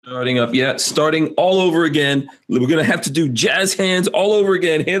Starting up, yeah, starting all over again. We're going to have to do jazz hands all over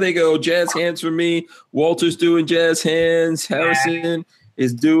again. Here they go, jazz hands for me. Walter's doing jazz hands. Harrison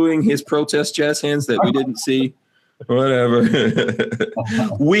is doing his protest jazz hands that we didn't see. Whatever.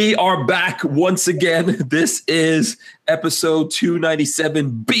 We are back once again. This is episode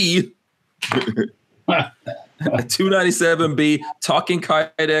 297B. 297B, Talking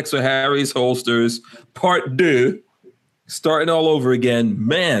Kydex with Harry's Holsters, part 2. Starting all over again.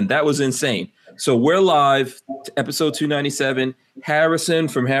 Man, that was insane. So we're live, episode 297. Harrison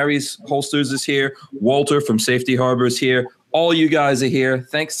from Harry's Holsters is here. Walter from Safety Harbor is here. All you guys are here.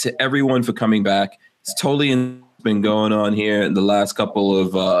 Thanks to everyone for coming back. It's totally been going on here in the last couple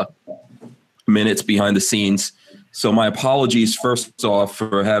of minutes behind the scenes. So my apologies first off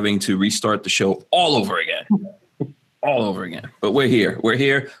for having to restart the show all over again. All over again. But we're here. We're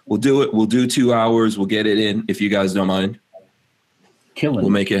here. We'll do it. We'll do 2 hours. We'll get it in if you guys don't mind. Killing.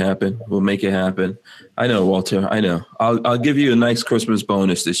 We'll make it happen. We'll make it happen. I know, Walter. I know. I'll give you a nice Christmas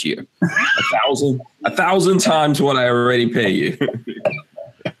bonus this year. 1,000 times what I already pay you,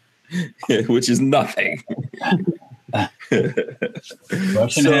 which is nothing.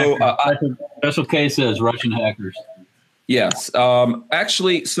 Special case says Russian hackers. Yes.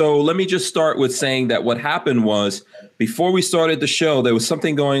 Actually, so let me just start with saying that what happened was before we started the show, there was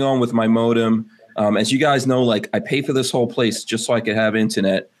something going on with my modem. As you guys know, like I pay for this whole place just so I could have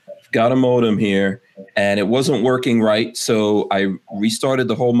internet. Got a modem here and it wasn't working right. So I restarted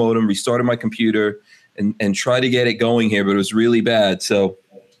the whole modem, restarted my computer and tried to get it going here, but it was really bad. So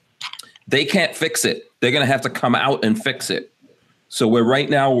they can't fix it. They're going to have to come out and fix it. So we're right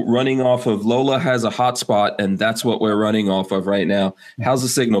now running off of Lola has a hotspot, and that's what we're running off of right now. How's the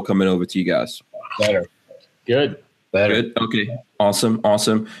signal coming over to you guys? Better. Good. Better. Good. Okay. Awesome.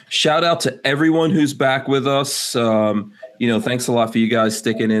 Awesome. Shout out to everyone who's back with us. Thanks a lot for you guys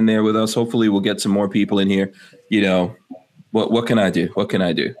sticking in there with us. Hopefully we'll get some more people in here. What can I do? What can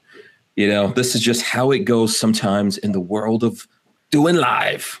I do? This is just how it goes sometimes in the world of doing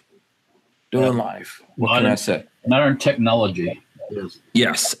live. What can I say? Modern technology.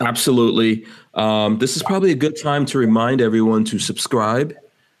 Yes, absolutely. This is probably a good time to remind everyone to subscribe,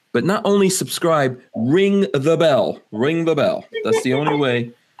 but not only subscribe, ring the bell. Ring the bell. That's the only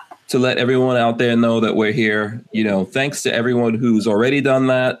way to let everyone out there know that we're here. Thanks to everyone who's already done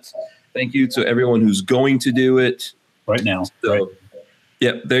that. Thank you to everyone who's going to do it right now. So,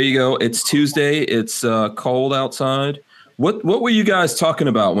 Yep, there you go. It's Tuesday. It's cold outside. What were you guys talking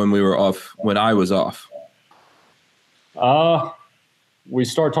about when we were off? When I was off? We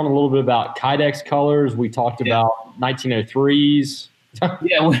started talking a little bit about Kydex colors. We talked about 1903s.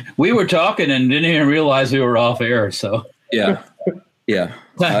 Yeah, we were talking and didn't even realize we were off air. So yeah. I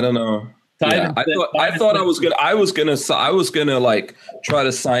don't know. Yeah, I thought I was gonna like try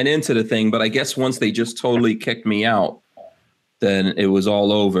to sign into the thing, but I guess once they just totally kicked me out, then it was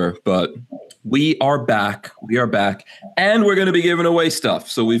all over. But we are back. We are back, and we're going to be giving away stuff.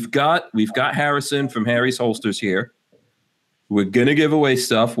 So we've got Harrison from Harry's Holsters here. We're going to give away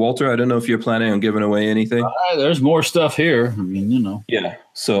stuff. Walter, I don't know if you're planning on giving away anything. There's more stuff here. I mean, Yeah.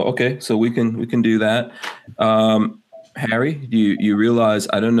 So, okay. So we can do that. Harry, you realize,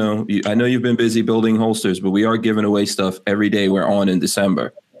 I don't know. I know you've been busy building holsters, but we are giving away stuff every day we're on in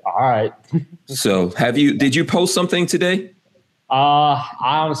December. All right. So did you post something today? I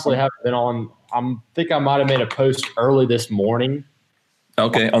honestly haven't been on. I think I might have made a post early this morning.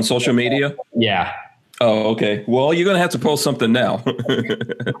 Okay. On social media? Yeah. Oh, okay. Well, you're going to have to post something now.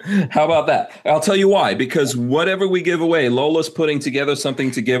 How about that? I'll tell you why. Because whatever we give away, Lola's putting together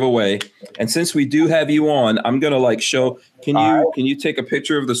something to give away. And since we do have you on, I'm going to show. Can you take a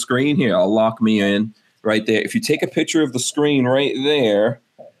picture of the screen here? I'll lock me in right there. If you take a picture of the screen right there,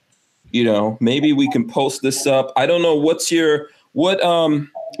 maybe we can post this up. I don't know. What's your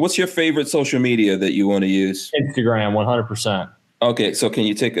favorite social media that you want to use? Instagram, 100%. Okay, so can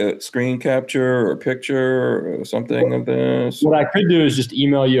you take a screen capture or a picture or something of this? What I could do is just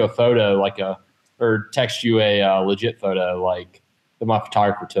email you a photo, or text you a legit photo, that my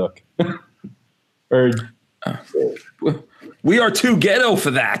photographer took. We are too ghetto for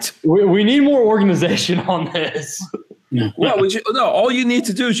that. We need more organization on this. Well, all you need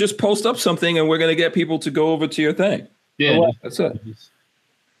to do is just post up something, and we're going to get people to go over to your thing. Yeah, that's it.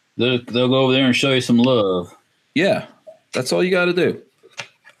 They'll go over there and show you some love. Yeah. That's all you got to do.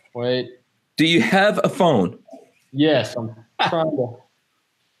 Wait. Do you have a phone? Yes, I'm trying to.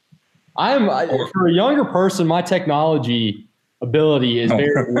 For a younger person, my technology ability is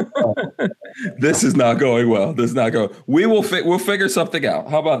very. This is not going well. This is not going. We'll figure something out.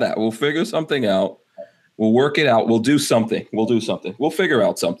 How about that? We'll figure something out. We'll work it out. We'll do something. We'll figure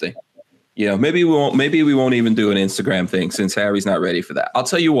out something. Maybe we won't. Maybe we won't even do an Instagram thing since Harry's not ready for that. I'll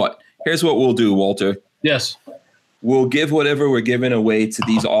tell you what. Here's what we'll do, Walter. Yes. We'll give whatever we're giving away to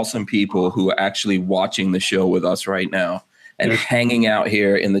these awesome people who are actually watching the show with us right now and hanging out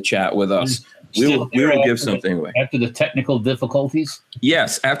here in the chat with us. We will give something away. After the technical difficulties?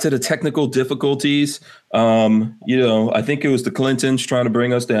 Yes, after the technical difficulties. I think it was the Clintons trying to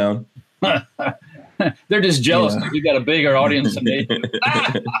bring us down. They're just jealous that we got a bigger audience than they do.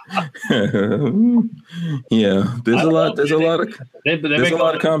 Yeah, there's a lot of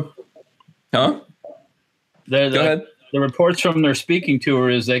Huh? Go ahead. The reports from their speaking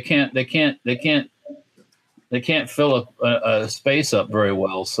tour is they can't fill a space up very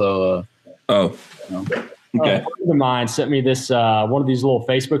well. So. Okay. A friend of mine sent me this one of these little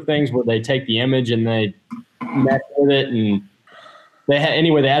Facebook things where they take the image and they mess with it, and they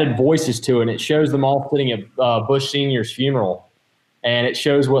added voices to it, and it shows them all sitting at Bush Senior's funeral, and it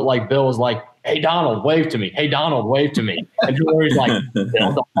shows what like Bill was like, "Hey Donald, wave to me. Hey Donald, wave to me." And Hillary's like, "Bill,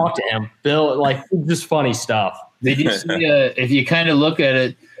 don't talk to him." Bill, like, just funny stuff. Did you see? If you kind of look at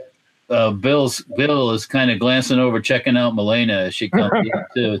it, Bill is kind of glancing over, checking out Milena as she comes in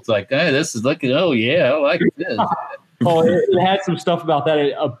too. It's like, hey, this is looking. Oh yeah, I like this. It had some stuff about that.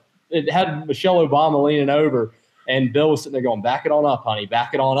 It had Michelle Obama leaning over, and Bill was sitting there going, "Back it on up, honey.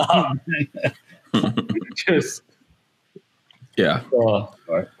 Back it on up." Just yeah. Well,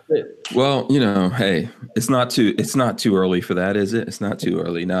 hey, it's not too early for that, is it? It's not too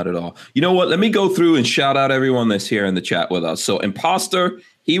early, not at all. You know what? Let me go through and shout out everyone that's here in the chat with us. So Imposter,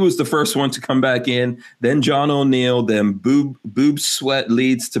 he was the first one to come back in. Then John O'Neill. Then boob sweat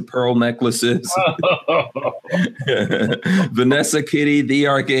leads to pearl necklaces. Vanessa Kitty, the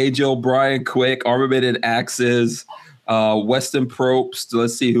Archangel, Brian Quick, Armored Axes, Weston Probst.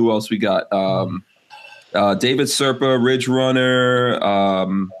 Let's see who else we got. David Serpa, Ridge Runner,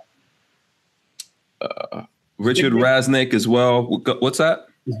 Richard Raznick as well. What's that?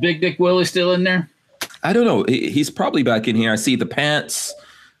 Is Big Dick Willie still in there? I don't know. He's probably back in here. I see the Pants.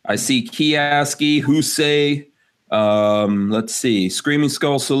 I see Kiaski, Husey. Let's see. Screaming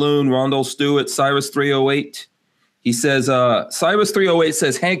Skull Saloon, Rondell Stewart, Cyrus 308. He says, Cyrus 308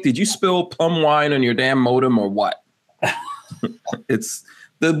 says, Hank, did you spill plum wine on your damn modem or what?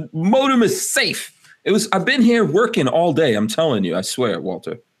 The modem is safe. I've been here working all day. I'm telling you, I swear,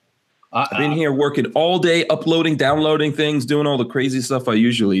 Walter. I've been here working all day, uploading, downloading things, doing all the crazy stuff I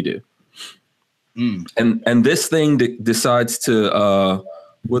usually do. And this thing decides to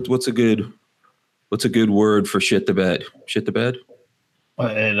what's a good word for shit the bed? Shit the bed?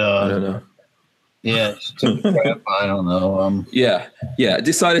 I don't know. Yeah, I don't know. Yeah. It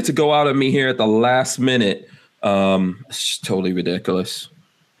decided to go out on me here at the last minute. It's totally ridiculous.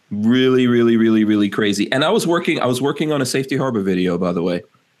 Really, really, really, really crazy. And I was working on a Safety Harbor video, by the way.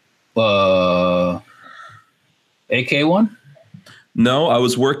 AK1? No, I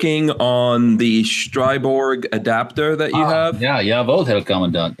was working on the Striborg adapter that you have. Yeah, both have come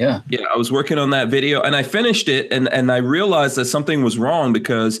and done. Yeah, I was working on that video and I finished it and I realized that something was wrong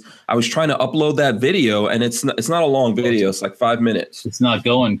because I was trying to upload that video and it's not a long video. It's like 5 minutes. It's not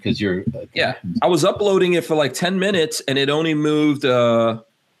going because you're. Yeah, I was uploading it for like 10 minutes and it only moved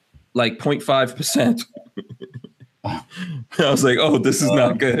like 0.5%. I was like, oh, this is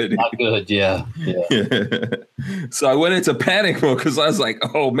not good. Not good, yeah. So I went into panic mode because I was like,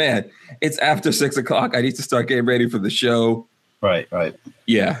 oh, man, it's after 6 o'clock. I need to start getting ready for the show. Right.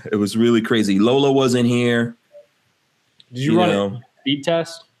 Yeah, it was really crazy. Lola wasn't here. Did you run a speed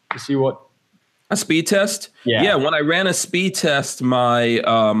test to see what? A speed test? Yeah, when I ran a speed test, my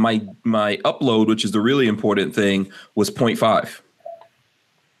my upload, which is the really important thing, was 0.5.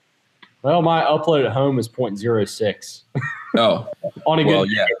 Well, my upload at home is 0.06. Oh, on a good.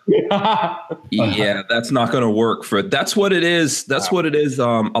 Yeah, that's not going to work that's what it is. That's what it is. A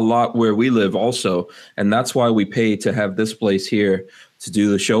lot where we live also. And that's why we pay to have this place here to do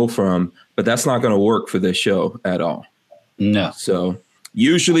the show from. But that's not going to work for this show at all. No. So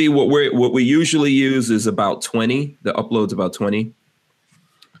usually what we usually use is about 20. The upload's about 20.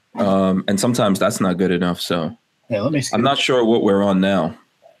 And sometimes that's not good enough. So let me see. I'm not sure what we're on now.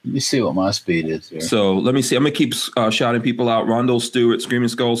 Let me see what my speed is here. So let me see. I'm going to keep shouting people out. Rondell Stewart, Screaming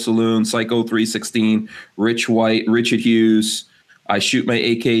Skull Saloon, Psycho 316, Rich White, Richard Hughes, I Shoot My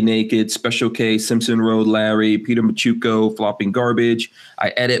AK Naked, Special K, Simpson Road Larry, Peter Machuco, Flopping Garbage. I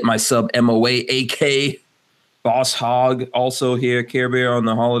Edit My Sub MOA AK, Boss Hog also here, Care Bear on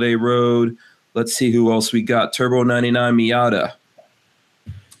the Holiday Road. Let's see who else we got. Turbo 99 Miata.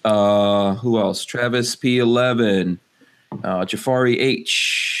 Who else? Travis P11. Jafari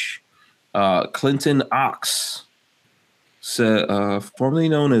H, Clinton Ox, formerly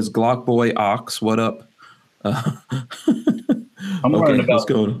known as Glock Boy Ox. What up? I'm learning about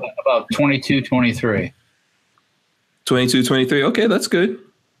 22, 23. 22, 23. Okay, that's good.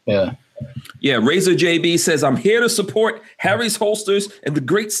 Yeah. Yeah, Razor JB says, I'm here to support Harry's Holsters in the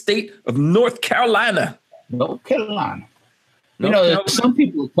great state of North Carolina. North Carolina. There's some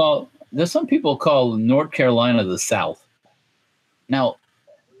people call North Carolina the South. Now,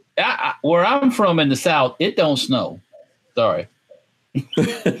 where I'm from in the South, it don't snow. Sorry. Okay,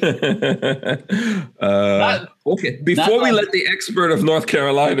 before we let the expert of North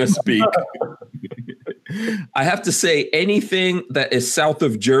Carolina speak, I have to say anything that is south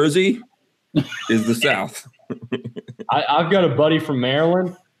of Jersey is the South. I've got a buddy from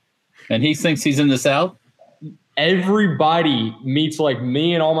Maryland, and he thinks he's in the South. Everybody meets like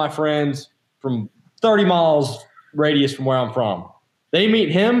me and all my friends from 30 miles radius from where I'm from. They meet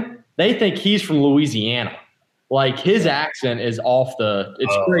him. They think he's from Louisiana. Like his accent is off the.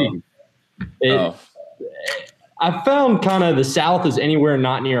 It's crazy. I found kind of the South is anywhere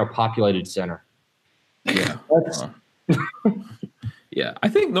not near a populated center. Yeah. Yeah, I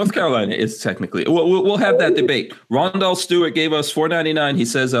think North Carolina is technically. We'll have that debate. Rondell Stewart gave us $4.99. He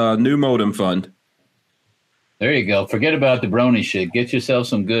says new modem fund. There you go. Forget about the brony shit. Get yourself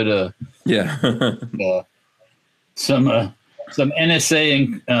some good. Some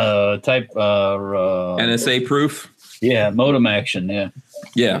NSA type. NSA proof. Yeah, modem action. Yeah.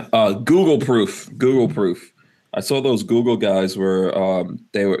 Yeah. Google proof. I saw those Google guys were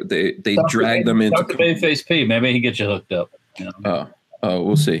they dragged them into Dr. Bayface P. Maybe he gets you hooked up. You know?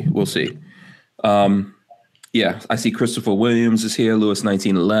 We'll see. Yeah, I see Christopher Williams is here, Lewis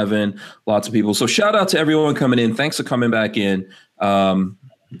 1911, lots of people. So shout out to everyone coming in. Thanks for coming back in.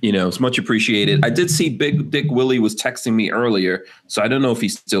 It's much appreciated. I did see Big Dick Willie was texting me earlier, so I don't know if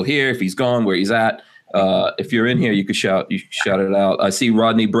he's still here, if he's gone, where he's at. If you're in here, you could shout it out. I see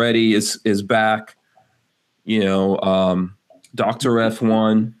Rodney Brady is back. Dr.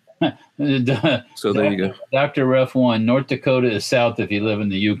 F1. So there you go. Dr. F1, North Dakota is south if you live in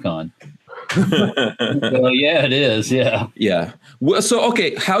the Yukon. Well, yeah, it is. Yeah. Yeah. So,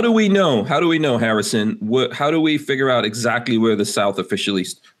 okay. How do we know, Harrison? How do we figure out exactly where the South officially?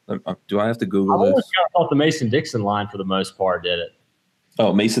 Do I have to Google this? I always thought the Mason-Dixon line for the most part did it.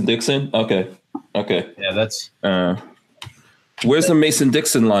 Oh, Mason-Dixon. Okay. Yeah, that's. Where's the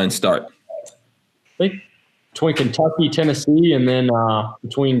Mason-Dixon line start? I think between Kentucky, Tennessee, and then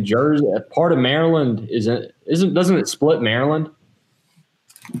between Jersey, part of Maryland doesn't it split Maryland?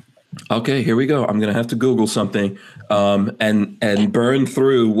 Okay, here we go. I'm gonna have to Google something, and burn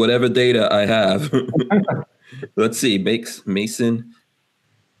through whatever data I have. Let's see, Mason-Dixon.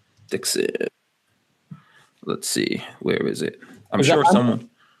 Let's see, where is it? I'm sure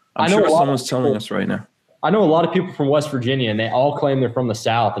someone's telling us right now. I know a lot of people from West Virginia, and they all claim they're from the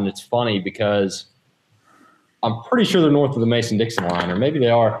South, and it's funny because I'm pretty sure they're north of the Mason-Dixon line, or maybe they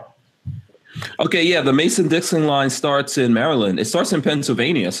are. Okay, yeah, the Mason-Dixon line starts in Maryland. It starts in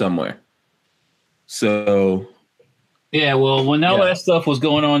Pennsylvania somewhere. So, yeah, well, when all that stuff was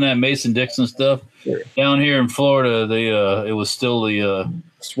going on, that Mason-Dixon stuff, down here in Florida, it was still the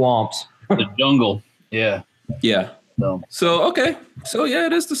swamps, the jungle. Yeah. Yeah. So okay. So yeah,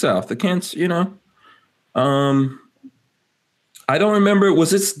 it is the South. The Kents, I don't remember.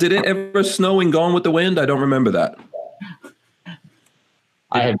 Did it ever snow in Gone with the Wind? I don't remember that.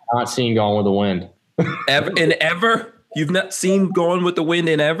 I have not seen Gone with the Wind. Ever? You've not seen Gone with the Wind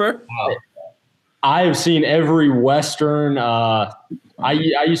in ever? Wow. I have seen every Western. I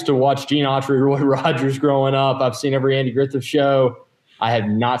used to watch Gene Autry, Roy Rogers growing up. I've seen every Andy Griffith show. I have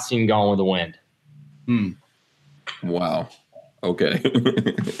not seen Gone with the Wind. Wow. Okay.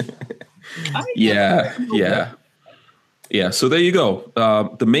 Yeah. So there you go.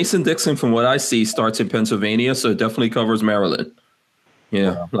 The Mason-Dixon, from what I see, starts in Pennsylvania, so it definitely covers Maryland.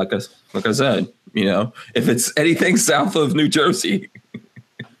 Yeah, like I said, if it's anything south of New Jersey.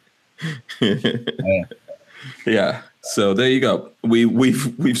 Yeah. So there you go.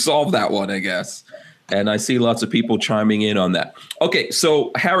 We've solved that one, I guess. And I see lots of people chiming in on that. Okay,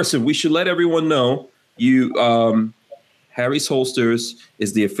 so Harrison, we should let everyone know Harry's Holsters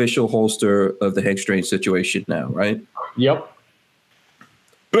is the official holster of the Hank Strange situation now, right? Yep.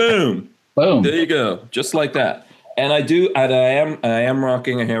 Boom. There you go. Just like that. And I am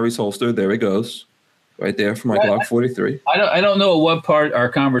rocking a Harry's holster. There it goes. Right there for my Glock 43. I don't know what part our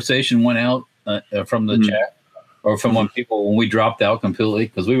conversation went out from the chat or from when we dropped out completely,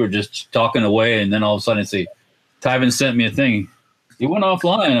 because we were just talking away, and then all of a sudden Tyven sent me a thing. You went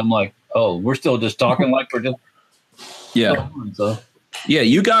offline. I'm like, oh, we're still just talking like we're just. Yeah. So. Yeah,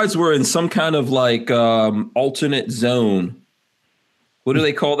 you guys were in some kind of like alternate zone. What do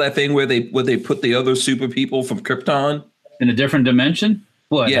they call that thing where they put the other super people from Krypton in a different dimension?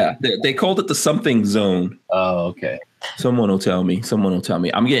 What? Yeah, they called it the something zone. Oh, okay. Someone will tell me.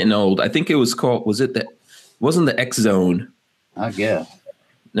 I'm getting old. I think it was called. Wasn't the X zone? I guess.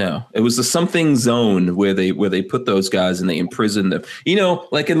 No, it was the something zone where they put those guys and they imprisoned them. You know,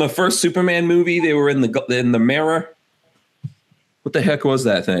 like in the first Superman movie, they were in the mirror. What the heck was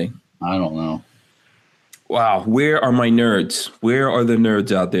that thing? I don't know. Wow, where are my nerds? Where are the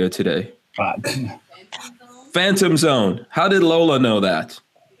nerds out there today? Phantom Zone. How did Lola know that?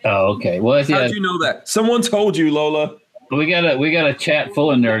 Oh, okay. Well, how did you know that? Someone told you, Lola. We got a chat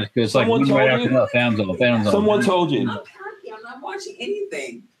full of nerds because like right after that, Phantom Zone. Someone told you. I'm not watching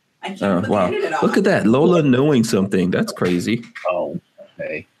anything. I can't Oh, wow. Look at that. Lola knowing something. That's crazy. Oh,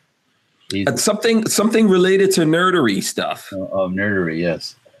 okay. It's something related to nerdery stuff. Of nerdery,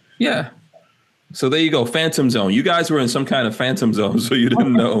 yes. Yeah. So there you go. Phantom Zone. You guys were in some kind of Phantom Zone, so you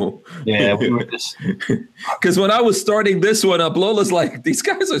didn't know. Yeah, we were just. Because when I was starting this one up, Lola's like, these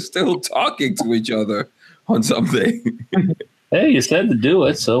guys are still talking to each other on something. Hey, you said to do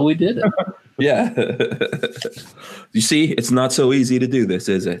it, so we did it. Yeah. You see, it's not so easy to do this,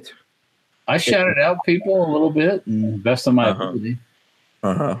 is it? I shouted out people a little bit, and best of my ability.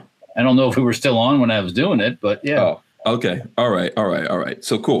 I don't know if we were still on when I was doing it, but yeah. Oh, okay. All right.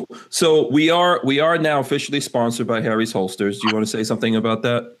 So cool. So we are now officially sponsored by Harry's Holsters. Do you want to say something about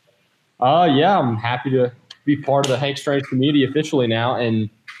that? Yeah, I'm happy to be part of the Hank Strange community officially now. And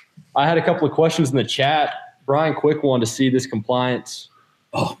I had a couple of questions in the chat. Brian Quick wanted to see this compliance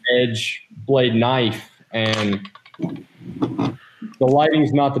edge blade knife, and the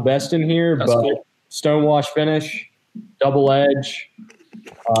lighting's not the best in here. That's but cool. Stonewash finish, double edge.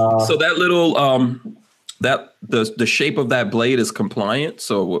 So that little that the shape of that blade is compliant.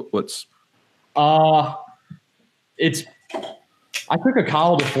 So what's? It's. I took a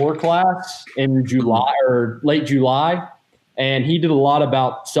Kyle DeFore class in July or late July, and he did a lot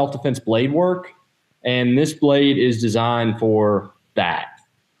about self-defense blade work. And this blade is designed for that,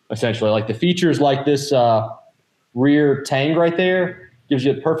 essentially. Like the features like this rear tang right there gives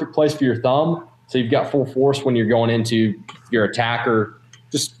you a perfect place for your thumb. So you've got full force when you're going into your attacker.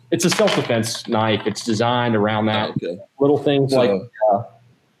 Just it's a self-defense knife. It's designed around that. Okay. Little things like.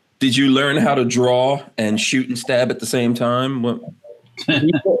 Did you learn how to draw and shoot and stab at the same time?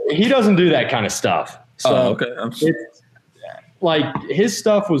 He doesn't do that kind of stuff. So okay. It's, like his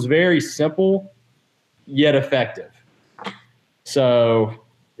stuff was very simple yet effective. So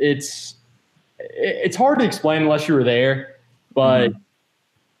it's hard to explain unless you were there, but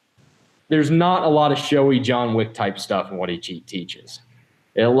there's not a lot of showy John Wick type stuff in what he teaches.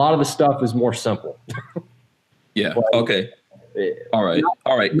 And a lot of the stuff is more simple. Yeah. Okay. All right.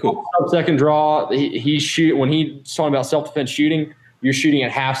 Cool. Second draw. When he's talking about self-defense shooting, you're shooting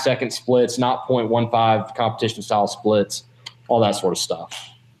at half-second splits, not 0.15 competition style splits, all that sort of stuff.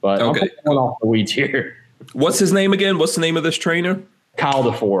 But okay. I'm going off the weeds here. What's his name again? What's the name of this trainer? Kyle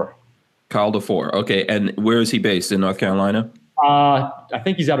DeFore. Kyle DeFore. Okay. And where is he based? In North Carolina? I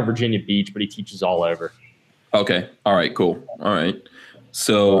think he's out of Virginia Beach, but he teaches all over. Okay. All right. Cool. All right.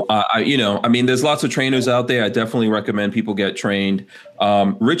 So, there's lots of trainers out there. I definitely recommend people get trained.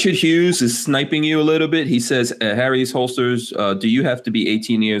 Richard Hughes is sniping you a little bit. He says, Harry's Holsters, do you have to be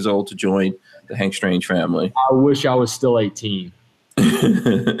 18 years old to join the Hank Strange family? I wish I was still 18.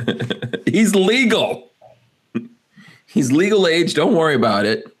 He's legal. He's legal age. Don't worry about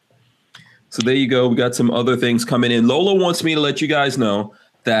it. So there you go. We got some other things coming in. Lola wants me to let you guys know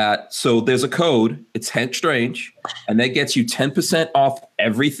that so there's a code. It's Hank Strange, and that gets you 10% off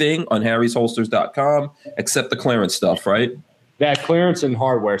everything on harrysholsters.com except the clearance stuff, right? That clearance and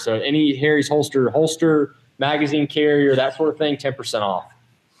hardware. So any Harry's holster, magazine carrier, that sort of thing, 10% off.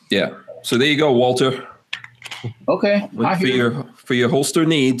 Yeah. So there you go, Walter. Okay. For your holster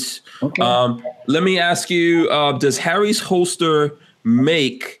needs. Okay. Let me ask you, does Harry's Holster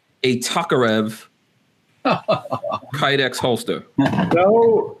make a Tokarev Kydex holster?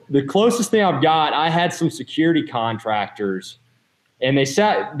 No, the closest thing I've got, I had some security contractors, and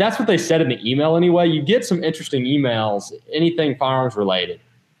that's what they said in the email anyway. You get some interesting emails, anything firearms related,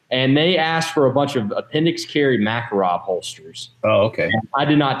 and they asked for a bunch of appendix carry Makarov holsters. Oh, okay. And I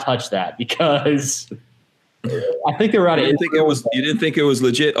did not touch that because I think they were out of Israel. You didn't think it was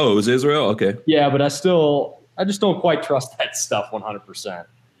legit? Oh, it was Israel? Okay. Yeah, but I just don't quite trust that stuff 100%.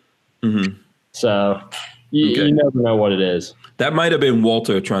 Mm-hmm. So you never know what it is. That might have been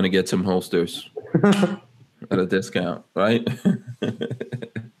Walter trying to get some holsters at a discount, right?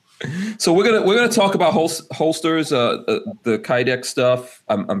 So we're gonna talk about holsters, the Kydex stuff.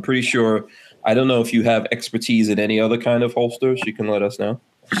 I'm pretty sure. I don't know if you have expertise in any other kind of holsters. You can let us know.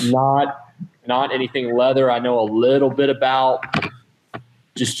 Not anything leather. I know a little bit about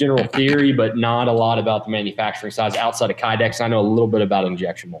just general theory, but not a lot about the manufacturing sides outside of Kydex. I know a little bit about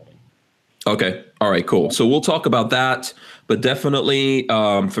injection molding. Okay. All right, cool. So we'll talk about that, but definitely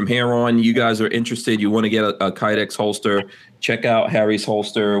from here on, you guys are interested. You want to get a Kydex holster. Check out Harry's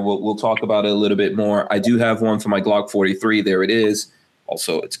holster. We'll talk about it a little bit more. I do have one for my Glock 43. There it is.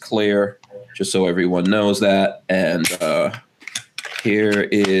 Also, it's clear, just so everyone knows that. And here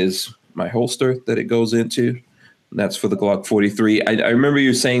is my holster that it goes into. That's for the Glock 43. I remember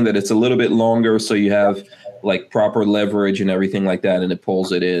you saying that it's a little bit longer, so you have like proper leverage and everything like that, and it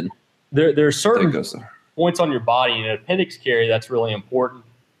pulls it in. There are certain points on your body in an appendix carry that's really important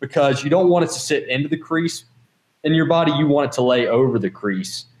because you don't want it to sit into the crease in your body. You want it to lay over the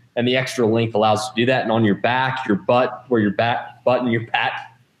crease, and the extra length allows us to do that. And on your back, your butt, where your butt and your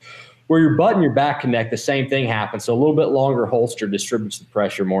back connect, the same thing happens. So a little bit longer holster distributes the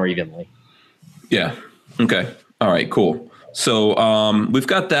pressure more evenly. Yeah. Okay. All right, cool. So we've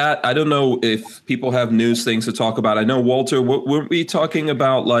got that. I don't know if people have news things to talk about. I know, Walter, weren't we talking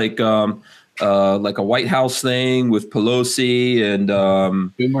about like a White House thing with Pelosi and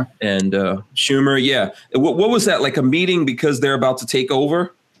Schumer? Yeah. What was that, like a meeting because they're about to take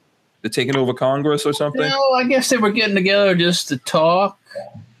over? They're taking over Congress or something? No, I guess they were getting together just to talk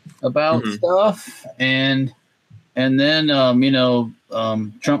about stuff. And then,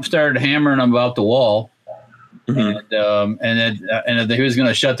 Trump started hammering them about the wall. Mm-hmm. And he was going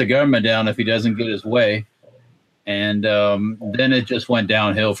to shut the government down if he doesn't get his way, and then it just went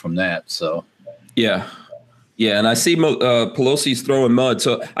downhill from that. So, yeah, and I see Pelosi's throwing mud.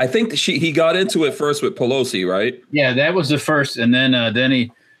 So I think he got into it first with Pelosi, right? Yeah, that was the first, and then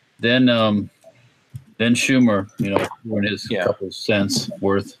Schumer, doing his couple cents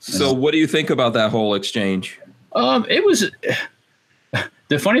worth. So, what do you think about that whole exchange? It was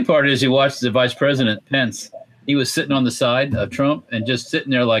the funny part is you watched the Vice President Pence. He was sitting on the side of Trump and just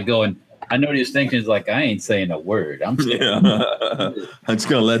sitting there like going, I know what he was thinking. He's like, I ain't saying a word. I'm just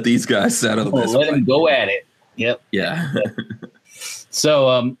going to let these guys settle this. Let them go at it. Yep. Yeah.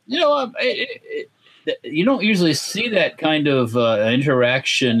 So, you don't usually see that kind of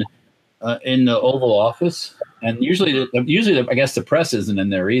interaction in the Oval Office. And usually, I guess the press isn't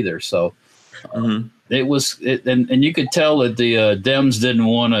in there either. So it was, and you could tell that the Dems didn't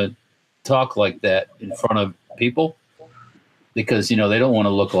want to talk like that in front of people because they don't want to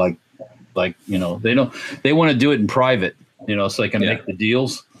look like they want to do it in private, so they can make the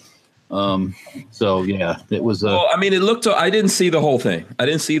deals. So yeah, it was. Well, I mean, it looked. I didn't see the whole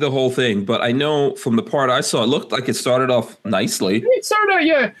thing. But I know from the part I saw, it looked like it started off nicely. It started out,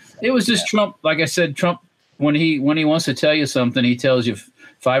 yeah. It was just Trump. Like I said, Trump when he wants to tell you something, he tells you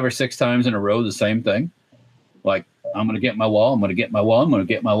 5 or 6 times in a row the same thing. Like, I'm going to get my wall. I'm going to get my wall. I'm going to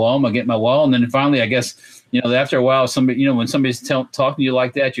get my wall. I'm going to get my wall. And then finally, I guess, after a while, somebody, when somebody's talking to you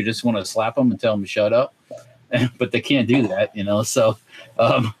like that, you just want to slap them and tell them to shut up. But they can't do that, So,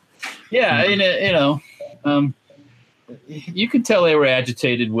 you could tell they were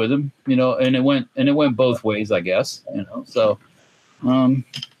agitated with him, and it went both ways, I guess, So,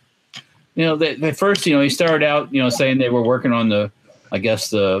 they first, he started out, saying they were working on the, I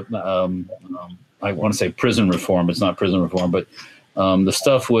guess I want to say prison reform. It's not prison reform, but the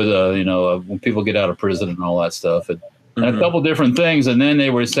stuff with, when people get out of prison and all that stuff, and a couple different things. And then they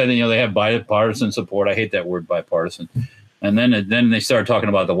were saying, they have bipartisan support. I hate that word bipartisan. And then they started talking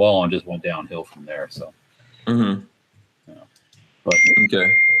about the wall and just went downhill from there. So, but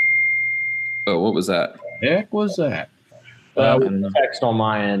okay. Oh, what was that? Heck was that? Text on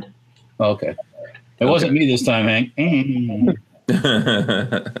my end. Okay. It wasn't me this time, Hank.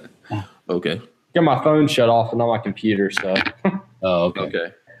 Okay. Got my phone shut off and on my computer, so. Oh, okay.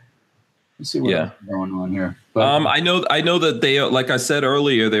 Okay. Let's see what's going on here. But, I know that they, like I said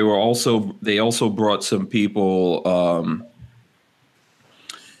earlier, they also brought some people.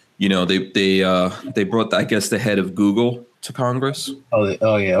 They brought, I guess, the head of Google to Congress.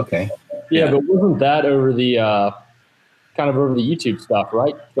 Oh yeah, okay. Yeah, but wasn't that over the kind of over the YouTube stuff,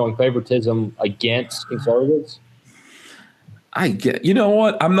 right? Showing favoritism against conservatives. I get, you know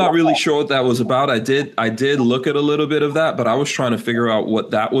what? I'm not really sure what that was about. I did look at a little bit of that, but I was trying to figure out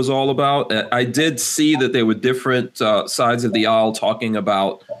what that was all about. I did see that there were different sides of the aisle talking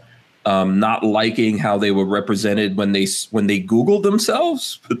about not liking how they were represented when they Googled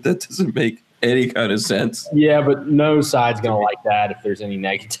themselves, but that doesn't make any kind of sense. Yeah, but no side's going to like that if there's any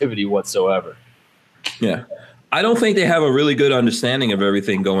negativity whatsoever. Yeah. I don't think they have a really good understanding of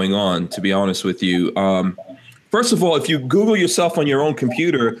everything going on, to be honest with you. First of all, if you Google yourself on your own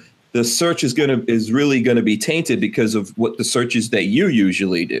computer, the search is really gonna be tainted because of what the searches that you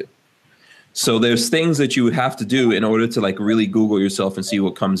usually do. So there's things that you would have to do in order to like really Google yourself and see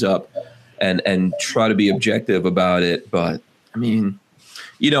what comes up, and try to be objective about it. But I mean,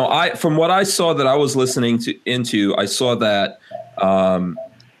 from what I saw that I was listening into, I saw that on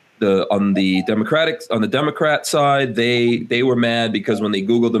the Democrat side, they were mad because when they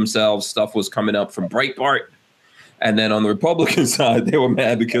Googled themselves, stuff was coming up from Breitbart. And then on the Republican side, they were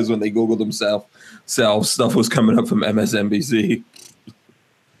mad because when they Googled themselves, stuff was coming up from MSNBC.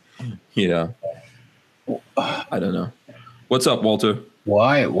 I don't know. What's up, Walter?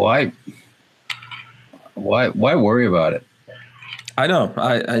 Why worry about it? I know.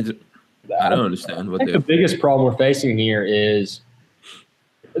 I don't understand what the biggest problem we're facing here is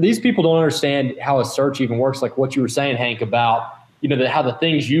these people don't understand how a search even works. Like what you were saying, Hank, about how the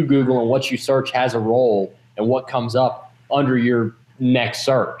things you Google and what you search has a role and what comes up under your next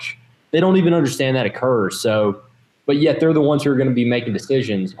search. They don't even understand that occurs. So, but yet they're the ones who are going to be making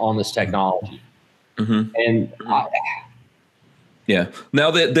decisions on this technology. Mm-hmm. And yeah.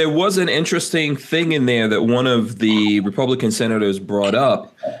 Now that there was an interesting thing in there that one of the Republican senators brought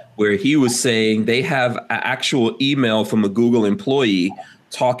up, where he was saying they have an actual email from a Google employee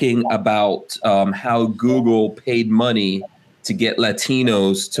talking about how Google paid money to get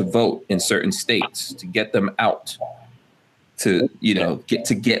Latinos to vote in certain states, to get them out, to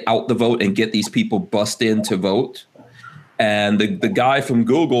get out the vote and get these people bussed in to vote. And the guy from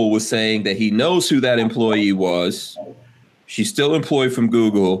Google was saying that he knows who that employee was. She's still employed from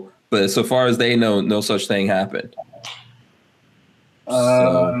Google, but so far as they know, no such thing happened.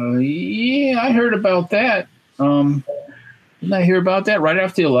 Yeah, I heard about that. Didn't I hear about that right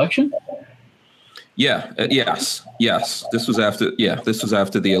after the election? Yeah. Yes. This was after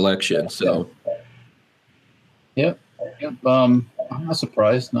the election. So. Yep. I'm not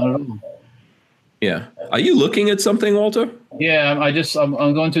surprised. Not at all. Yeah. Are you looking at something, Walter? Yeah.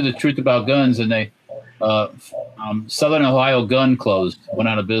 I'm going through the Truth About Guns, and they Southern Ohio Gun went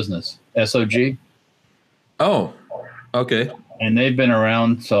out of business. SOG. Oh. Okay. And they've been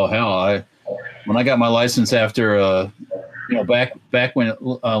around. So hell, when I got my license after back when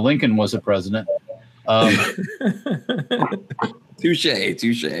Lincoln was the president. Touche.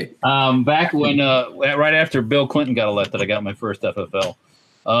 Back when right after Bill Clinton got elected, I got my first FFL.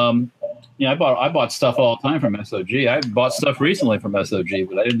 I bought stuff all the time from SOG. I bought stuff recently from SOG,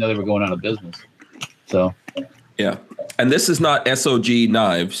 but I didn't know they were going out of business. So yeah, and this is not SOG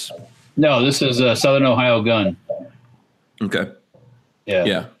knives. No, this is Southern Ohio Gun. Okay.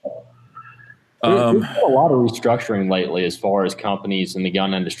 Yeah. There's been a lot of restructuring lately as far as companies in the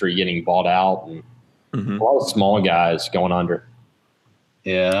gun industry getting bought out, and a lot of small guys going under.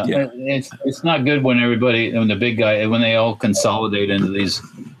 Yeah. It's not good when the big guy, when they all consolidate into these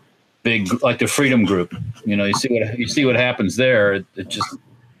big, like the Freedom Group. You see what happens there. It just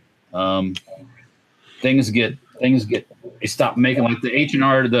they stop making, like the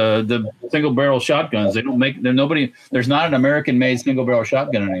H&R, the single barrel shotguns. They don't make. There's not an American made single barrel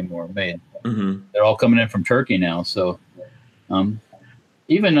shotgun anymore made. Mm-hmm. They're all coming in from Turkey now. So,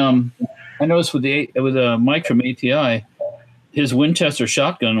 even I noticed with Mike from ATI, his Winchester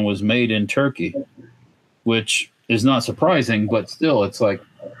shotgun was made in Turkey, which is not surprising, but still, it's like,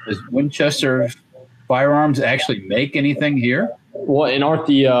 does Winchester Firearms actually make anything here? Well, and aren't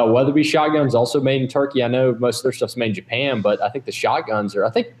the Weatherby shotguns also made in Turkey? I know most of their stuff's made in Japan, but I think the shotguns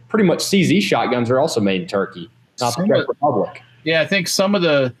pretty much CZ shotguns are also made in Turkey, not the Czech Republic. Yeah, I think some of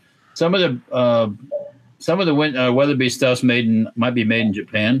the Weatherby stuff's might be made in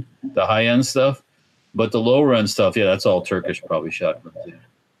Japan, the high end stuff, but the lower end stuff, that's all Turkish probably shotguns. Yeah.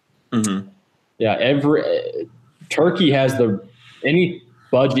 Mm-hmm. Yeah, Turkey has any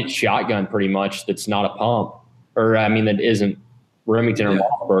budget shotgun pretty much that's not a pump, that isn't Remington or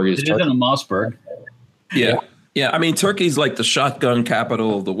Mossberg. It isn't a Mossberg. Yeah. I mean, Turkey's like the shotgun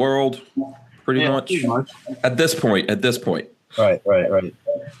capital of the world, pretty much. At this point. Right.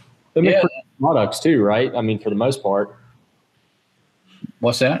 They make products too, right? I mean, for the most part.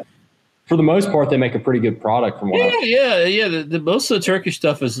 What's that? For the most part, they make a pretty good product from what The most of the Turkish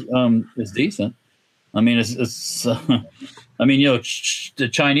stuff is decent. I mean, the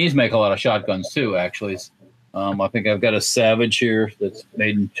Chinese make a lot of shotguns too, actually. I think I've got a Savage here that's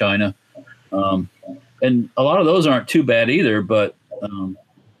made in China. And a lot of those aren't too bad either, but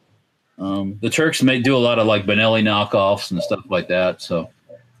the Turks do a lot of like Benelli knockoffs and stuff like that. So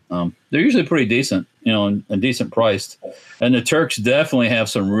they're usually pretty decent. and decent priced. And the Turks definitely have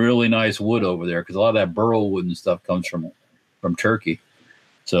some really nice wood over there because a lot of that burl wood and stuff comes from Turkey.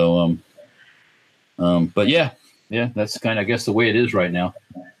 So, but yeah, that's kind of, I guess, the way it is right now.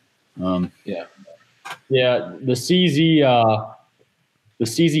 Yeah, the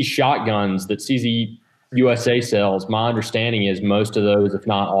CZ shotguns that CZ USA sells, my understanding is most of those, if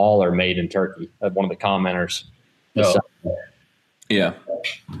not all, are made in Turkey. One of the commenters. Oh. Yeah.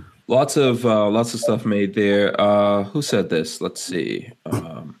 Lots of stuff made there. Who said this? Let's see.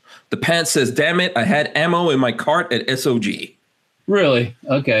 The Pants says, "Damn it, I had ammo in my cart at SOG." Really?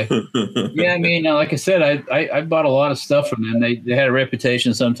 Okay. Yeah, I mean, like I said, I bought a lot of stuff from them. They had a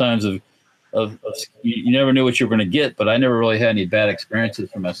reputation sometimes of you never knew what you were going to get, but I never really had any bad experiences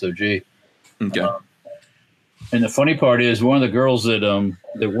from SOG. Okay. And the funny part is, one of the girls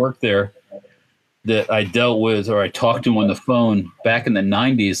that worked there that I dealt with or I talked to on the phone back in the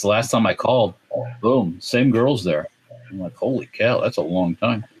 90s, the last time I called, boom, same girl's there. I'm like, holy cow, that's a long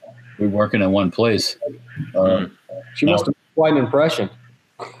time. We're working in one place. She must have made quite an impression.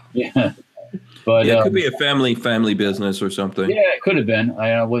 Yeah. But it could be a family business or something. Yeah, it could have been.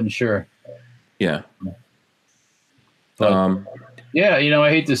 I wasn't sure. Yeah. But, yeah, I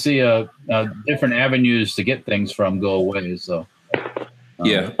hate to see different avenues to get things from go away. So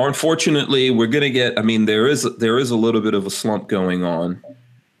yeah, unfortunately, we're gonna get. I mean, there is a little bit of a slump going on.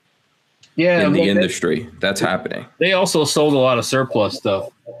 Yeah, in the industry, that's happening. They also sold a lot of surplus stuff,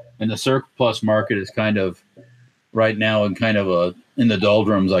 and the surplus market is kind of right now in the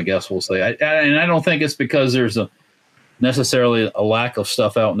doldrums, I guess we'll say. And I don't think it's because there's necessarily a lack of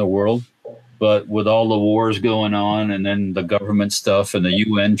stuff out in the world. But with all the wars going on and then the government stuff and the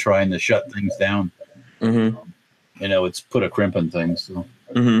UN trying to shut things down, it's put a crimp in things. So.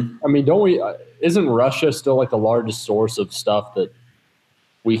 I mean, isn't Russia still like the largest source of stuff that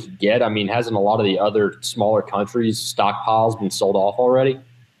we could get? I mean, hasn't a lot of the other smaller countries' stockpiles been sold off already?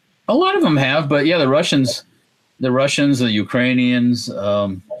 A lot of them have, but yeah, the Russians, the Ukrainians,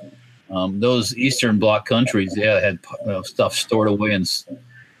 those Eastern Bloc countries, had stuff stored away in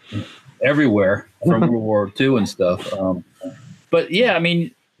everywhere from World War II and stuff. But yeah, I mean,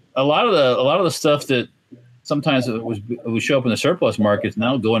 a lot of the stuff that sometimes it would show up in the surplus markets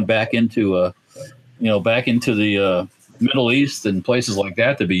now going back into the Middle East and places like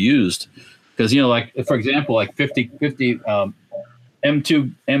that to be used. Because like for example, like 50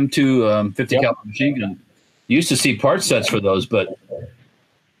 M2 50 caliber machine gun. You used to see part sets for those, but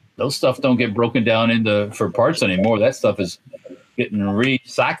those stuff don't get broken down for parts anymore. That stuff is getting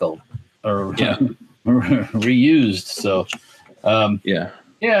recycled or reused. So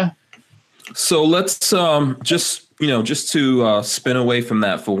yeah. So let's just to spin away from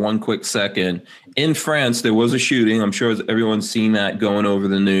that for one quick second. In France, there was a shooting. I'm sure everyone's seen that going over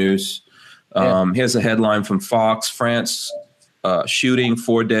the news. Here's a headline from Fox: France shooting,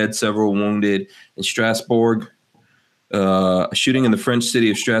 4 dead, several wounded in Strasbourg. A shooting in the French city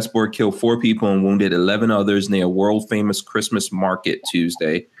of Strasbourg killed 4 people and wounded 11 others near a world-famous Christmas market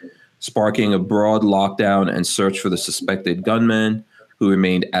Tuesday, sparking a broad lockdown and search for the suspected gunman, who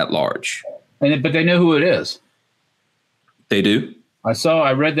remained at large. But they know who it is. They do?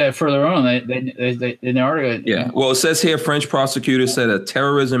 I read that further on. They in the article. Yeah. Well, it says here, French prosecutors said a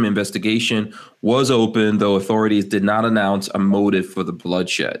terrorism investigation was open, though authorities did not announce a motive for the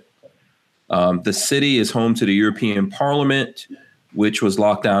bloodshed. The city is home to the European Parliament, which was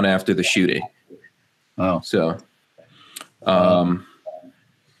locked down after the shooting. Oh. So, I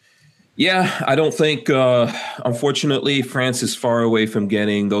don't think, unfortunately, France is far away from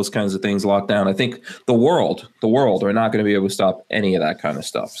getting those kinds of things locked down. I think the world are not going to be able to stop any of that kind of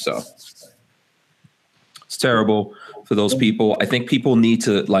stuff. So it's terrible for those people. I think people need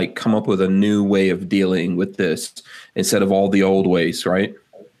to come up with a new way of dealing with this instead of all the old ways, right?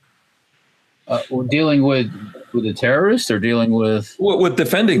 Dealing with the terrorists or dealing with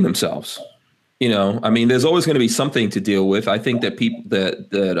defending themselves. I mean, there's always going to be something to deal with. I think that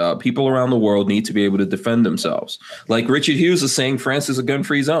people around the world need to be able to defend themselves. Like Richard Hughes is saying, France is a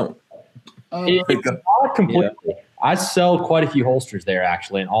gun-free zone. It's not completely. Yeah. I sell quite a few holsters there,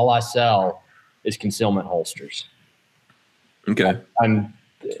 actually, and all I sell is concealment holsters. Okay. And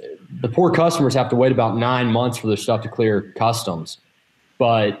the poor customers have to wait about 9 months for their stuff to clear customs.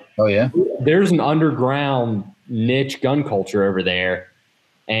 But there's an underground niche gun culture over there,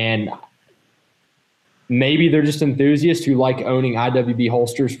 and maybe they're just enthusiasts who like owning IWB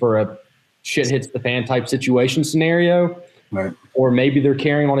holsters for a shit hits the fan type situation scenario, right? Or maybe they're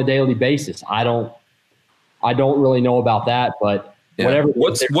carrying on a daily basis. I don't really know about that, but whatever.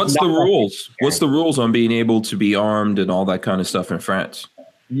 What's the rules? What's the rules on being able to be armed and all that kind of stuff in France?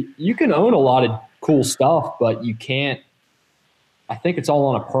 You can own a lot of cool stuff, but you can't. I think it's all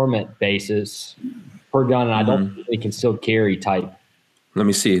on a permit basis per gun, and I don't think they concealed carry type. Let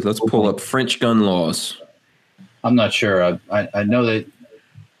me see. Let's pull up French gun laws. I'm not sure. I know that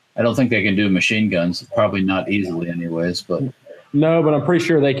I don't think they can do machine guns. Probably not easily, anyways. But no, but I'm pretty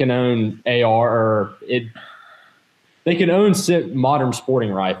sure they can own AR or it. They can own modern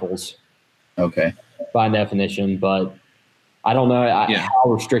sporting rifles. Okay. By definition, but I don't know how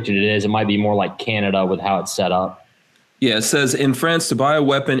restricted it is. It might be more like Canada with how it's set up. Yeah, it says in France to buy a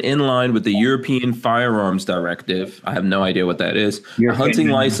weapon in line with the European Firearms Directive. I have no idea what that is. A hunting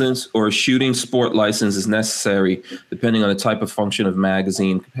license or a shooting sport license is necessary depending on the type of function of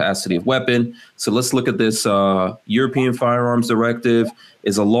magazine, capacity of weapon. So let's look at this. European Firearms Directive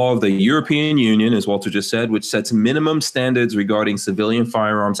is a law of the European Union, as Walter just said, which sets minimum standards regarding civilian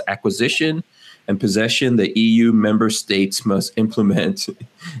firearms acquisition and possession that EU member states must implement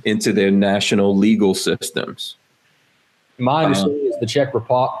into their national legal systems. My understanding is the Czech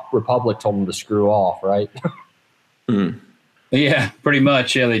Republic told them to screw off, right? Yeah, pretty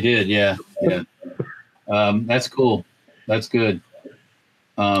much. Yeah, they did. Yeah. That's cool. That's good.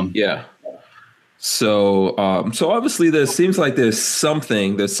 Yeah. So obviously there seems like there's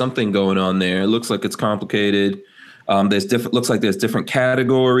something going on there. It looks like it's complicated. Looks like there's different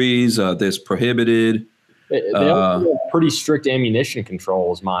categories. There's prohibited. They also have pretty strict ammunition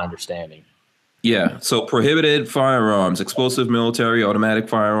control, is my understanding. Yeah. So prohibited firearms, explosive military, automatic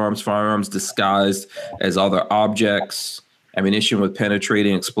firearms, firearms disguised as other objects, ammunition with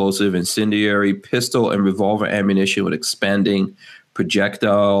penetrating explosive, incendiary, pistol and revolver ammunition with expanding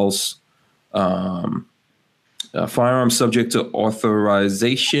projectiles, firearms subject to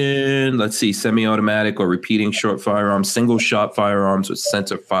authorization. Let's see, semi-automatic or repeating short firearms, single shot firearms with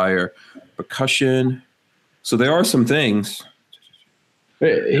center fire, percussion. So there are some things.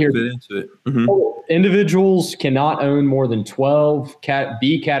 Here, individuals cannot own more than 12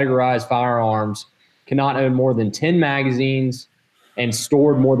 B categorized firearms, cannot own more than 10 magazines, and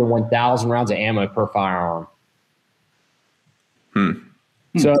stored more than 1,000 rounds of ammo per firearm.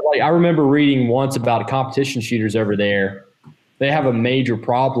 So, like, I remember reading once about competition shooters over there. They have a major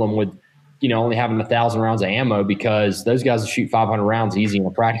problem with, only having 1,000 rounds of ammo because those guys will shoot 500 rounds easy in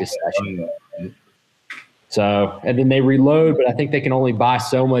a practice session. So, and then they reload, but I think they can only buy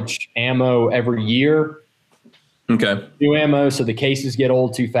so much ammo every year. Okay. New ammo, so the cases get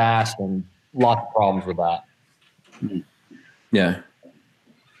old too fast, and lots of problems with that. Yeah.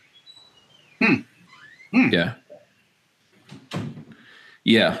 Yeah.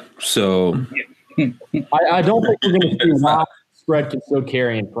 Yeah. So I don't think we're going to see widespread concealed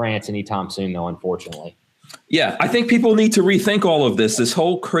carry in France anytime soon, though, unfortunately. Yeah, I think people need to rethink all of this. This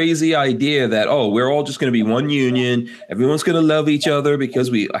whole crazy idea that, we're all just going to be one union. Everyone's going to love each other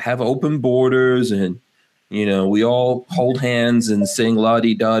because we have open borders and, we all hold hands and sing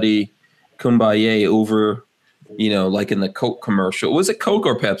la-di-da-di kumbaya over, like in the Coke commercial. Was it Coke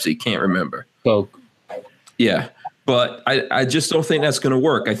or Pepsi? Can't remember. Coke. Yeah. But I just don't think that's going to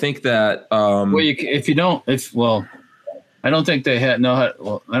work. I think that I don't think they had I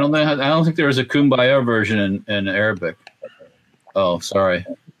don't think there was a kumbaya version in Arabic. Oh, sorry.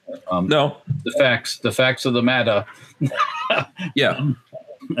 No. The facts of the matter. Yeah.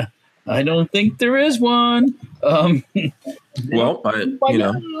 I don't think there is one. Well,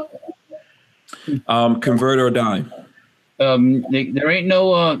 convert or die. There ain't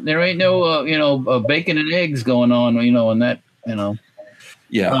no bacon and eggs going on, in that,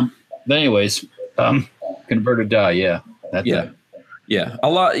 Yeah. But anyways, convert or die. Yeah. That's it. Yeah. A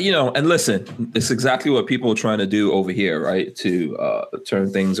lot, and listen, it's exactly what people are trying to do over here, right? To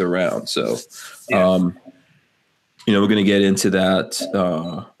turn things around. So, we're going to get into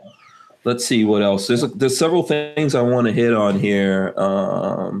that. Let's see what else. There's several things I want to hit on here.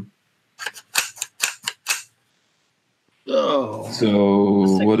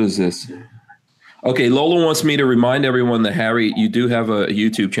 So what is this? Okay, Lola wants me to remind everyone that Harry, you do have a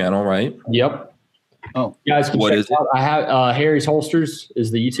YouTube channel, right? Yep. Oh, you guys, what is it? I have Harry's Holsters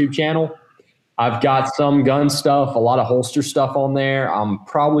is the YouTube channel. I've got some gun stuff, a lot of holster stuff on there. I'm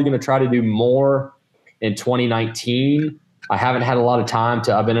probably going to try to do more in 2019. I haven't had a lot of time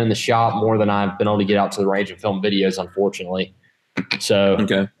I've been in the shop more than I've been able to get out to the range and film videos, unfortunately.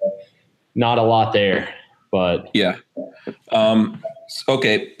 So, not a lot there, but yeah.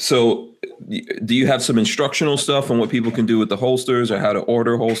 Okay. So do you have some instructional stuff on what people can do with the holsters or how to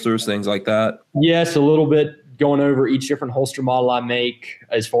order holsters, things like that? Yes, a little bit going over each different holster model I make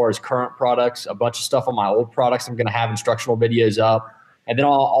as far as current products, a bunch of stuff on my old products. I'm going to have instructional videos up. And then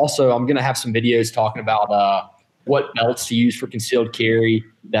I'm going to have some videos talking about what belts to use for concealed carry,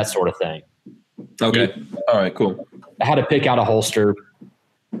 that sort of thing. Okay. All right, cool. How to pick out a holster,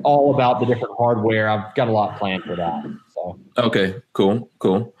 all about the different hardware. I've got a lot planned for that. So Okay, cool.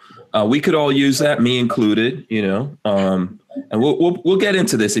 We could all use that, me included, and we'll get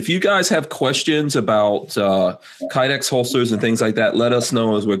into this. If you guys have questions about Kydex holsters and things like that, let us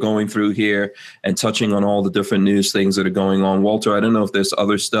know as we're going through here and touching on all the different news things that are going on. Walter, I don't know if there's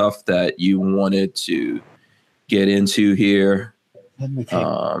other stuff that you wanted to get into here.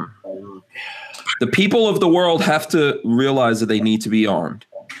 The people of the world have to realize that they need to be armed.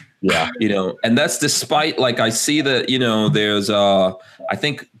 Yeah. And that's despite, like, I see that, there's, I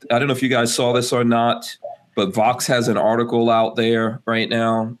don't know if you guys saw this or not, but Vox has an article out there right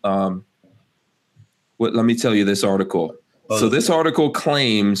now. Let me tell you this article. So this article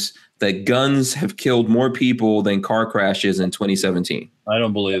claims that guns have killed more people than car crashes in 2017. I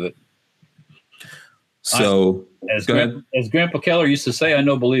don't believe it. So as Grandpa Keller used to say, I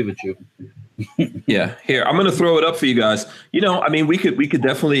don't believe it, you. Yeah, here, I'm going to throw it up for you guys. We could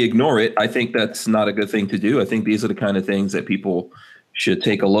definitely ignore it. I think that's not a good thing to do. I think these are the kind of things that people should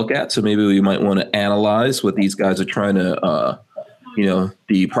take a look at. So maybe we might want to analyze what these guys are trying to,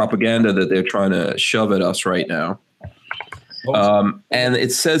 the propaganda that they're trying to shove at us right now. And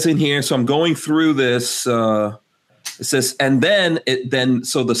it says in here, so I'm going through this. It says, and then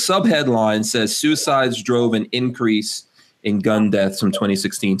so the subheadline says suicides drove an increase in gun deaths from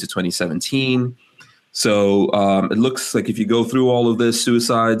 2016 to 2017. So it looks like if you go through all of this,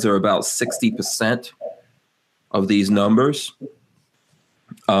 suicides are about 60% of these numbers.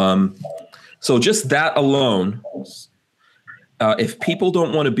 So just that alone, if people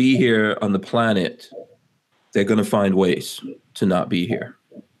don't want to be here on the planet, they're going to find ways to not be here.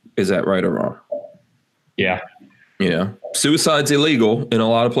 Is that right or wrong? Yeah. Suicide's illegal in a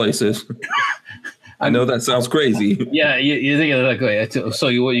lot of places. I know that sounds crazy. Yeah, you think of it that way. So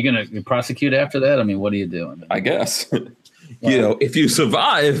you're going to prosecute after that? I mean, what are you doing? I guess. If you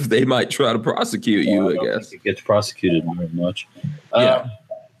survive, they might try to prosecute you, I guess. It gets prosecuted very much.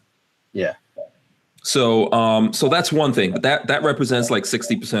 Yeah. So that's one thing. But that represents like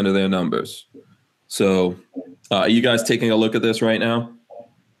 60% of their numbers. So are you guys taking a look at this right now?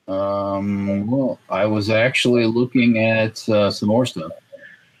 Well, I was actually looking at some more stuff.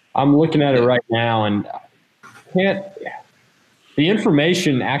 I'm looking at it right now, and the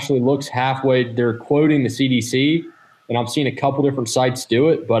information actually looks halfway. They're quoting the CDC, and I'm seeing a couple different sites do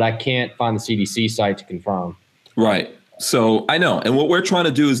it, but I can't find the CDC site to confirm. Right. So I know. And what we're trying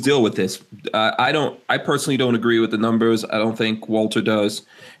to do is deal with this. I personally don't agree with the numbers. I don't think Walter does.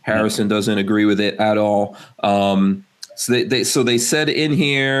 Harrison doesn't agree with it at all. So they said in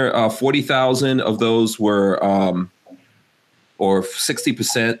here, 40,000 of those were, or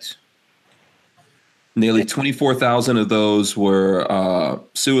 60%, nearly 24,000 of those were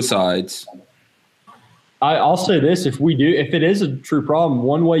suicides. I'll say this, if it is a true problem,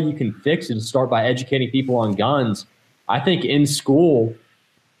 one way you can fix it is start by educating people on guns. I think in school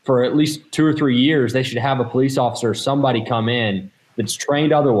for at least 2 or 3 years, they should have a police officer or somebody come in that's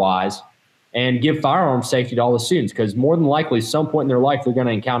trained otherwise and give firearm safety to all the students, because more than likely at some point in their life they're going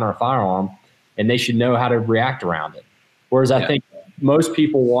to encounter a firearm and they should know how to react around it. Whereas I think most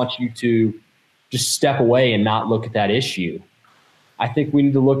people want you to just step away and not look at that issue. I think we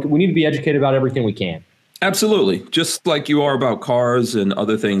need to be educated about everything we can. Absolutely. Just like you are about cars and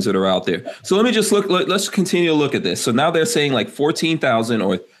other things that are out there. So let me just let's continue to look at this. So now they're saying like 14,000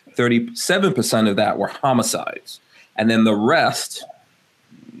 or 37% of that were homicides. And then the rest,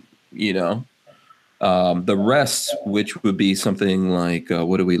 the rest, which would be something like,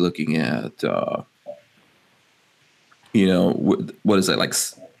 what are we looking at? What is that, like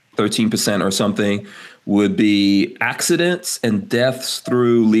 13% or something, would be accidents and deaths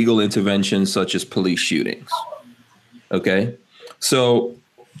through legal interventions such as police shootings. Okay. So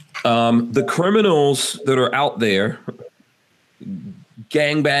the criminals that are out there,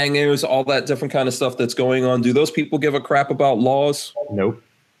 gangbangers, all that different kind of stuff that's going on, do those people give a crap about laws? Nope.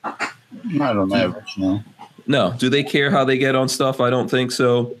 I don't know. No. Do they care how they get on stuff? I don't think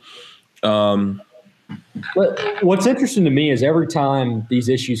so. But what's interesting to me is every time these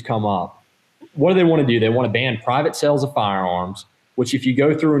issues come up, what do they want to do? They want to ban private sales of firearms, which if you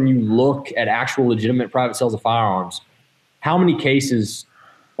go through and you look at actual legitimate private sales of firearms, how many cases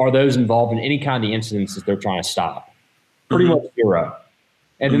are those involved in any kind of incidents that they're trying to stop? Pretty much zero.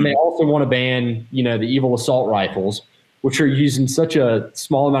 And then they also want to ban, the evil assault rifles, which are used in such a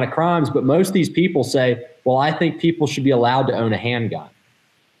small amount of crimes. But most of these people say, well, I think people should be allowed to own a handgun.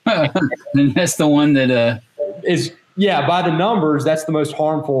 And that's the one that is, by the numbers, that's the most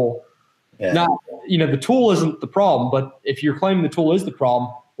harmful. Yeah. Not, the tool isn't the problem, but if you're claiming the tool is the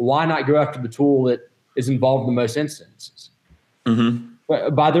problem, why not go after the tool that is involved in the most instances? Mm-hmm.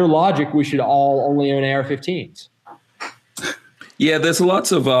 But by their logic, we should all only own AR-15s. Yeah, there's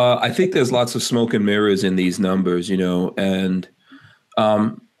lots of I think there's lots of smoke and mirrors in these numbers, and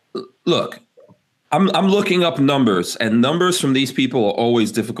look, I'm looking up numbers, and numbers from these people are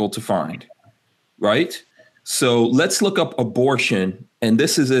always difficult to find, right? So let's look up abortion, and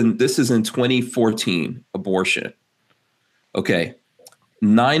this is in 2014, abortion. Okay,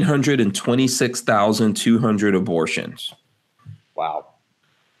 926,200 abortions. Wow.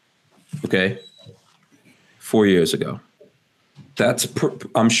 Okay, 4 years ago.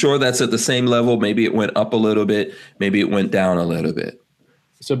 I'm sure that's at the same level. Maybe it went up a little bit. Maybe it went down a little bit.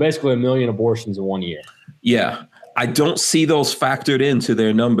 So basically 1 million abortions in 1 year. Yeah. I don't see those factored into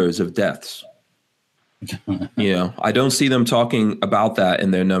their numbers of deaths. I don't see them talking about that in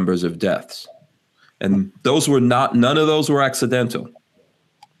their numbers of deaths. And none of those were accidental.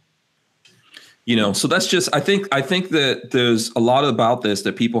 So that's just, I think that there's a lot about this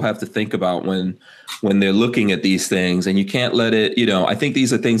that people have to think about when they're looking at these things, and you can't let it, I think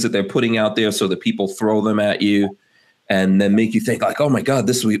these are things that they're putting out there so that people throw them at you and then make you think like, oh my God,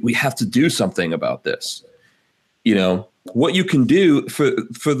 we have to do something about this. What you can do for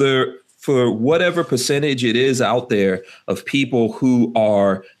whatever percentage it is out there of people who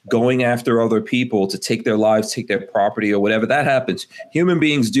are going after other people to take their lives, take their property or whatever, that happens. Human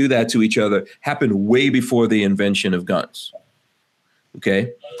beings do that to each other, happened way before the invention of guns.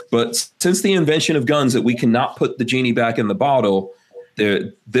 Okay. But since the invention of guns that we cannot put the genie back in the bottle,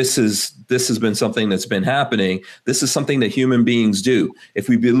 this has been something that's been happening. This is something that human beings do. If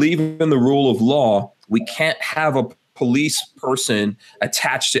we believe in the rule of law, we can't have a police person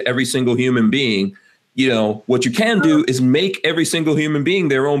attached to every single human being. What you can do is make every single human being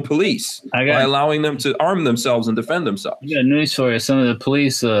their own police by allowing them to arm themselves and defend themselves. I got news for you. Some of the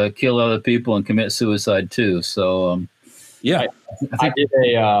police kill other people and commit suicide too. So, yeah, I did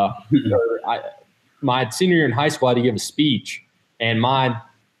my senior year in high school, I had to give a speech, and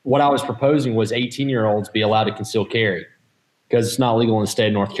what I was proposing was 18-year-olds be allowed to conceal carry because it's not legal in the state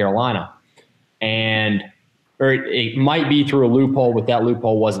of North Carolina. Or it might be through a loophole, but that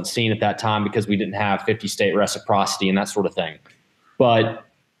loophole wasn't seen at that time because we didn't have 50-state reciprocity and that sort of thing. But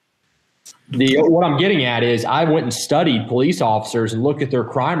what I'm getting at is I went and studied police officers and looked at their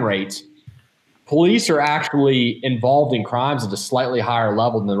crime rates. Police are actually involved in crimes at a slightly higher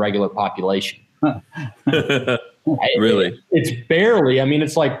level than the regular population. Really? It's barely.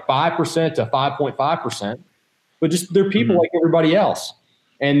 It's like 5% to 5.5%, but just they're people like everybody else.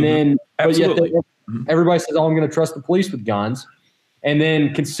 And then, but yet everybody says, oh, I'm going to trust the police with guns. And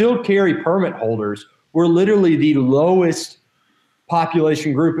then concealed carry permit holders were literally the lowest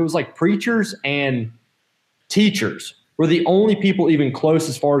population group. It was like preachers and teachers were the only people even close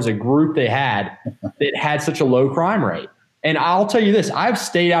as far as a group they had that had such a low crime rate. And I'll tell you this, I've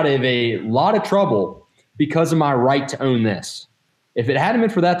stayed out of a lot of trouble because of my right to own this. If it hadn't been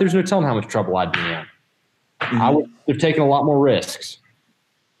for that, there's no telling how much trouble I'd be in. I would have taken a lot more risks.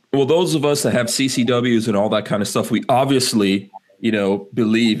 Well, those of us that have CCWs and all that kind of stuff, we obviously,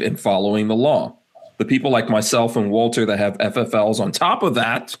 believe in following the law. The people like myself and Walter that have FFLs on top of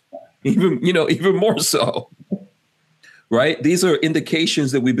that, even more so, right? These are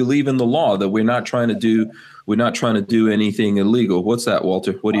indications that we believe in the law, that we're not trying to do anything illegal. What's that,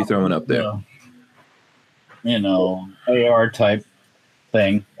 Walter? What are you throwing up there? AR type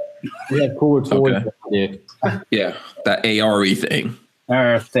thing. We have cooler toys. Okay. Yeah, that ARE thing.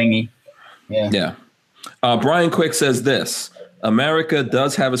 Thingy. Yeah. Brian Quick says this: America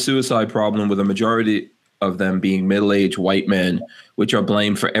does have a suicide problem, with a majority of them being middle-aged white men, which are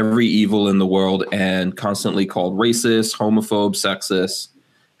blamed for every evil in the world and constantly called racist, homophobe, sexist,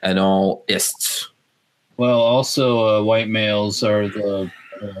 and all ists. Well, also white males are the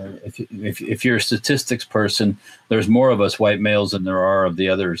if you're a statistics person, there's more of us white males than there are of the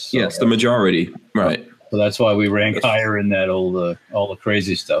others. So, yes, the majority, right? So that's why we rank higher in that all the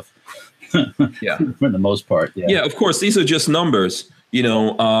crazy stuff. Yeah, for the most part. Yeah. Yeah, of course, these are just numbers,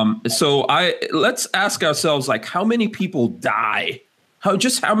 So let's ask ourselves, like, how many people die? How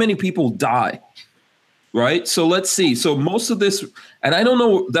many people die? Right. So let's see. So most of this, and I don't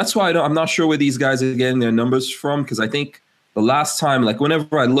know. That's why I'm not sure where these guys are getting their numbers from, because I think the last time, like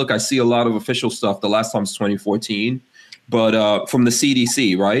whenever I look, I see a lot of official stuff. The last time is 2014, but from the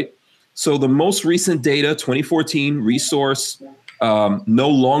CDC, right? So the most recent data, 2014 resource, no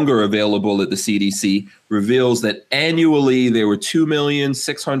longer available at the CDC, reveals that annually there were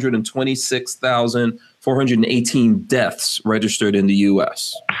 2,626,418 deaths registered in the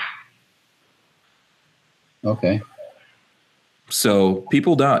U.S. Okay. So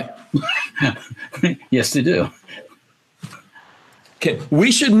people die. Yes, they do.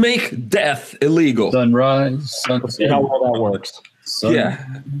 We should make death illegal. Sunrise, sunset. See how well that works.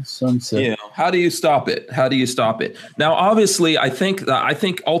 Sunset. You know, how do you stop it? How do you stop it? Now, obviously, I think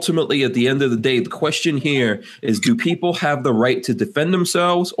ultimately at the end of the day, the question here is, do people have the right to defend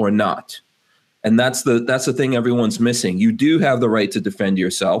themselves or not? And that's the thing everyone's missing. You do have the right to defend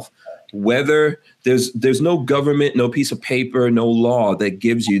yourself. Whether there's no government, no piece of paper, no law that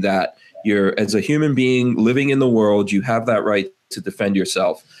gives you that. You're, as a human being living in the world, you have that right to defend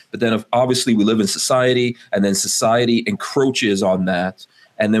yourself. But then obviously we live in society, and then society encroaches on that.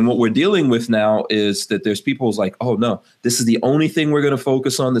 And then what we're dealing with now is that there's people's like, oh no, this is the only thing we're going to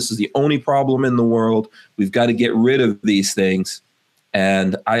focus on. This is the only problem in the world. We've got to get rid of these things.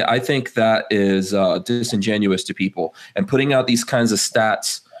 And I think that is disingenuous to people, and putting out these kinds of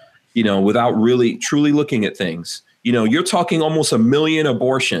stats, you know, without really truly looking at things. You know, you're talking almost 1 million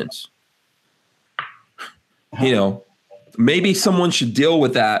abortions. You know, maybe someone should deal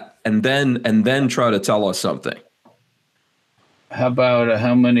with that and then try to tell us something. How about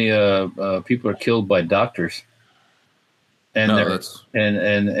how many people are killed by doctors, and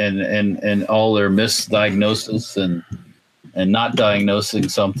and all their misdiagnosis and not diagnosing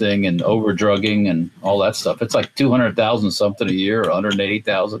something and over drugging and all that stuff. It's like 200,000 something a year, or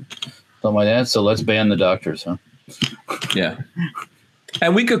 180,000, something like that. So let's ban the doctors, huh? Yeah.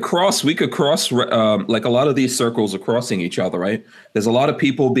 And we could cross like a lot of these circles are crossing each other, right? There's a lot of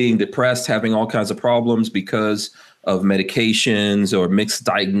people being depressed, having all kinds of problems because of medications or mixed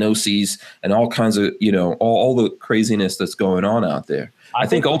diagnoses and all kinds of, you know, all the craziness that's going on out there. I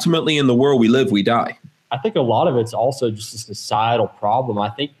think ultimately in the world we live, we die. I think a lot of it's also just a societal problem. I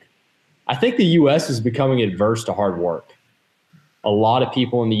think the U.S. is becoming adverse to hard work. A lot of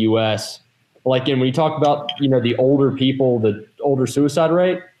people in the U.S., like, and when you talk about, you know, the older people, the older suicide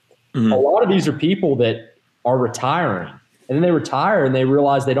rate, a lot of these are people that are retiring, and then they retire and they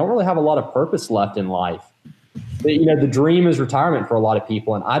realize they don't really have a lot of purpose left in life. You know, the dream is retirement for a lot of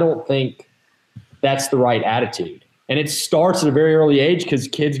people, and I don't think that's the right attitude. And it starts at a very early age, because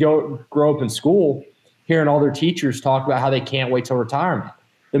kids grow up in school hearing all their teachers talk about how they can't wait till retirement.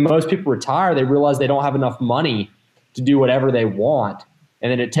 Then most people retire, they realize they don't have enough money to do whatever they want. And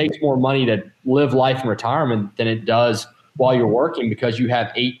then it takes more money to live life in retirement than it does while you're working, because you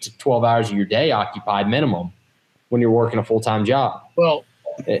have 8 to 12 hours of your day occupied minimum when you're working a full-time job. Well,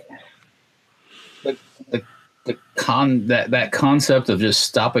 that concept of just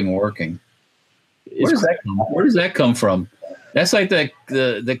stopping working, where does that come from? That's like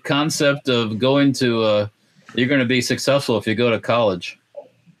the concept of going to you're going to be successful if you go to college.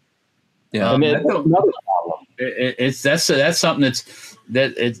 Yeah, that's another problem. That's something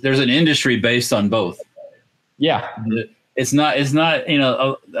there's an industry based on both. Yeah, it's not you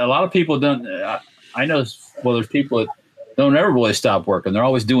know, a lot of people don't. I know, well, there's people that don't ever really stop working. They're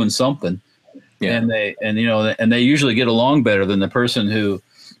always doing something. Yeah. And they usually get along better than the person who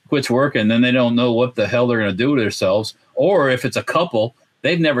quits working. Then they don't know what the hell they're going to do with themselves. Or if it's a couple,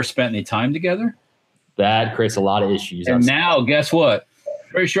 they've never spent any time together. That creates a lot of issues. And now, guess what?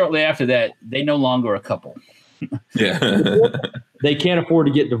 Very shortly after that, they no longer a couple. Yeah. They can't afford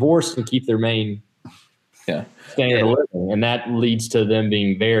to get divorced and keep their main standard of living, and that leads to them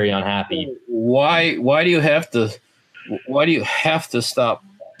being very unhappy. Why do you have to stop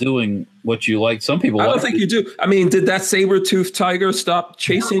doing what you like? Some people, I don't think you do. I mean, did that saber-toothed tiger stop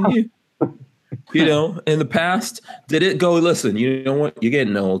chasing you? You know, in the past, did it go, listen, you know what? You're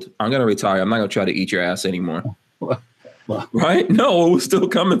getting old. I'm going to retire. I'm not going to try to eat your ass anymore. Right? No, it was still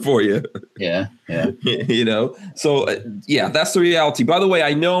coming for you. Yeah. You know, so that's the reality. By the way,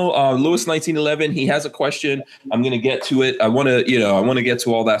 I know Lewis 1911, he has a question. I'm going to get to it. I want to get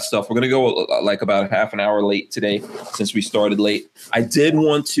to all that stuff. We're going to go like about half an hour late today since we started late. I did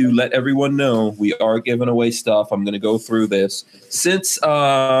want to let everyone know we are giving away stuff. I'm going to go through this since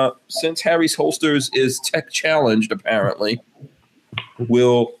Harry's Holsters is tech challenged. Apparently,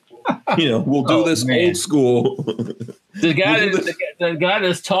 we'll do this old school. The guy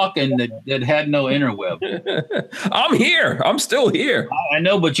that's talking that had no interweb. I'm here. I'm still here. I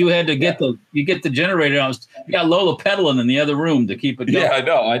know, but you had to get the generator on. You got Lola pedaling in the other room to keep it going. Yeah,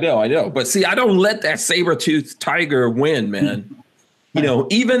 I know. But see, I don't let that saber-toothed tiger win, man. You know,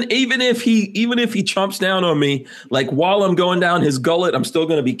 even if he chomps down on me, like while I'm going down his gullet, I'm still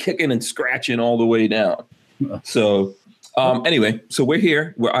going to be kicking and scratching all the way down. So. Anyway, so we're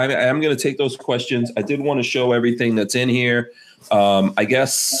here. I am going to take those questions. I did want to show everything that's in here. I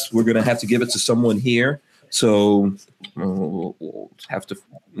guess we're going to have to give it to someone here. So we'll have to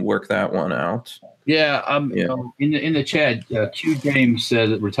work that one out. Yeah, in the chat, Q James said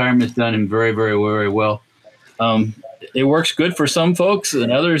that retirement's done him very, very, very well. It works good for some folks,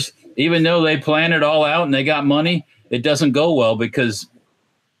 and others, even though they plan it all out and they got money, it doesn't go well because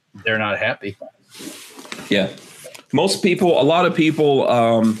they're not happy. Yeah. Most people, a lot of people,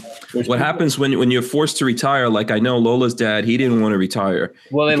 what happens when you're forced to retire, like I know Lola's dad, he didn't want to retire.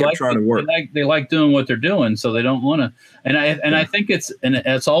 Well, they like trying to work. They like doing what they're doing, so they don't want to. And I think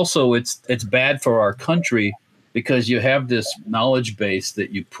it's also bad for our country because you have this knowledge base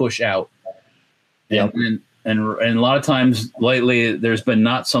that you push out. Yep. And a lot of times lately, there's been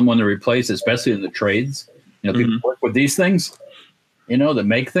not someone to replace, especially in the trades. People work with these things, that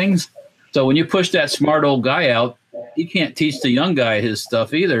make things. So when you push that smart old guy out, he can't teach the young guy his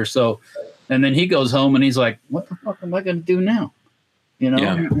stuff either. So, and then he goes home and he's like, "What the fuck am I going to do now?"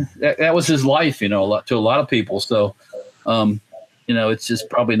 That was his life, to a lot of people. So, it's just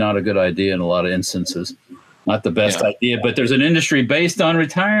probably not a good idea in a lot of instances. Not the best idea, but there's an industry based on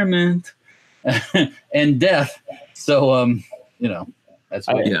retirement and death. So, that's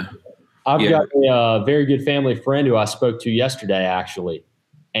what I've got a very good family friend who I spoke to yesterday, actually,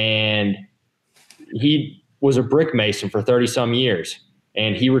 and he was a brick mason for 30 some years,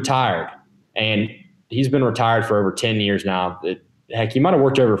 and he retired, and he's been retired for over 10 years now. Heck, he might've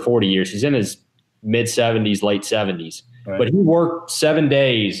worked over 40 years. He's in his mid 70s, late 70s, but he worked 7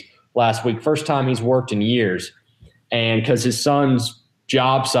 days last week. First time he's worked in years. And cause his son's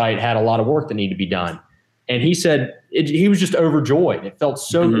job site had a lot of work that needed to be done. And he said he was just overjoyed. It felt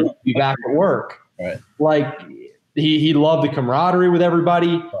so good to be back at work. Right. Like he loved the camaraderie with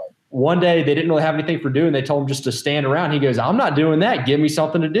everybody. One day they didn't really have anything for doing. They told him just to stand around. He goes, "I'm not doing that. Give me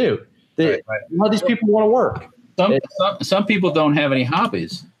something to do." A lot of these people want to work. Some people don't have any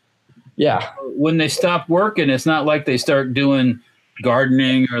hobbies. Yeah. When they stop working, it's not like they start doing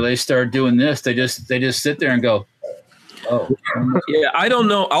gardening or they start doing this. They just sit there and go, "Oh." Yeah, I don't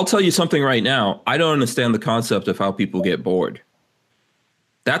know. I'll tell you something right now. I don't understand the concept of how people get bored.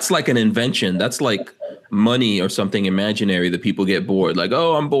 That's like an invention. That's like money or something imaginary that people get bored. Like,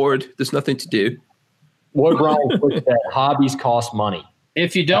 "Oh, I'm bored. There's nothing to do." What Brian puts that hobbies cost money.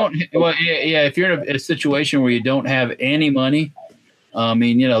 If you don't, if you're in a situation where you don't have any money, I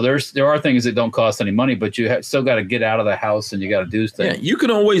mean, there are things that don't cost any money, but you still got to get out of the house and you got to do things. Yeah, you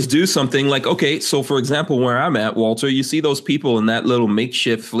can always do something like, okay, so for example, where I'm at, Walter, you see those people in that little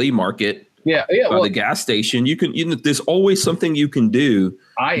makeshift flea market. Yeah. The gas station. There's always something you can do.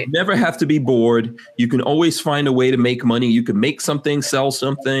 You never have to be bored. You can always find a way to make money. You can make something, sell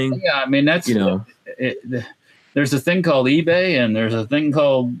something. Yeah, I mean that's there's a thing called eBay, and there's a thing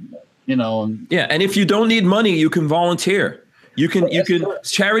called Yeah, and if you don't need money, you can volunteer. You can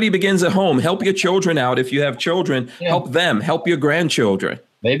charity begins at home. Help your children out if you have children. Yeah. Help them. Help your grandchildren.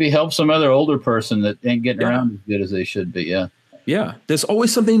 Maybe help some other older person that ain't getting around as good as they should be. Yeah. Yeah, there's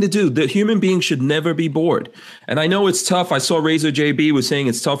always something to do. The human being should never be bored. And I know it's tough. I saw Razor JB was saying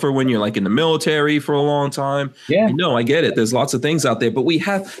it's tougher when you're like in the military for a long time. Yeah. No, I get it. There's lots of things out there, but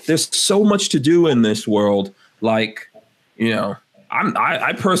there's so much to do in this world. Like,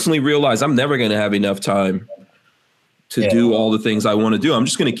 I personally realize I'm never going to have enough time to do all the things I want to do. I'm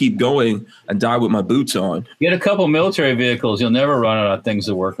just going to keep going and die with my boots on. Get a couple military vehicles. You'll never run out of things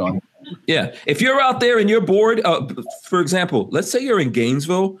to work on. Yeah. If you're out there and you're bored, for example, let's say you're in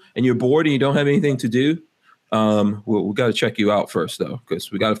Gainesville and you're bored and you don't have anything to do. We got to check you out first, though,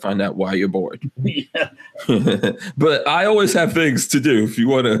 because we got to find out why you're bored. Yeah. But I always have things to do if you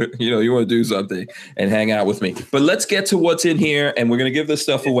want to, you want to do something and hang out with me. But let's get to what's in here, and we're going to give this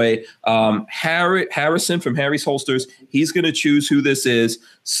stuff away. Harrison from Harry's Holsters, he's going to choose who this is.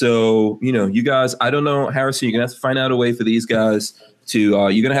 So, you guys, I don't know, Harrison, you're going to have to find out a way for these guys to,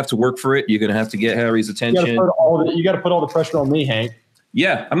 you're going to have to work for it. You're going to have to get Harry's attention. You got to put all the pressure on me, Hank.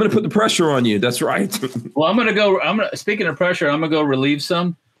 Yeah, I'm going to put the pressure on you. That's right. Well, speaking of pressure, I'm going to go relieve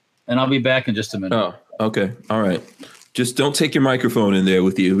some, and I'll be back in just a minute. Oh, okay. All right. Just don't take your microphone in there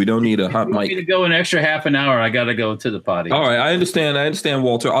with you. We don't need a hot mic. You need to go an extra half an hour. I got to go to the potty. All right. I understand,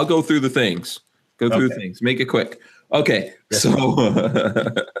 Walter. I'll go through the things. Make it quick. Okay. Yes. So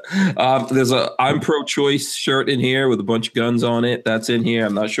there's a I'm pro-choice shirt in here with a bunch of guns on it. That's in here.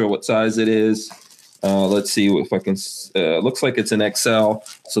 I'm not sure what size it is. Let's see if I can. Looks like it's an XL.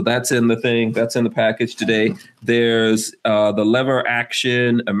 So that's in the thing. That's in the package today. There's the lever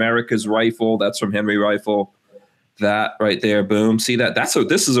action America's rifle. That's from Henry Rifle. That right there. Boom. See that?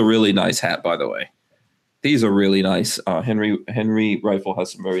 This is a really nice hat, by the way. These are really nice. Henry Rifle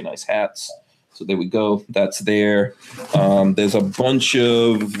has some very nice hats. So there we go. That's there. There's a bunch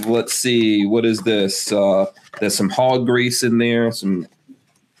of, let's see, what is this? There's some hog grease in there.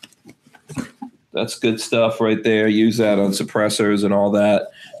 That's good stuff right there. Use that on suppressors and all that.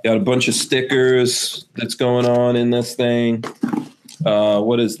 Got a bunch of stickers that's going on in this thing.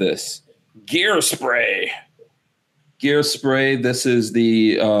 What is this? Gear spray. Gear spray. This is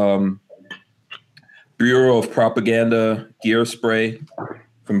the Bureau of Propaganda gear spray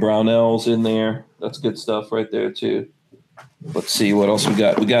from Brownells in there. That's good stuff right there too. Let's see what else we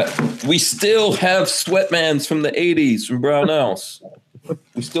got. We still have Sweatmans from the 80s from Brownells.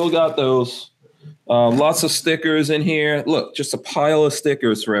 We still got those. Lots of stickers in here. Look, just a pile of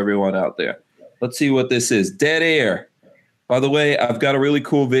stickers for everyone out there. Let's see what this is. Dead Air. By the way, I've got a really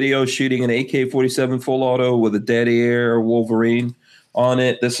cool video shooting an AK-47 full auto with a Dead Air Wolverine on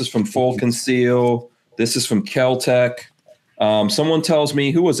it. This is from Full Conceal. This is from Keltec. Someone tells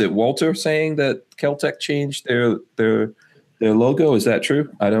me, who was it, Walter, saying that Keltec changed their logo? Is that true?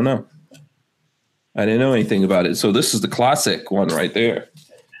 I don't know. I didn't know anything about it. So this is the classic one right there.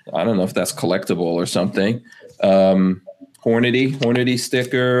 I don't know if that's collectible or something. Hornady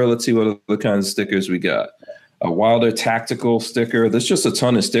sticker. Let's see what other kinds of stickers we got. A Wilder tactical sticker. There's just a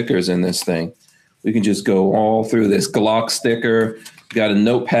ton of stickers in this thing. We can just go all through this. Glock sticker. Got a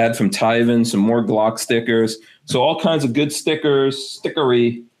notepad from Tyven, some more Glock stickers. So all kinds of good stickers.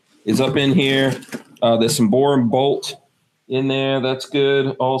 Stickery is up in here. There's some Bore and Bolt in there. That's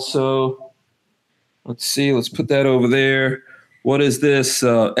good. Also, let's see. Let's put that over there. What is this?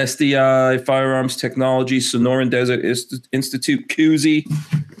 SDI Firearms Technology Sonoran Desert Institute koozie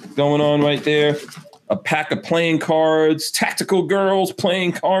going on right there. A pack of playing cards. Tactical Girls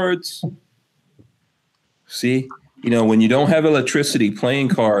playing cards. See? You know, when you don't have electricity, playing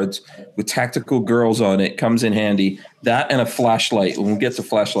cards with Tactical Girls on it comes in handy. That and a flashlight. We'll get to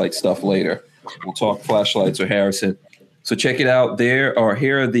flashlight stuff later. We'll talk flashlights with Harrison. So check it out. Here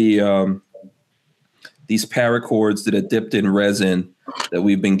are the these paracords that are dipped in resin that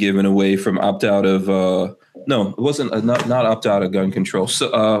we've been giving away from opt out of. No, it wasn't not opt out of gun control.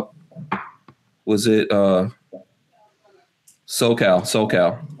 So was it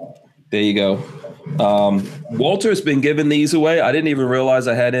SoCal? There you go. Walter's been giving these away. I didn't even realize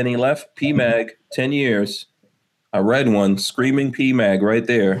I had any left. PMAG, 10 years. I read one, Screaming PMAG right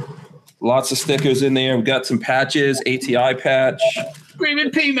there. Lots of stickers in there. We've got some patches, ATI patch. Screaming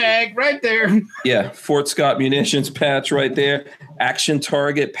PMAG right there. Yeah, Fort Scott Munitions patch right there. Action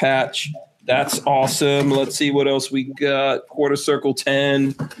Target patch. That's awesome. Let's see what else we got. Quarter Circle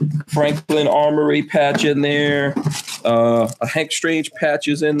 10. Franklin Armory patch in there. A Hank Strange patch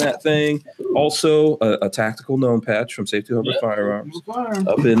is in that thing. Also, a Tactical Gnome patch from Safety Harbor Firearms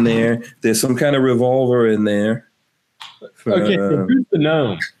up in there. There's some kind of revolver in there. Okay, so who's the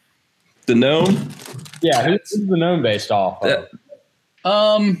Gnome? The Gnome? Yeah, who's the Gnome based off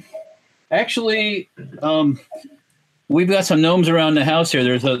of? Actually, we've got some gnomes around the house here.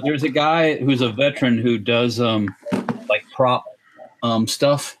 There's a guy who's a veteran who does like prop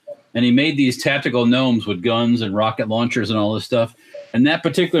stuff, and he made these tactical gnomes with guns and rocket launchers and all this stuff. And that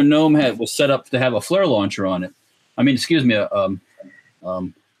particular gnome was set up to have a flare launcher on it. I mean, excuse me, a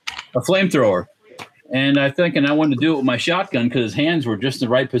flamethrower. And I wanted to do it with my shotgun because his hands were just in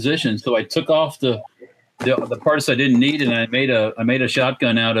the right position. So I took off the parts I didn't need, and I made a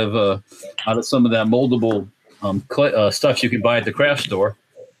shotgun out of some of that moldable stuff you can buy at the craft store.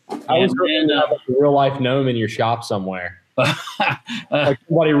 I was hoping to have a real life gnome in your shop somewhere. Like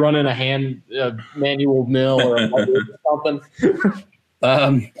somebody running a hand manual mill or something.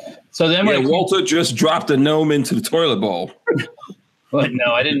 So then Walter just dropped a gnome into the toilet bowl. But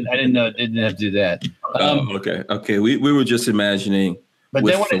no, I didn't know. Didn't have to do that. Okay. We were just imagining. But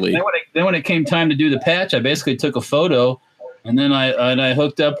then when it came time to do the patch, I basically took a photo, and then I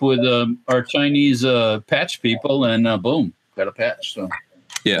hooked up with our Chinese patch people, and boom, got a patch. So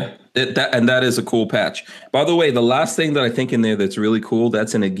yeah, that is a cool patch. By the way, the last thing that I think in there that's really cool,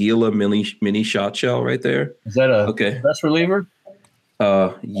 that's an Aguila mini shot shell right there. Is that a press reliever?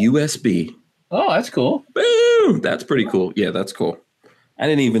 USB. Oh, that's cool. Boom! That's pretty cool. Yeah, that's cool. I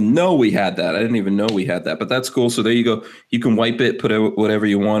didn't even know we had that. But that's cool. So there you go. You can wipe it, put whatever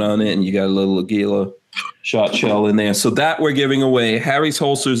you want on it, and you got a little Aguila shot shell in there. So that we're giving away. Harry's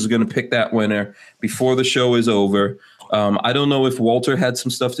Holsters is going to pick that winner before the show is over. I don't know if Walter had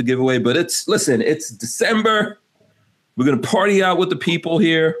some stuff to give away, but it's December. We're going to party out with the people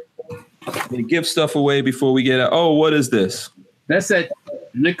here. We're going to give stuff away before we get out. Oh, what is this? That's that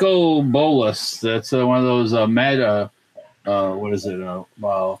Nico Bolas. That's one of those what is it?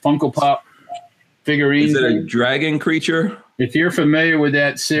 Funko Pop figurines. Is it a dragon creature? If you're familiar with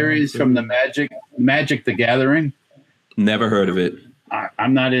that series from the Magic the Gathering, Never heard of it.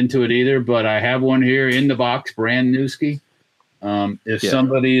 I'm not into it either, but I have one here in the box, brand newski. If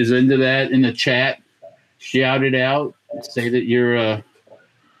somebody is into that in the chat, shout it out. Say that you're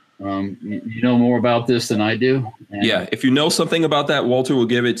you know more about this than I do. And if you know something about that, Walter will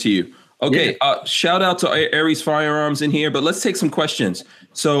give it to you. Okay, shout out to Aries Firearms in here, but let's take some questions.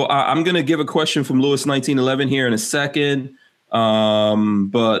 So I'm going to give a question from Lewis 1911 here in a second.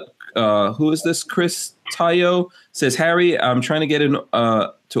 But who is this? Chris Tayo says, Harry, I'm trying to get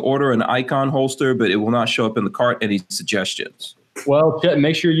to order an Icon holster, but it will not show up in the cart. Any suggestions? Well,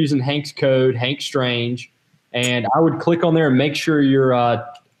 make sure you're using Hank's code, Hank Strange, and I would click on there and make sure you're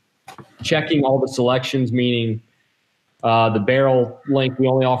checking all the selections, meaning the barrel length, we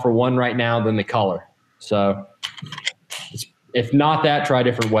only offer one right now, then the color. So if not that, try a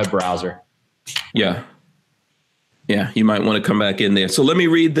different web browser. Yeah, you might want to come back in there. So let me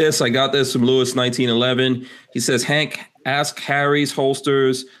read this. I got this from Lewis 1911. He says, Hank, ask Harry's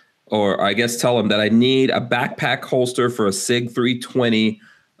holsters, or I guess tell him that I need a backpack holster for a SIG 320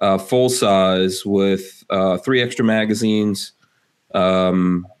 full size with 3 extra magazines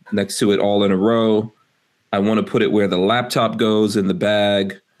next to it all in a row. I want to put it where the laptop goes in the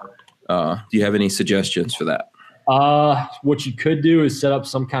bag. Do you have any suggestions for that? What you could do is set up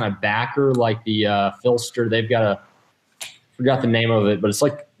some kind of backer like the Filster. They've got forgot the name of it, but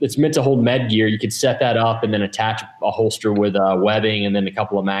it's meant to hold med gear. You could set that up and then attach a holster with webbing and then a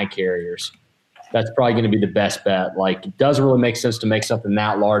couple of mag carriers. That's probably going to be the best bet. Like, it doesn't really make sense to make something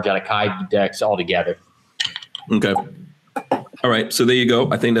that large out of Kydex altogether. Okay. All right. So there you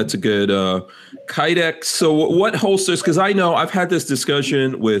go. I think that's a good Kydex. So what holsters? Because I know I've had this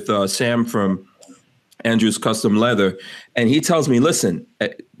discussion with Sam from Andrew's Custom Leather, and he tells me, listen,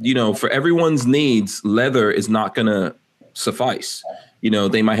 for everyone's needs, leather is not going to suffice.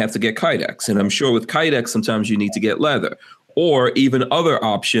 They might have to get Kydex, and I'm sure with Kydex, sometimes you need to get leather, or even other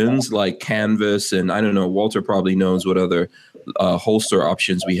options like canvas. And I don't know, Walter probably knows what other holster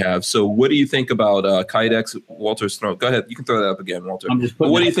options we have. So what do you think about Kydex? Walter's throw. Go ahead. You can throw that up again, Walter.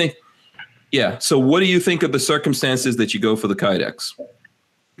 What do you think? Yeah. So what do you think of the circumstances that you go for the Kydex?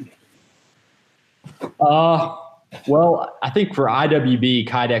 Well, I think for IWB,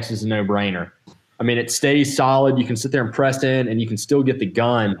 Kydex is a no-brainer. I mean, it stays solid. You can sit there and press in, and you can still get the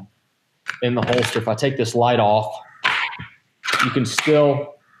gun in the holster. If I take this light off, you can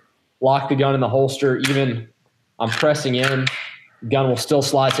still lock the gun in the holster. Even I'm pressing in, the gun will still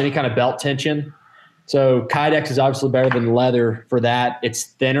slide to any kind of belt tension. So Kydex is obviously better than leather for that. It's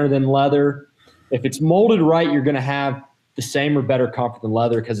thinner than leather. If it's molded right, you're going to have the same or better comfort than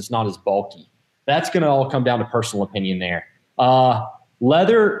leather because it's not as bulky. That's going to all come down to personal opinion there.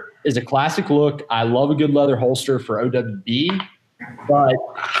 Leather is a classic look. I love a good leather holster for OWB, but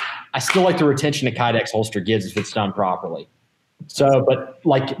I still like the retention a Kydex holster gives if it's done properly. So, but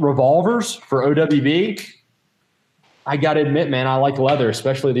like revolvers for OWB, I got to admit, man, I like leather,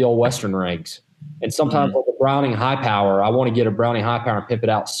 especially the old Western rigs. And sometimes like a Browning High Power, I want to get a Browning High Power and pimp it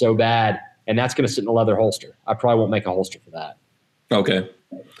out so bad, and that's going to sit in a leather holster. I probably won't make a holster for that. Okay.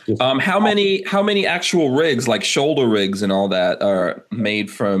 How many actual rigs, like shoulder rigs and all that, are made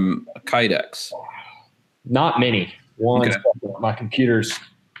from Kydex? Not many. One, my computer's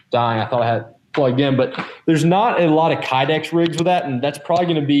dying. I thought I had plugged in, but there's not a lot of Kydex rigs with that, and that's probably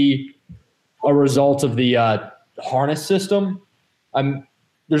going to be a result of the harness system.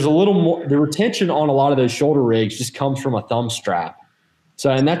 There's a little more. The retention on a lot of those shoulder rigs just comes from a thumb strap.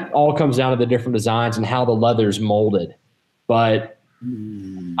 So, and that all comes down to the different designs and how the leather's molded. But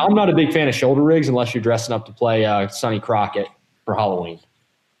I'm not a big fan of shoulder rigs unless you're dressing up to play Sonny Crockett for Halloween.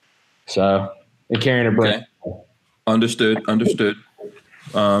 So, and carrying a brick. Okay. Understood.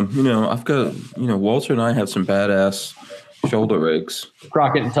 I've got, Walter and I have some badass shoulder rigs.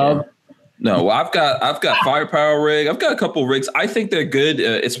 Crockett and Tubb? No, I've got Firepower rig. I've got a couple rigs. I think they're good.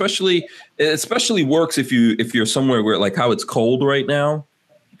 It especially works if you're somewhere where like how it's cold right now.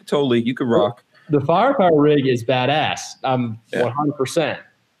 Totally, you could rock. The Firepower rig is badass. 100%.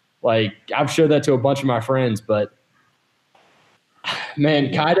 Like I've showed that to a bunch of my friends, but man,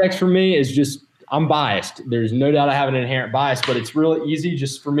 Kydex for me is just, I'm biased. There's no doubt I have an inherent bias, but it's really easy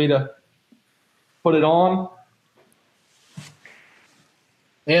just for me to put it on.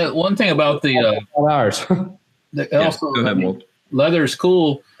 Yeah, one thing about the hours. Also, I mean, leather's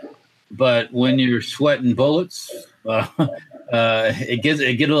cool, but when you're sweating bullets, it gets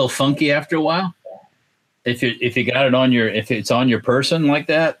a little funky after a while. If you got it on if it's on your person like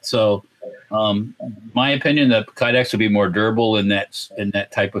that. So, my opinion, that Kydex would be more durable in that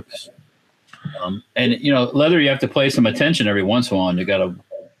type of And leather, you have to pay some attention every once in a while. You got to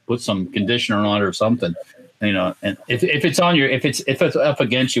put some conditioner on it or something. And if it's on your if it's up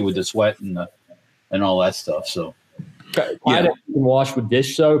against you with the sweat and all that stuff. So you can wash with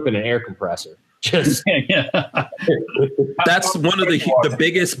dish soap and an air compressor. Just that's one of the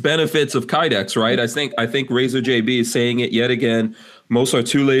biggest benefits of Kydex, right? I think Razor JB is saying it yet again. Most are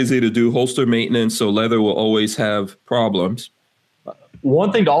too lazy to do holster maintenance, so leather will always have problems.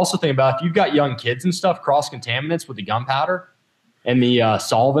 One thing to also think about, if you've got young kids and stuff, cross contaminants with the gunpowder and the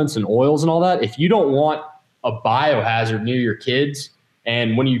solvents and oils and all that, if you don't want a biohazard near your kids,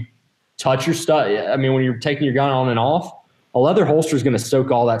 and when you touch your stuff, when you're taking your gun on and off, a leather holster is going to soak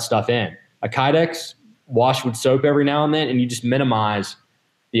all that stuff in. A Kydex, wash with soap every now and then, and you just minimize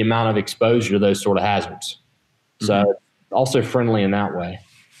the amount of exposure to those sort of hazards. So also friendly in that way.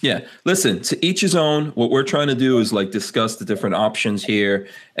 Yeah. Listen, to each his own. What we're trying to do is discuss the different options here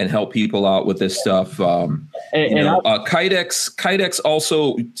and help people out with this stuff. Kydex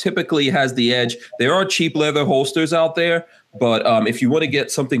also typically has the edge. There are cheap leather holsters out there, but if you want to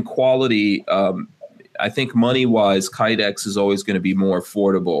get something quality, I think money-wise, Kydex is always going to be more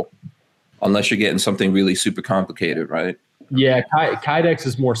affordable unless you're getting something really super complicated, right? Yeah, Kydex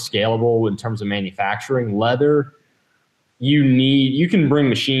is more scalable in terms of manufacturing. Leather, you can bring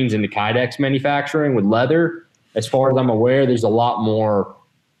machines into Kydex manufacturing. With leather, as far as I'm aware, there's a lot more.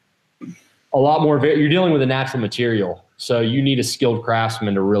 You're dealing with a natural material, so you need a skilled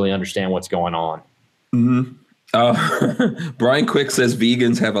craftsman to really understand what's going on. Brian Quick says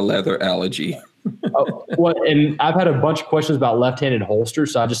vegans have a leather allergy. And I've had a bunch of questions about left-handed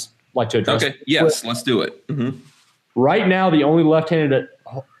holsters, so I just like to address. Okay, yes, let's do it. Right now, the only left-handed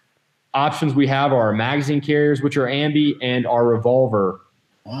options we have are our magazine carriers, which are ambi, and our revolver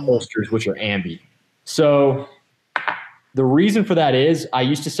holsters, which are ambi. So the reason for that is I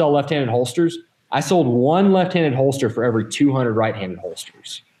used to sell left-handed holsters. I sold one left-handed holster for every 200 right-handed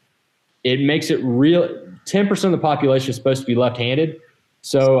holsters. It makes it real. 10% of the population is supposed to be left-handed,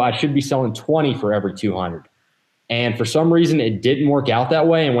 so I should be selling 20 for every 200. And for some reason, it didn't work out that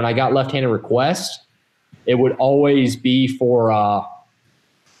way. And when I got left-handed requests, it would always be for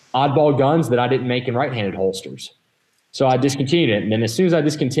oddball guns that I didn't make in right-handed holsters. So I discontinued it. And then as soon as I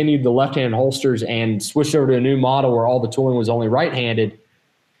discontinued the left-handed holsters and switched over to a new model where all the tooling was only right-handed,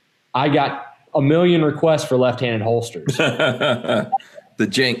 I got a million requests for left-handed holsters. The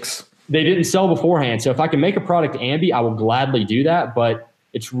jinx. They didn't sell beforehand. So if I can make a product ambi, I will gladly do that. But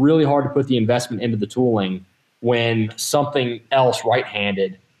it's really hard to put the investment into the tooling when something else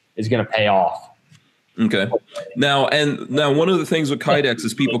right-handed is going to pay off. Okay. Now one of the things with Kydex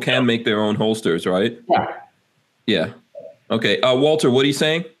is people can make their own holsters, right? Yeah. Okay. Walter, what are you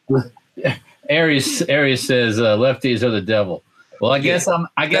saying? Aries says lefties are the devil. Well, I guess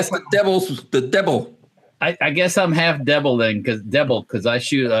the devil. I guess I'm half devil then, because I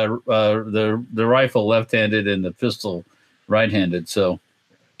shoot the rifle left-handed and the pistol right-handed. So,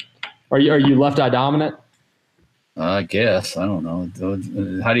 are you left eye dominant? I guess I don't know.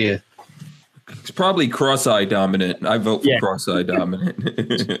 How do you? It's probably cross-eye dominant. I vote for cross-eye dominant.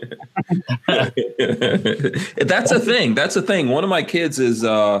 That's a thing. That's a thing. One of my kids is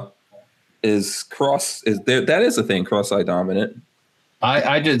cross. That is a thing. Cross-eye dominant.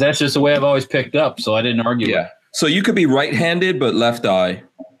 That's just the way I've always picked up, so I didn't argue. Yeah. So you could be right-handed but left eye,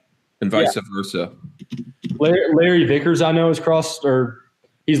 and vice versa. Larry Vickers, I know, is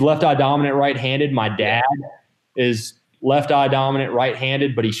he's left eye dominant, right-handed. My dad is left eye dominant,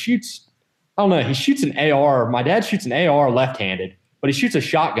 right-handed, but he shoots. I don't know. He shoots an AR. My dad shoots an AR left-handed, but he shoots a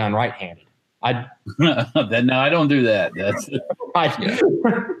shotgun right-handed. No, I don't do that.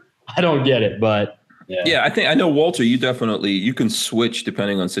 I don't get it, but. Yeah, I know, Walter, you can switch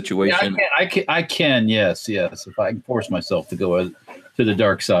depending on situation. Yeah, I can, yes. If I can force myself to go to the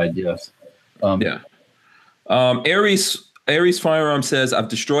dark side, yes. Aries Firearm says, I've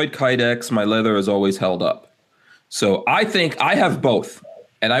destroyed Kydex. My leather has always held up. So I think I have both.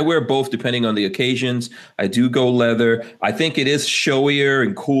 And I wear both depending on the occasions. I do go leather. I think it is showier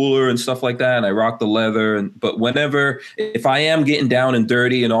and cooler and stuff like that. And I rock the leather. But if I am getting down and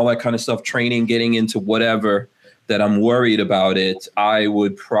dirty and all that kind of stuff, training, getting into whatever that I'm worried about it, I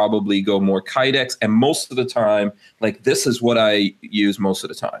would probably go more Kydex. And most of the time, this is what I use most of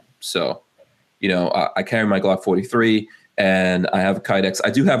the time. So, I carry my Glock 43 and I have a Kydex. I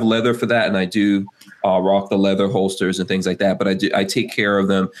do have leather for that. And I do rock the leather holsters and things like that, but I take care of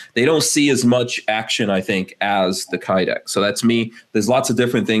them. They don't see as much action, I think, as the Kydex. So that's me. There's lots of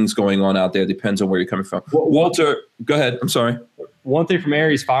different things going on out there. Depends on where you're coming from. Walter, go ahead. I'm sorry. One thing from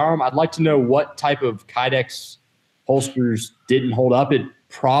Aries Firearm, I'd like to know what type of Kydex holsters didn't hold up.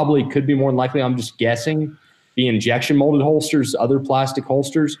 probably could be more than likely, I'm just guessing, the injection molded holsters, other plastic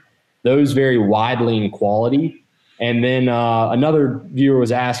holsters, those vary widely in quality. And then another viewer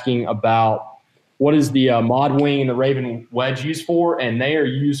was asking about what is the Mod Wing and the Raven wedge used for, and they are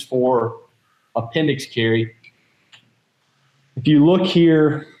used for appendix carry. If you look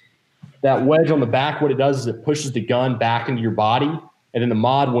here, that wedge on the back, what it does is it pushes the gun back into your body, and then the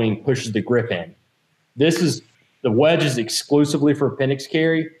Mod Wing pushes the grip in. The wedge is exclusively for appendix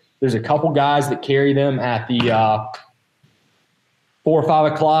carry. There's a couple guys that carry them at the 4 or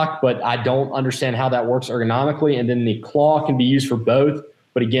 5 o'clock, but I don't understand how that works ergonomically. And then the claw can be used for both,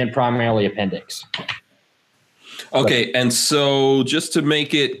 but again, primarily appendix. Okay, and so just to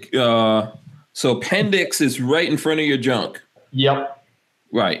make it, so appendix is right in front of your junk. Yep.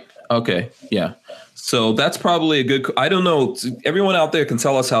 Right. Okay. Yeah. So that's probably a good. I don't know. Everyone out there can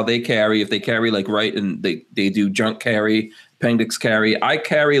tell us how they carry. If they carry like right, and they do junk carry, appendix carry. I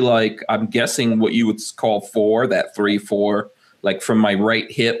carry like, I'm guessing what you would call 4, that 3-4, like from my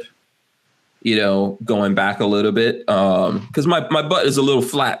right hip, going back a little bit. Because my butt is a little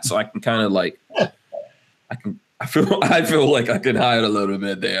flat, so I can kind of like, I feel like I can hide a little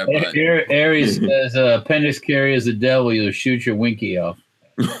bit there. But. Aries says appendix carry is the devil. You'll shoot your winky off.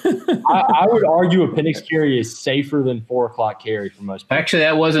 I would argue appendix carry is safer than 4 o'clock carry for most people. Actually,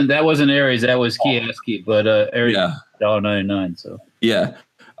 that wasn't Aries. That was Kioski, but Aries $1.99. So yeah,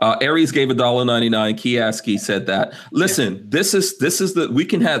 Aries gave $1.99. Kioski said that. Listen, this is this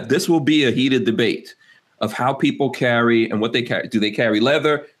will be a heated debate of how people carry and what they carry. Do they carry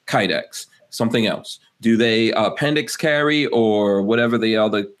leather, Kydex, something else? Do they appendix carry or whatever the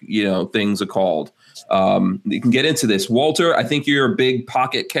other things are called? You can get into this. Walter, I think you're a big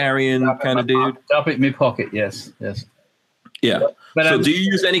pocket carrying kind of dude. Top it, me pocket, yes. Yeah. But so do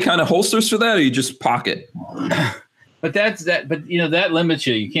you use any kind of holsters for that, or you just pocket? But that's that. But that limits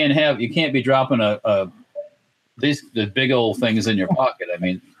you. You can't be dropping the big old things in your pocket. I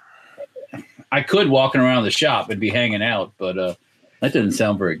mean, I could walking around the shop and be hanging out, but that didn't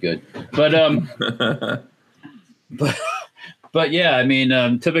sound very good. But But yeah, I mean,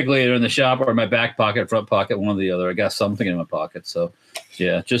 typically they're in the shop or in my back pocket, front pocket, one or the other. I got something in my pocket. So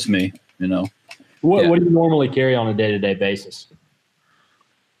yeah, just me, What do you normally carry on a day-to-day basis?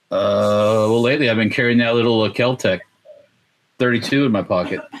 Well, lately I've been carrying that little Kel-Tec 32 in my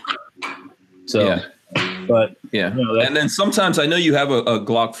pocket. So, yeah. But yeah, and then sometimes I know you have a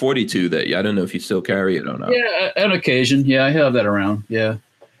Glock 42 that I don't know if you still carry it or not. Yeah, on occasion. Yeah, I have that around. Yeah.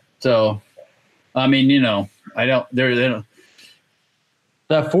 So, I mean, I don't. They don't.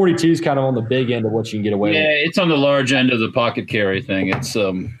 That 42 is kind of on the big end of what you can get away with. Yeah, it's on the large end of the pocket carry thing.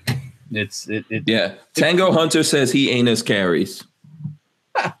 Yeah. Tango Hunter says he ain't as carries.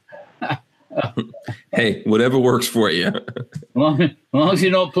 Hey, whatever works for you. As long as you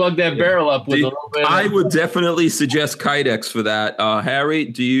don't plug that barrel up with a little bit. I would definitely suggest Kydex for that. Harry,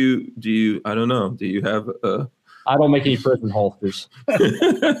 do you? I don't know. Do you have? I don't make any prison holsters.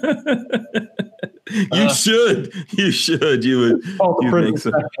 You should. You would.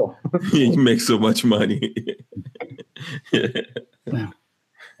 You make so much money.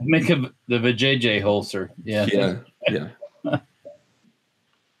 Make the JJ holster. Yeah.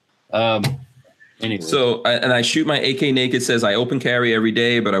 Anyway. So, and I shoot my AK naked. Says I open carry every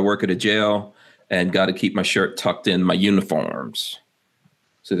day, but I work at a jail and got to keep my shirt tucked in my uniforms.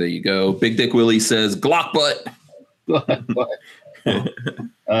 So there you go. Big Dick Willie says Glock butt.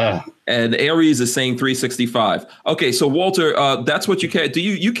 And Aries is saying 365. Okay, so Walter, that's what you carry. Do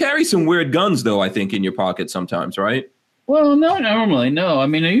you carry some weird guns though? I think in your pocket sometimes, right? Well, no, normally no. I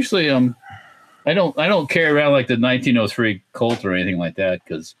mean, I usually I don't carry around like the 1903 Colt or anything like that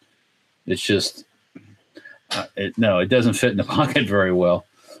because it's just it doesn't fit in the pocket very well.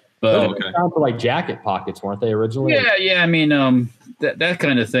 But okay. Sound for like jacket pockets, weren't they originally? Yeah. I mean, that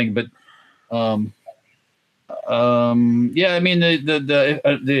kind of thing. But yeah. I mean,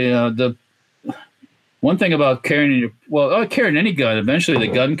 the one thing about carrying any gun, eventually the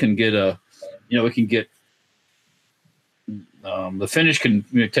gun can get it can get the finish can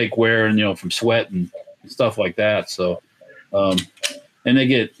take wear and from sweat and stuff like that. So, and they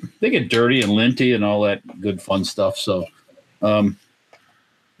get dirty and linty and all that good fun stuff. So,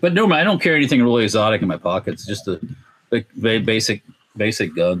 but normally I don't carry anything really exotic in my pockets. Just a basic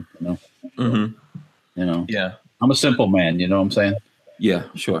gun. Mm-hmm. Yeah. I'm a simple man. You know what I'm saying? Yeah,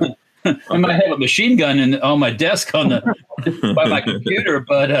 sure. I might have a machine gun on my desk by my computer,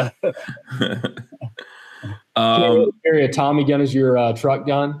 but carry a Tommy gun as your truck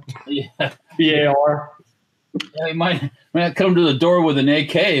gun. Yeah, BAR. Yeah, he might come to the door with an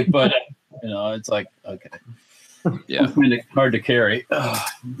AK, but it's like okay. Yeah. Hard to carry.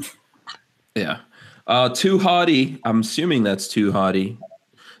 Yeah. Too Hottie. I'm assuming that's Too Hottie.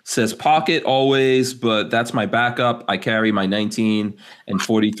 Says pocket always, but that's my backup. I carry my 19 and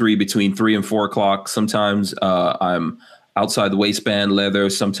 43 between 3 and 4 o'clock. Sometimes I'm outside the waistband leather.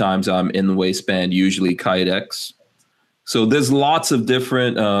 Sometimes I'm in the waistband, usually Kydex. So there's lots of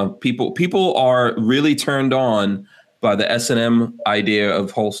different people. People are really turned on by the S&M idea of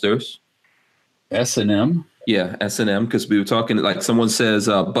holsters. S&M? Yeah, S&M, because we were talking, like someone says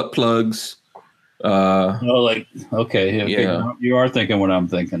butt plugs. Okay. Yeah. You are thinking what I'm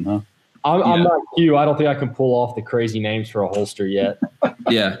thinking, huh? I'm not you. I don't think I can pull off the crazy names for a holster yet.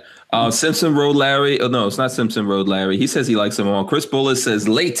 Yeah. Simpson Road Larry. Oh, no, it's not Simpson Road Larry. He says he likes them all. Chris Bullis says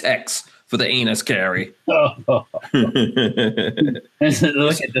latex for the anus carry. Look at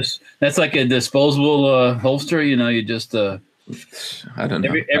this. That's like a disposable holster. You just I don't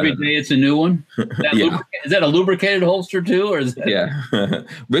know. Every day it's a new one. Is that a lubricated holster too, or is that? Yeah.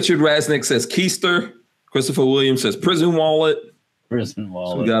 Richard Rasnick says keister. Christopher Williams says prison wallet. Prison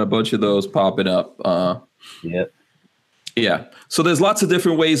wallet. So we got a bunch of those popping up. Yep. Yeah. So there's lots of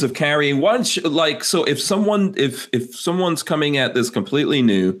different ways of carrying. So if someone's coming at this completely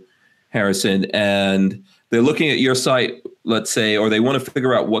new, Harrison, and they're looking at your site, let's say, or they want to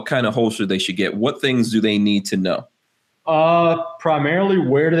figure out what kind of holster they should get, what things do they need to know? Primarily,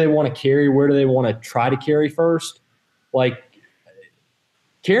 where do they want to carry? Where do they want to try to carry first? Like,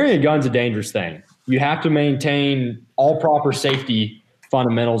 carrying a gun's a dangerous thing. You have to maintain all proper safety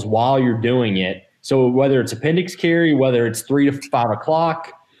fundamentals while you're doing it. So whether it's appendix carry, whether it's 3 to 5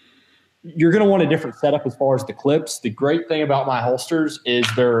 o'clock, you're going to want a different setup as far as the clips. The great thing about my holsters is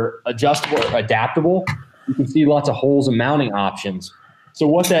they're adjustable or adaptable. You can see lots of holes and mounting options. So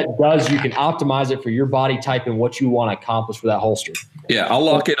what that does, you can optimize it for your body type and what you want to accomplish for that holster. Yeah, I'll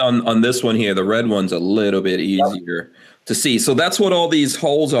lock it on this one here. The red one's a little bit easier to see. So that's what all these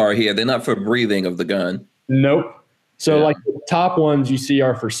holes are here. They're not for breathing of the gun. Nope. So like the top ones you see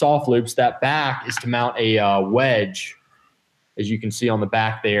are for soft loops. That back is to mount a wedge, as you can see on the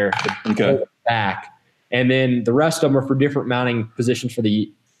back there. Okay. Back. And then the rest of them are for different mounting positions for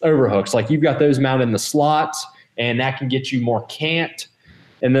the overhooks. Like you've got those mounted in the slots, and that can get you more cant.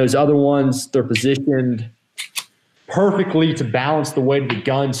 And those other ones, they're positioned perfectly to balance the weight of the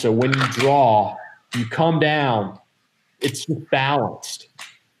gun. So when you draw, you come down, it's just balanced.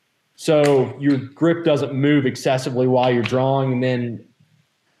 So your grip doesn't move excessively while you're drawing. And then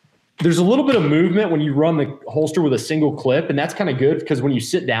there's a little bit of movement when you run the holster with a single clip. And that's kind of good because when you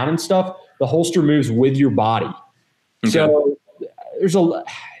sit down and stuff, the holster moves with your body. Okay. So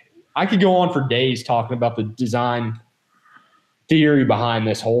I could go on for days talking about the design theory behind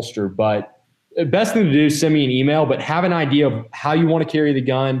this holster, but the best thing to do is send me an email, but have an idea of how you want to carry the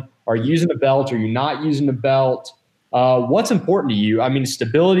gun. Are you using a belt? Are you not using a belt? What's important to you? I mean,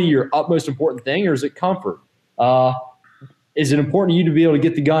 stability, your utmost important thing, or is it comfort? Is it important to you to be able to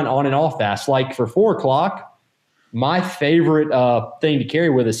get the gun on and off fast? Like for 4 o'clock, my favorite thing to carry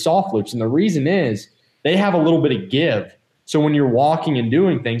with is soft loops. And the reason is they have a little bit of give. So when you're walking and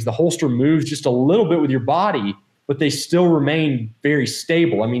doing things, the holster moves just a little bit with your body, but they still remain very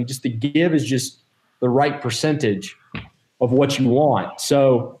stable. I mean, just the give is just the right percentage of what you want.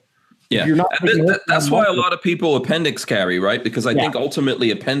 So yeah, you're not that's why a lot of people appendix carry, right? Because I think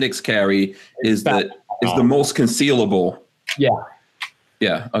ultimately appendix carry is the most concealable. Yeah.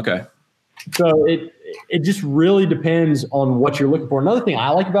 Yeah. Okay. So it just really depends on what you're looking for. Another thing I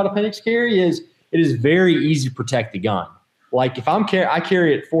like about appendix carry is it is very easy to protect the gun. Like if I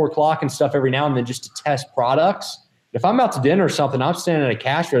carry at 4 o'clock and stuff every now and then just to test products. If I'm out to dinner or something, I'm standing at a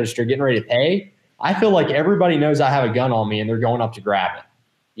cash register getting ready to pay. I feel like everybody knows I have a gun on me and they're going up to grab it,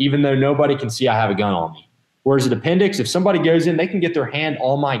 even though nobody can see I have a gun on me. Whereas at appendix, if somebody goes in, they can get their hand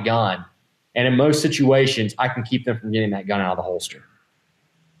on my gun. And in most situations, I can keep them from getting that gun out of the holster.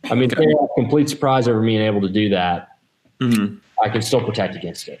 I mean, they have complete surprise over me being able to do that. Mm-hmm. I can still protect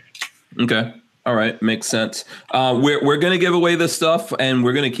against it. Okay. All right. Makes sense. We're going to give away this stuff, and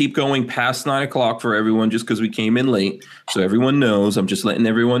we're going to keep going past 9 o'clock for everyone just because we came in late. So everyone knows. I'm just letting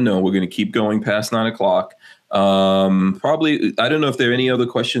everyone know we're going to keep going past 9 o'clock. Probably, I don't know if there are any other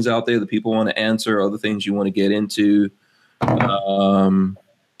questions out there that people want to answer, other things you want to get into.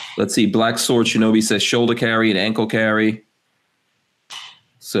 Let's see. Black Sword Shinobi says shoulder carry and ankle carry.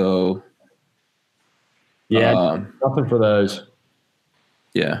 So, yeah, nothing for those.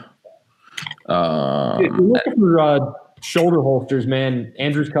 Yeah. If you're looking for shoulder holsters, man,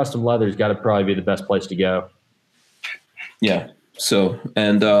 Andrew's Custom Leather's got to probably be the best place to go. Yeah. So,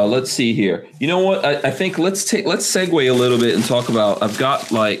 and let's see here. You know what? I think let's segue a little bit and talk about. I've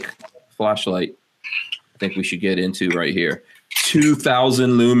got like flashlight. think we should get into right here.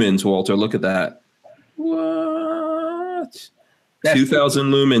 2,000 lumens, Walter. Look at that. What? 2,000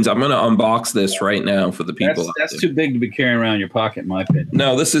 lumens. I'm going to unbox this right now for the people. That's too big to be carrying around in your pocket, in my opinion.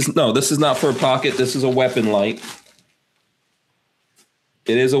 No, this is not for a pocket. This is a weapon light.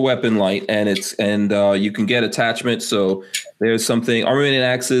 It is a weapon light, and you can get attachments. So there's something. Armament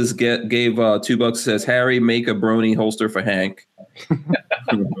Axes gave $2. Says, Harry, make a brony holster for Hank.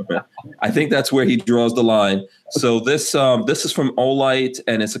 I think that's where he draws the line. So this is from Olight,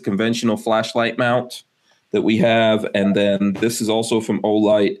 and it's a conventional flashlight mount that we have, and then this is also from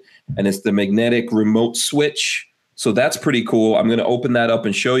Olight, and it's the magnetic remote switch. So that's pretty cool. I'm going to open that up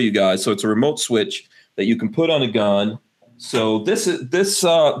and show you guys. So it's a remote switch that you can put on a gun. So this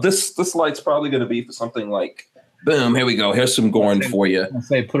light's probably going to be for something like, boom, here we go. Here's some Gorn for you.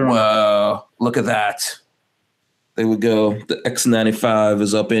 Say put it on. Wow, look at that. There we go. The X95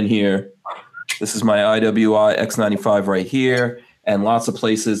 is up in here. This is my IWI X95 right here, and lots of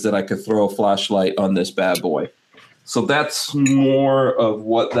places that I could throw a flashlight on this bad boy. So that's more of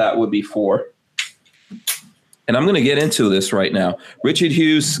what that would be for. And I'm going to get into this right now. Richard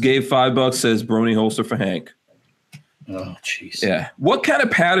Hughes gave $5, says brony holster for Hank. Oh, jeez. Yeah. What kind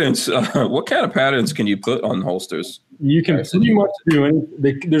of patterns? What kind of patterns can you put on holsters? You can pretty much do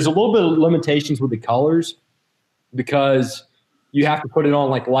anything. There's a little bit of limitations with the colors because you have to put it on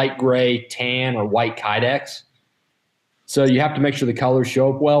like light gray, tan, or white Kydex. So you have to make sure the colors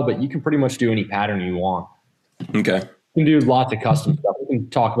show up well, but you can pretty much do any pattern you want. Okay. You can do lots of custom stuff. We can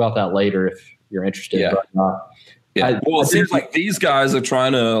talk about that later if you're interested. Yeah. But, Well, it seems like these guys are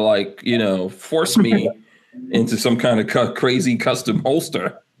trying to force me into some kind of crazy custom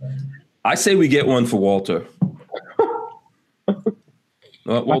holster. I say we get one for Walter.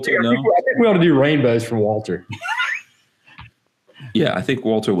 Walter, I think we ought to do rainbows for Walter. Yeah, I think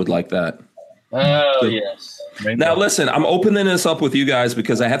Walter would like that. Oh, yes. Rainbow. Now, listen, I'm opening this up with you guys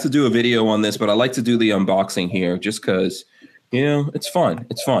because I have to do a video on this, but I like to do the unboxing here just because, it's fun.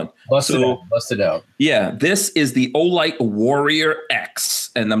 It's fun. Bust it out. Yeah, this is the Olight Warrior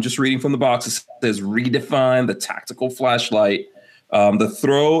X. And I'm just reading from the box. It says, redefine the tactical flashlight. The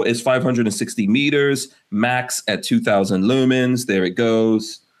throw is 560 meters, max at 2,000 lumens. There it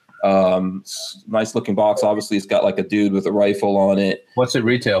goes. Nice looking box. Obviously, it's got like a dude with a rifle on it. What's it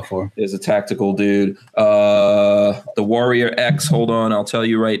retail for? There's a tactical dude. The Warrior X. Hold on, I'll tell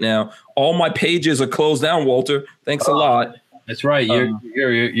you right now. All my pages are closed down, Walter. Thanks a lot. That's right. You're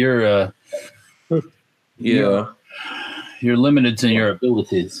limited in your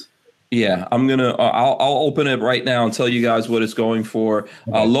abilities. Yeah, I'll open it right now and tell you guys what it's going for.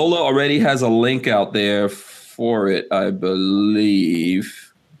 Lola already has a link out there for it, I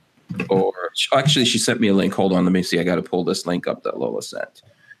believe. Or actually, she sent me a link. Hold on, let me see. I got to pull this link up that Lola sent,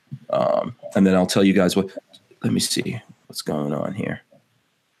 and then I'll tell you guys what. Let me see what's going on here.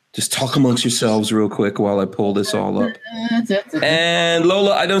 Just talk amongst yourselves real quick while I pull this all up. And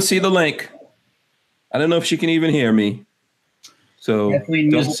Lola, I don't see the link. I don't know if she can even hear me. So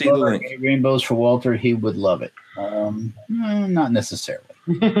don't see the link. Rainbows for Walter, he would love it. Not necessarily.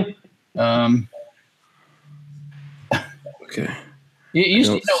 Okay.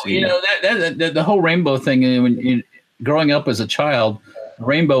 The whole rainbow thing. When growing up as a child,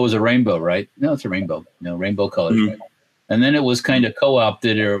 rainbow was a rainbow, right? No, it's a rainbow. Rainbow colors. Mm-hmm. Right? And then it was kind of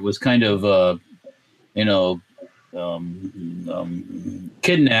co-opted, or it was kind of,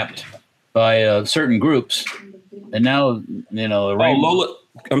 kidnapped by certain groups. And now, Lola,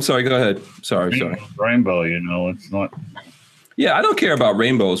 I'm sorry. Go ahead. Sorry. Rainbow, it's not. Yeah, I don't care about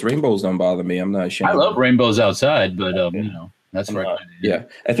rainbows. Rainbows don't bother me. I'm not ashamed. I love rainbows outside, but that's right. Yeah,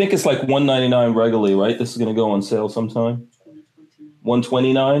 I think it's like $199 regularly, right? This is going to go on sale sometime.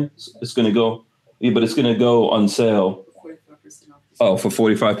 $129. It's going to go, but it's going to go on sale. Oh, for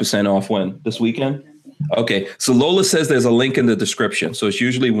 45% off when? This weekend? Okay. So Lola says there's a link in the description. So it's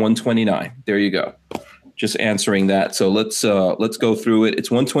usually $129. There you go. Just answering that. So let's go through it. It's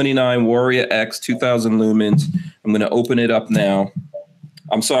 $129 Warrior X, 2,000 lumens. I'm going to open it up now.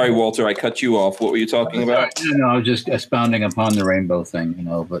 I'm sorry, Walter, I cut you off. What were you talking about? No, I was just expounding upon the rainbow thing,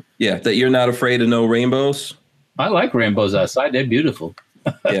 but yeah, that you're not afraid of no rainbows. I like rainbows outside. They're beautiful.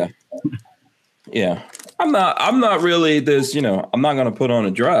 Yeah. Yeah. I'm not really this, I'm not going to put on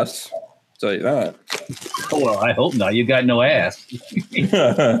a dress. I'll tell you that. Oh, well, I hope not. You got no ass.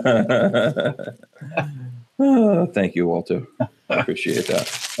 Thank you, Walter. I appreciate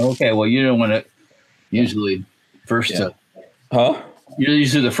that. Okay. Well, you don't want to usually first. Yeah. Huh? You're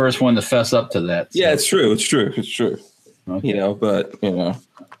usually the first one to fess up to that. So. Yeah, it's true. Okay. I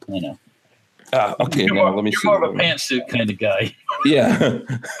know. Okay, You're now more, let me you're see. more of a pantsuit kind of guy. Yeah.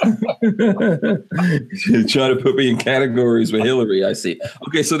 You're trying to put me in categories with Hillary, I see.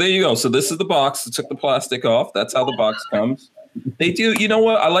 Okay, so there you go. So this is the box. I took the plastic off. That's how the box comes. They do, you know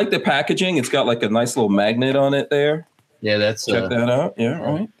what? I like the packaging. It's got like a nice little magnet on it there. Yeah, that's Check that out. Yeah,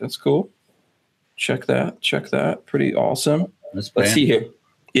 all right. That's cool. Check that. Pretty awesome. Let's see here.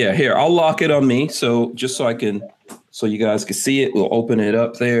 Yeah, here. I'll lock it on me. So just so you guys can see it, we'll open it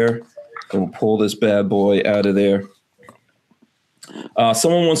up there and we'll pull this bad boy out of there.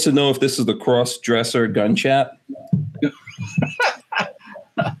 Someone wants to know if this is the cross-dresser gun chat.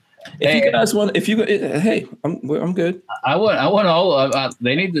 You guys want, hey, I'm good. I want all.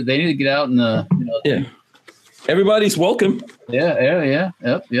 They need to get out and yeah. Everybody's welcome. Yeah.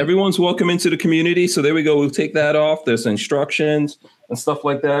 Yep. Everyone's welcome into the community. So there we go. We'll take that off. There's instructions and stuff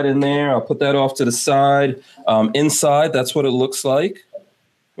like that in there. I'll put that off to the side. Inside, that's what it looks like.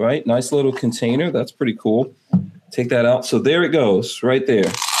 Right? Nice little container. That's pretty cool. Take that out. So there it goes, right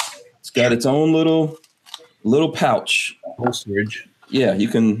there. It's got its own little pouch. Storage. Yeah, you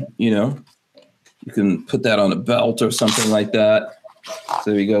can put that on a belt or something like that. So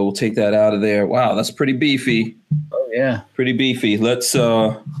there we go. We'll take that out of there. Wow, that's pretty beefy. Oh yeah, pretty beefy. Let's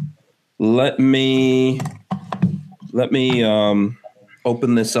let me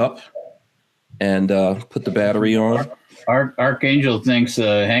open this up and put the battery on. Archangel thinks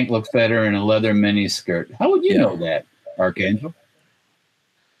Hank looks better in a leather mini skirt. How would you know that, Archangel?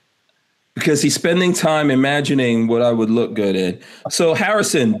 Because he's spending time imagining what I would look good in. So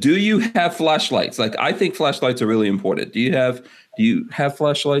Harrison, do you have flashlights? Like, I think flashlights are really important. Do you have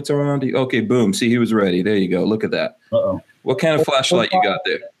flashlights around you? Okay, boom. See, he was ready. There you go. Look at that. Uh-oh. What kind of flashlight you got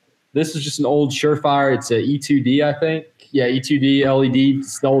there? This is just an old Surefire. It's a E2D, I think. Yeah, E2D LED.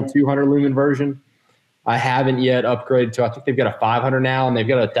 It's the old 200 lumen version. I haven't yet upgraded to, I think they've got a 500 now, and they've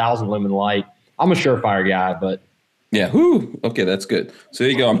got a 1,000 lumen light. I'm a Surefire guy, but. Yeah. Whoo. Okay, that's good. So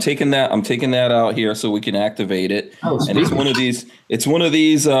there you go. I'm taking that out here so we can activate it. Oh, and it's one of these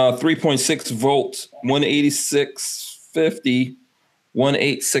 3.6 volt 18650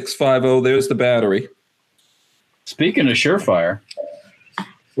 18650. There's the battery. Speaking of Surefire.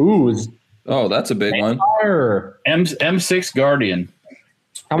 Ooh. Oh, that's a big one. M6 Guardian.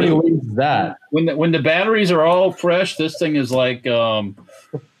 How many leads is that? When the batteries are all fresh, this thing is like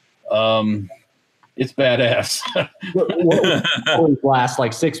it's badass. What last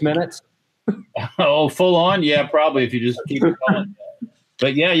like 6 minutes? Oh, full on? Yeah, probably if you just keep it going.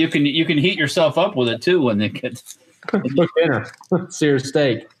 But yeah, you can heat yourself up with it too when it gets cook dinner. Sears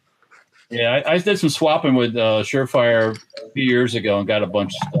steak. Yeah, I did some swapping with Surefire a few years ago and got a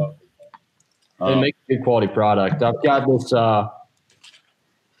bunch of stuff. They make a good quality product. I've got this.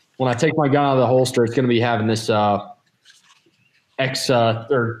 When I take my gun out of the holster, it's going to be having this or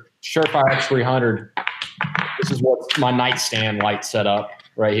Surefire X300. This is what my nightstand light set up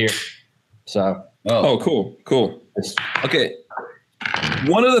right here. So. Oh, cool. Okay.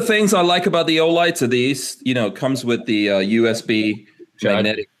 One of the things I like about the Olights are these, comes with the USB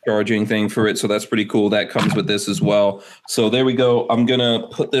magnetic charging thing for it. So that's pretty cool. That comes with this as well. So there we go. I'm going to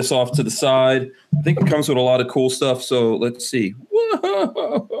put this off to the side. I think it comes with a lot of cool stuff. So let's see.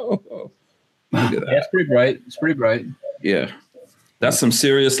 Whoa. Look at that. Yeah, it's pretty bright. Yeah. That's some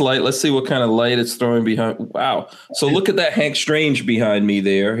serious light. Let's see what kind of light it's throwing behind. Wow. So look at that Hank Strange behind me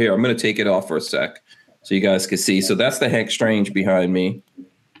there. Here, I'm going to take it off for a sec so you guys can see. So that's the Hank Strange behind me.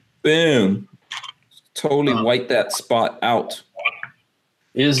 Boom. Totally white that spot out.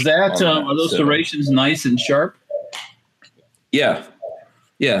 Is that are those serrations nice and sharp? Yeah.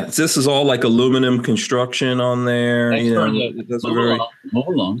 This is all like aluminum construction on there. Those are very move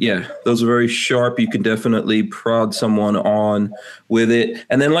along. Yeah, those are very sharp. You can definitely prod someone on with it.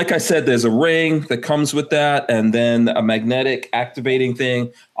 And then, like I said, there's a ring that comes with that, and then a magnetic activating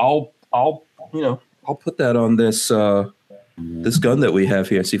thing. I'll put that on this this gun that we have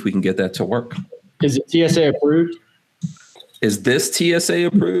here. See if we can get that to work. Is it TSA approved? Is this TSA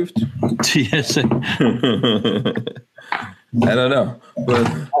approved? TSA. I don't know, but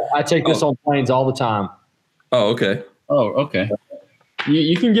I take this on planes all the time. Oh, okay.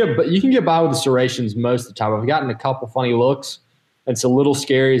 You can get by with the serrations most of the time. I've gotten a couple funny looks. It's a little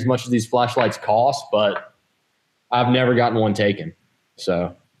scary as much as these flashlights cost, but I've never gotten one taken.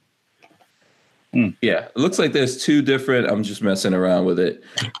 So. Yeah, it looks like there's two different. I'm just messing around with it.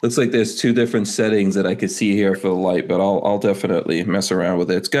 Looks like there's two different settings that I could see here for the light, but I'll definitely mess around with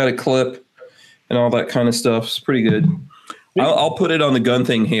it. It's got a clip and all that kind of stuff. It's pretty good. I'll put it on the gun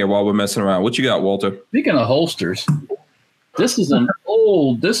thing here while we're messing around. What you got, Walter? Speaking of holsters, this is an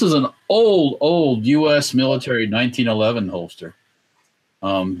old U.S. military 1911 holster.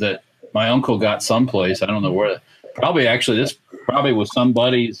 That my uncle got someplace. I don't know where. This probably was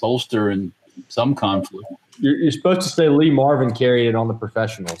somebody's holster in some conflict. You're supposed to say Lee Marvin carried it on the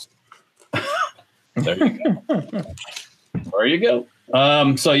professionals. There you go. There you go.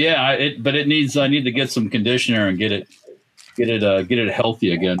 So yeah, but it needs. I need to get some conditioner and get it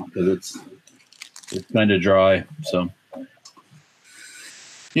healthy again because it's kind of dry. So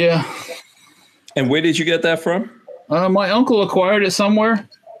yeah. And where did you get that from? My uncle acquired it somewhere,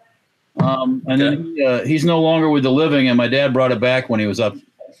 and then he's no longer with the living. And my dad brought it back when he was up.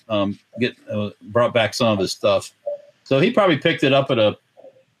 Brought back some of his stuff, so he probably picked it up at a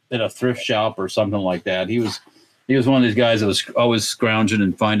thrift shop or something like that. He was one of these guys that was always scrounging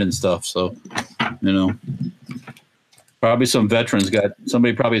and finding stuff. So, probably some veterans got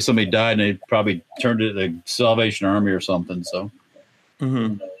somebody died and they probably turned it to the Salvation Army or something. So,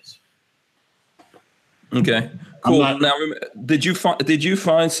 okay, cool. Now, did you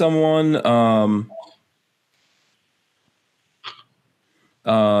find someone?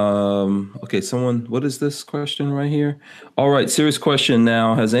 Okay, someone, what is this question right here? All right, serious question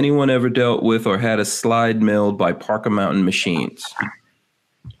now. Has anyone ever dealt with or had a slide milled by Parker Mountain Machines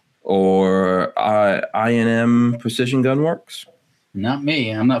or I&M Precision Gun Works? Not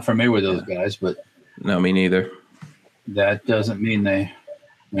me. I'm not familiar with those guys, but no, me neither. That doesn't mean they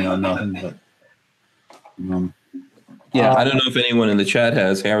nothing, but I don't know if anyone in the chat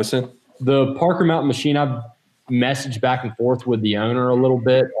has. Harrison? The Parker Mountain Machine, I've messaged back and forth with the owner a little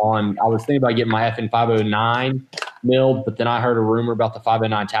bit on. I was thinking about getting my FN 509 milled, but then I heard a rumor about the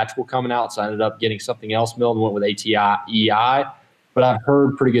 509 tactical coming out, so I ended up getting something else milled and went with ATI EI. But I've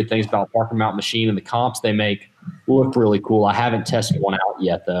heard pretty good things about Parker Mountain Machine, and the comps they make look really cool. I haven't tested one out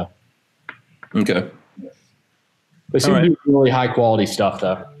yet, though. Okay. They seem to be really high quality stuff,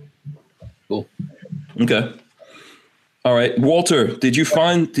 though. Cool. Okay. All right, Walter, did you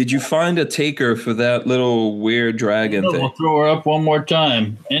find a taker for that little weird dragon thing? We'll throw her up one more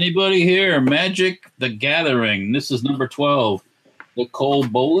time. Anybody here? Magic the Gathering. This is number 12. Nicole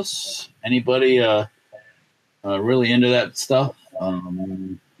Bolas. Anybody really into that stuff?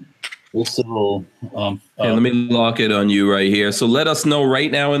 This little let me lock it on you right here. So let us know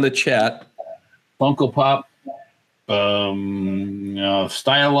right now in the chat. Funko Pop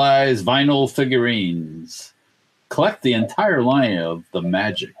stylized vinyl figurines. Collect the entire line of the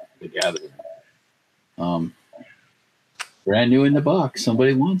Magic the Gathering. Brand new in the box.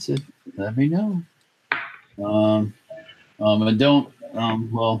 Somebody wants it. Let me know. And don't.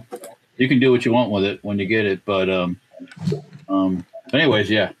 Well, you can do what you want with it when you get it. But anyways,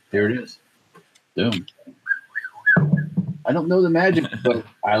 yeah, here it is. Boom. I don't know the Magic, but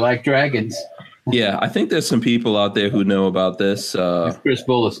I like dragons. Yeah, I think there's some people out there who know about this. Chris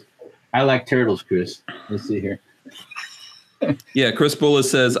Bullis. I like turtles, Chris. Let's see here. Yeah, Chris Bullis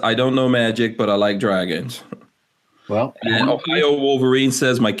says, I don't know Magic, but I like dragons. Well, and Ohio Wolverine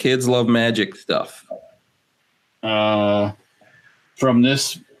says, my kids love Magic stuff. From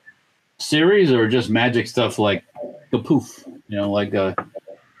this series or just Magic stuff like the poof, like the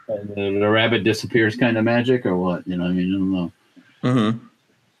rabbit disappears kind of Magic or what? I don't know. Mm-hmm.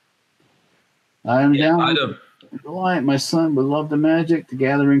 I'm down. My son would love the Magic the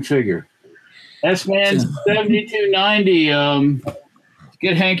Gathering figure. S-Man 7290.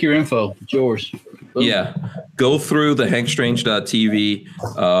 Get Hank your info. It's yours. Boom. Yeah. Go through the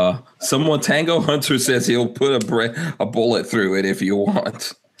hankstrange.tv. Someone, Tango Hunter, says he'll put a bullet through it if you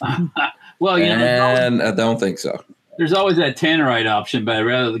want. Well, and I don't think so. There's always that Tannerite option, but I'd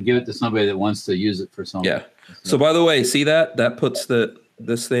rather give it to somebody that wants to use it for something. Yeah. So by the way, see that? That puts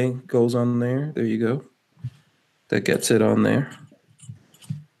this thing goes on there. There you go. That gets it on there.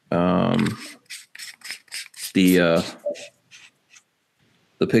 The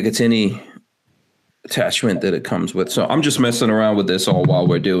Picatinny attachment that it comes with. So I'm just messing around with this all while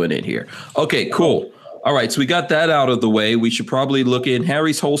we're doing it here. Okay, cool. All right, so we got that out of the way. We should probably look in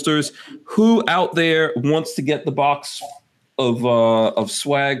Harry's Holsters. Who out there wants to get the box of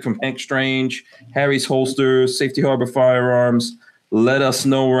swag from Hank Strange, Harry's Holsters, Safety Harbor Firearms? Let us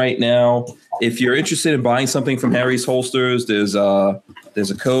know right now. If you're interested in buying something from Harry's Holsters, there's a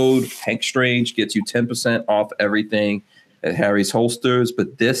code. Hank Strange gets you 10% off everything at Harry's Holsters.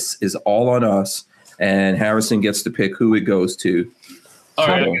 But this is all on us, and Harrison gets to pick who it goes to. All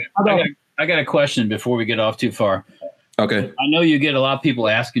right, I got a question before we get off too far. Okay. I know you get a lot of people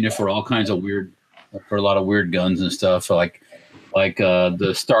asking you for all kinds of for a lot of weird guns and stuff. Like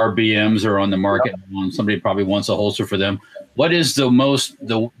the Star BMs are on the market. Somebody probably wants a holster for them. What is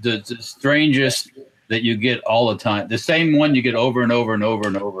the strangest that you get all the time? The same one you get over and over and over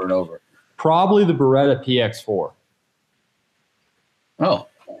and over and over. Probably the Beretta PX4. Oh.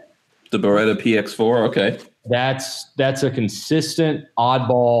 The Beretta PX4. Okay. That's a consistent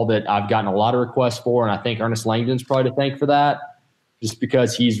oddball that I've gotten a lot of requests for, and I think Ernest Langdon's probably to thank for that, just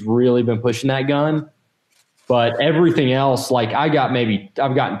because he's really been pushing that gun. But everything else, like I've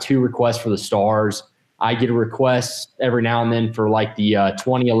gotten 2 requests for the Stars. I get a request every now and then for like the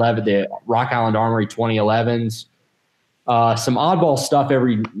 2011, the Rock Island Armory 2011s. Some oddball stuff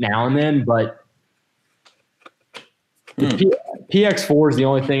every now and then, but the PX4 is the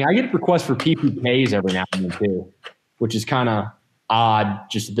only thing. I get requests for PPKs every now and then too, which is kind of odd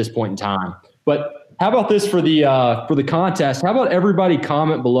just at this point in time. But how about this for the contest? How about everybody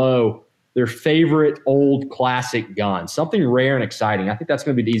comment below their favorite old classic gun, something rare and exciting? I think that's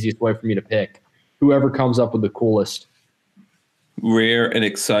going to be the easiest way for me to pick whoever comes up with the coolest. Rare and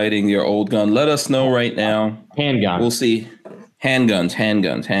exciting, your old gun. Let us know right now. Handgun. We'll see.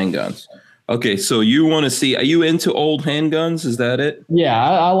 Handguns. Okay, so you want to see, are you into old handguns? Is that it? Yeah,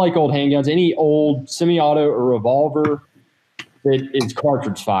 I like old handguns. Any old semi-auto or revolver that is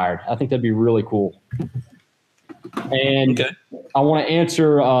cartridge fired. I think that'd be really cool. And okay. I want to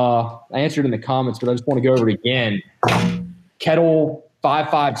answer, I answered in the comments, but I just want to go over it again. Kettle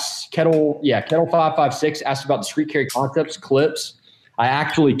 556 asked about discreet carry concepts clips. I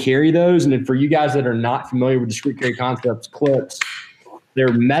actually carry those. And then for you guys that are not familiar with discreet carry concepts clips,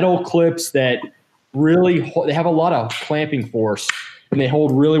 they're metal clips that really they have a lot of clamping force and they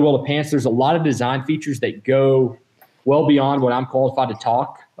hold really well to pants. There's a lot of design features that go well beyond what I'm qualified to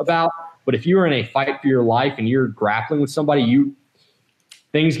talk about. But if you're in a fight for your life and you're grappling with somebody,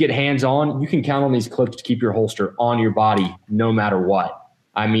 things get hands-on, you can count on these clips to keep your holster on your body no matter what.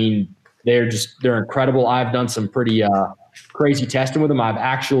 I mean, they're incredible. I've done some pretty crazy testing with them. I've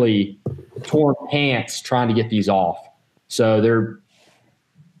actually torn pants trying to get these off. So they're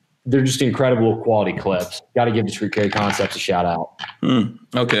just incredible quality clips. Got to give Discreet Carry Concepts a shout out.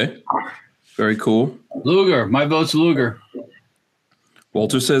 Okay. Very cool. Luger. My vote's Luger.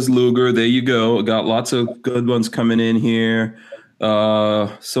 Walter says Luger. There you go. Got lots of good ones coming in here.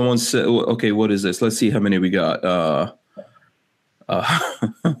 Someone said, okay, what is this? Let's see how many we got. Come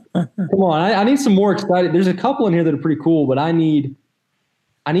on. I need some more excited. There's a couple in here that are pretty cool, but I need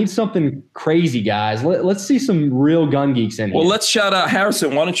something crazy, guys. Let's see some real gun geeks in here. Well, let's shout out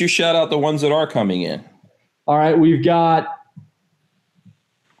Harrison. Why don't you shout out the ones that are coming in? All right. We've got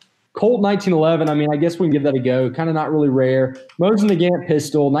Colt 1911. I mean, I guess we can give that a go. Kind of not really rare. Mosin Nagant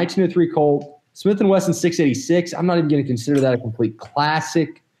pistol, 1903 Colt. Smith & Wesson 686. I'm not even going to consider that a complete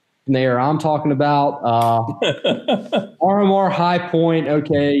classic from the era I'm talking about. RMR High Point.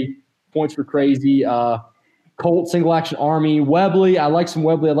 Okay. Points for crazy. Colt Single Action Army. Webley. I like some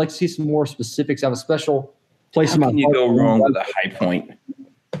Webley. I'd like to see some more specifics. I have a special place in my heart. How can you go wrong with a High Point?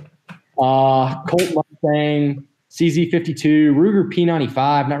 Colt Mustang. CZ52. Ruger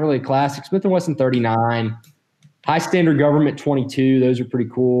P95. Not really a classic. Smith & Wesson 39. High Standard Government 22. Those are pretty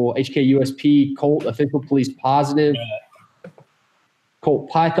cool. HK USP. Colt Official Police Positive. Colt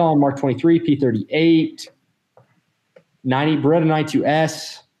Python Mark 23. P38. 90 Beretta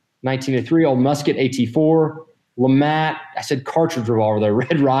 92S. 1903. Old Musket AT4. Lamat. I said cartridge revolver though.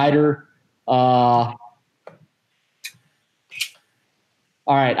 Red Ryder. All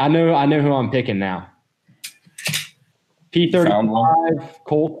right. I know who I'm picking now. P35.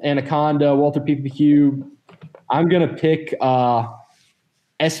 Colt Anaconda. Walther PPQ. I'm going to pick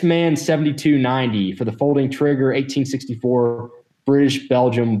S-Man 7290 for the folding trigger 1864 British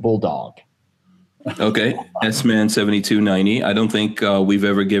Belgium Bulldog. Okay, S-Man 7290. I don't think we've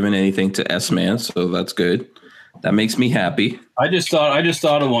ever given anything to S-Man, so that's good. That makes me happy. I just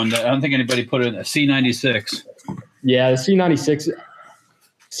thought of one that I don't think anybody put it in a C96. Yeah, the C96.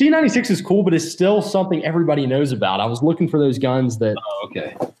 C96 is cool, but it's still something everybody knows about. I was looking for those guns that. Oh,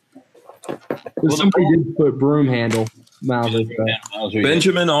 okay. Well, somebody did put broom handle Mauser.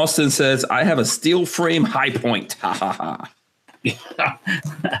 Benjamin Austin says, "I have a steel frame High Point." Ha ha ha.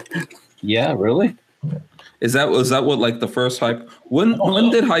 Yeah, really? Was that what like the first High? When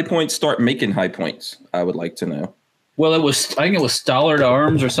did High Point start making High Points? I would like to know. Well, I think it was Stallard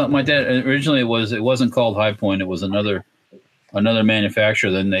Arms or something like that. And originally, it wasn't called High Point. It was another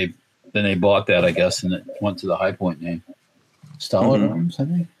manufacturer. Then they bought that, I guess, and it went to the High Point name. Stallard Arms, I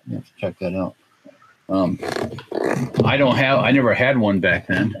think. You have to check that out. I never had one back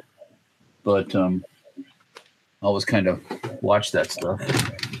then, but I always kind of watched that stuff.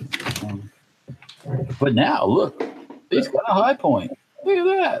 But now, look, he's got a High Point. Look at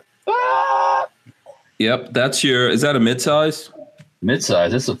that. Ah! Yep, is that a midsize?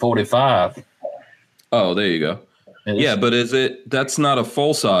 Midsize. It's a 45. Oh, there you go. Yeah, but that's not a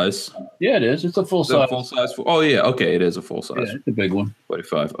full size. Yeah, it is. It's a full size. Full size. Oh yeah. Okay, it is a full size. Yeah, it's a big one.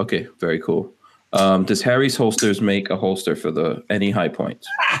 45. Okay, very cool. Does Harry's Holsters make a holster for any High Points?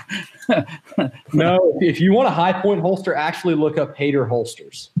 No. If you want a High Point holster, actually look up Hater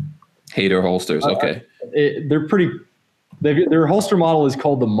Holsters. Hater Holsters. Okay. They're pretty. Their holster model is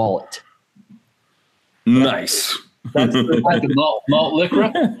called the Mullet. Nice. That's like the malt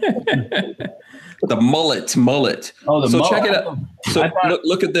liquor. The mullet. Oh, the so mullet. check it out. So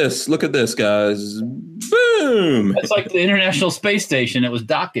look at this. Look at this, guys. Boom. It's like the International Space Station. It was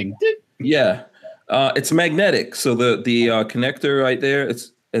docking. Yeah. It's magnetic. So the connector right there.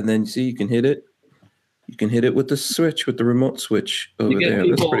 And then see you can hit it. You can hit it with the switch, with the remote switch over there.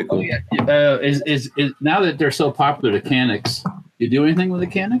 That's pretty cool. Is now that they're so popular, the Canics. You do anything with the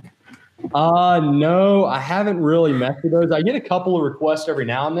Canic? No, I haven't really messed with those. I get a couple of requests every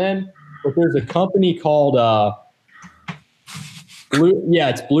now and then, but there's a company called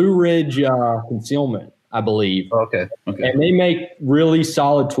it's Blue Ridge Concealment, I believe. Okay. And they make really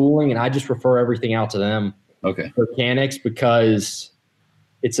solid tooling, and I just refer everything out to them. Okay. For Canics, because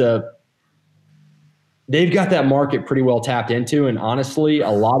they've got that market pretty well tapped into, and honestly, a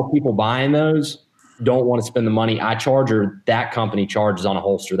lot of people buying those don't want to spend the money I charge or that company charges on a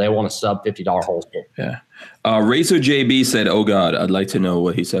holster. They want a sub $50 holster. Yeah. Razor JB said, "Oh God, I'd like to know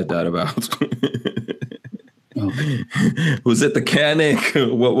what he said that about." Was it the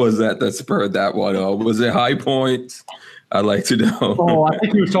Canic? What was that spurred that one on? Was it High Point? I'd like to know. Oh, I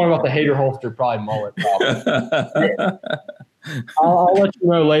think he was talking about the Hater Holster, probably Mullet. Probably. I'll let you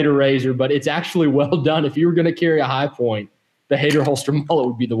know later, Razor, but it's actually well done. If you were going to carry a High Point, the Hater Holster Mullet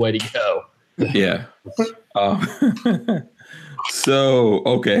would be the way to go. Yeah. So,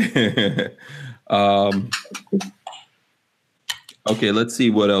 okay. Okay, let's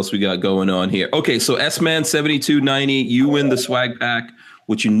see what else we got going on here. Okay, so S-Man 7290, you win the swag pack.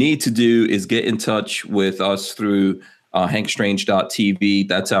 What you need to do is get in touch with us through hankstrange.tv.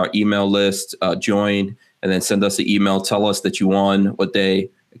 That's our email list. Join and then send us an email. Tell us that you won, what day,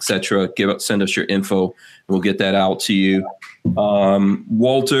 etc. Send us your info, and we'll get that out to you.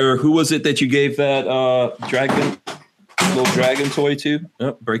 Walter, who was it that you gave that little dragon toy to?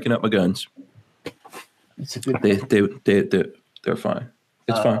 Oh, breaking up my guns. It's a good. They're fine.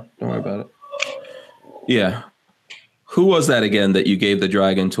 It's fine. Don't worry about it. Yeah. Who was that again that you gave the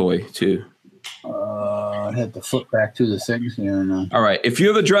dragon toy to? I had to flip back to the things here. All right. If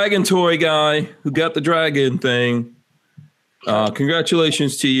you're the dragon toy guy who got the dragon thing,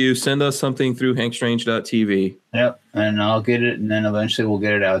 congratulations to you. Send us something through hankstrange.tv. Yep. And I'll get it, and then eventually we'll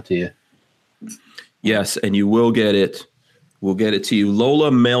get it out to you. Yes, and you will get it. We'll get it to you.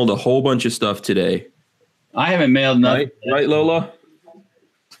 Lola mailed a whole bunch of stuff today. I haven't mailed nothing. Right, Lola?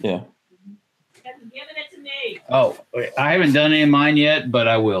 Yeah. Giving it to me. Oh, I haven't done any of mine yet, but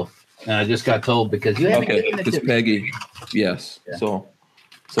I will. And I just got told because you haven't given it it's to Peggy. me. Yes. Yeah. So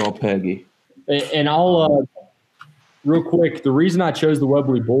it's all Peggy. And I'll real quick, the reason I chose the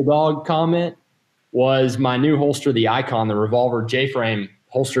Webley Bulldog comment was my new holster, the Icon, the Revolver J-frame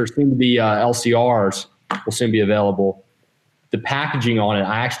holster, soon to be LCRs, will soon be available. The packaging on it,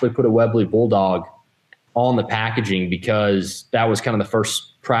 I actually put a Webley Bulldog on the packaging because that was kind of the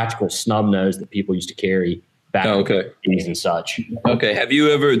first practical snub nose that people used to carry back in the 80s and such. Okay.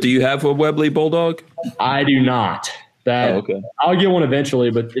 Do you have a Webley Bulldog? I do not. I'll get one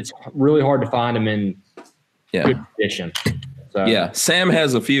eventually, but it's really hard to find them in good condition. So, yeah. Sam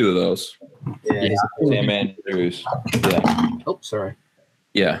has a few of those. Yeah. Sam Andrews. Yeah. Oh, sorry.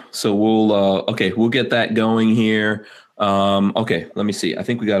 Yeah. So we'll get that going here. Okay, let me see. I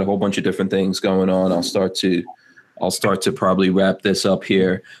think we got a whole bunch of different things going on. I'll start to probably wrap this up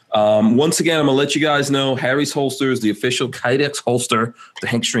here. Once again, I'm gonna let you guys know Harry's Holsters, the official Kydex holster, the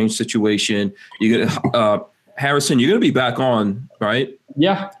Hank Strange situation. Harrison, you're gonna be back on, right?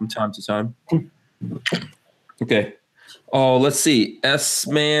 Yeah, from time to time. Okay. Oh, let's see.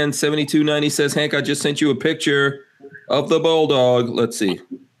 S-Man 7290 says, Hank, I just sent you a picture of the Bulldog. Let's see.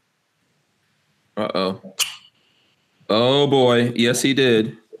 Uh-oh. Oh boy, yes he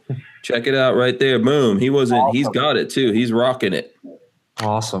did. Check it out right there. Boom. He's got it too. He's rocking it.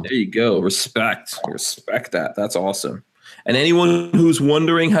 Awesome. There you go. Respect that. That's awesome. And anyone who's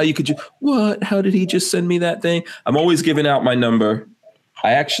wondering how you could how did he just send me that thing? I'm always giving out my number.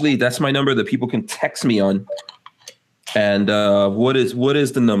 That's my number that people can text me on. And what is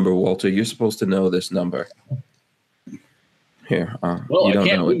the number, Walter? You're supposed to know this number. Here, Well, you don't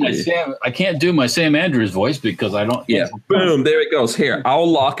know what it is. I can't do my Sam Andrews voice because I don't. Yeah, boom, there it goes. Here, I'll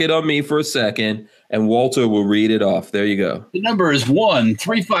lock it on me for a second, and Walter will read it off. There you go. The number is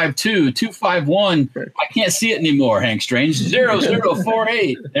 1-352-251. I can't see it anymore, Hank Strange.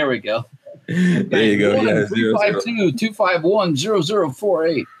 0048. There we go. There you go. Yeah,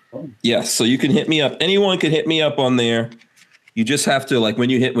 352-251-0048. Yes, so you can hit me up. Anyone can hit me up on there. You just have to, like, when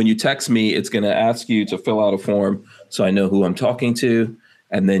you text me, it's going to ask you to fill out a form so I know who I'm talking to,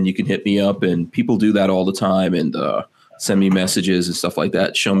 and then you can hit me up. And people do that all the time and send me messages and stuff like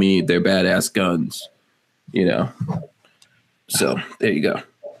that. Show me their badass guns, you know. So there you go.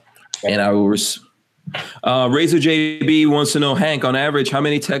 And I will. Razor JB wants to know, Hank, on average, how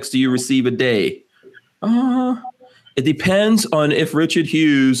many texts do you receive a day? It depends on if Richard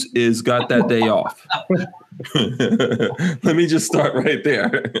Hughes is got that day off. Let me just start right there.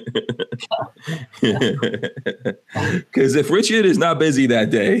 Because if Richard is not busy that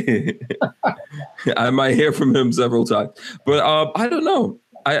day, I might hear from him several times. But I don't know.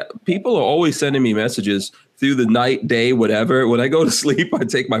 People are always sending me messages through the night, day, whatever. When I go to sleep, I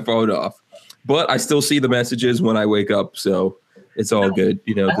take my phone off. But I still see the messages when I wake up. So it's all good.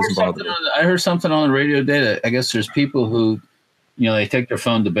 You know, it doesn't bother me. I heard something on the radio today that I guess there's people who, you know, they take their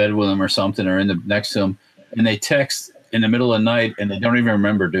phone to bed with them or something or next to them, and they text in the middle of the night and they don't even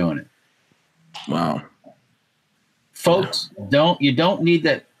remember doing it. Wow. Folks, you don't need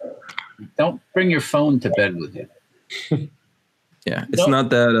that. Don't bring your phone to bed with you. Yeah, it's not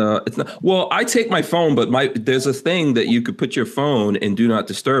that. It's not. Well, I take my phone, but there's a thing that you could put your phone in do not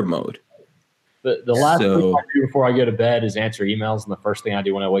disturb mode. The last thing I do before I go to bed is answer emails, and the first thing I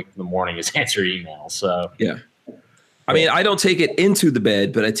do when I wake up in the morning is answer emails. So yeah, I mean, I don't take it into the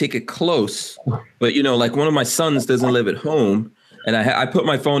bed, but I take it close. But you know, like one of my sons doesn't live at home, and I put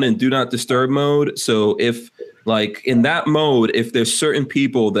my phone in do not disturb mode. So if like in that mode, if there's certain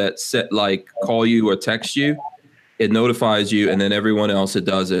people that call you or text you, it notifies you, and then everyone else it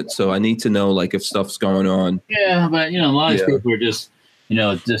doesn't. So I need to know like if stuff's going on. Yeah, but you know, a lot of people are just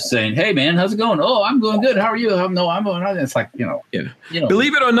saying, "Hey, man, how's it going? Oh, I'm going good. How are you? I'm going." It's like, yeah.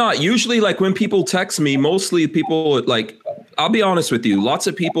 Believe it or not, usually, like when people text me, mostly people like, I'll be honest with you, lots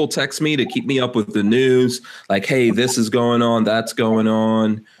of people text me to keep me up with the news. Like, hey, this is going on, that's going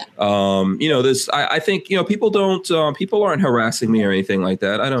on. I think people aren't harassing me or anything like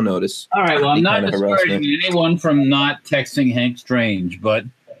that. I don't notice. All right, well, I'm not discouraging anyone from not texting Hank Strange, but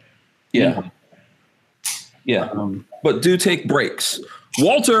yeah. But do take breaks.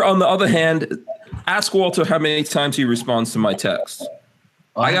 Walter, on the other hand, ask Walter how many times he responds to my text.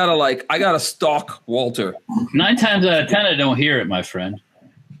 I gotta stalk Walter. 9 times out of 10, I don't hear it, my friend.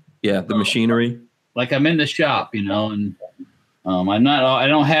 Yeah, the machinery. Like I'm in the shop, and I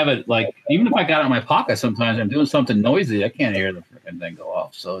don't have it. Like even if I got it in my pocket, sometimes I'm doing something noisy, I can't hear the freaking thing go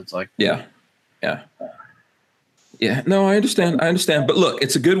off. So it's like, yeah. No, I understand. But look,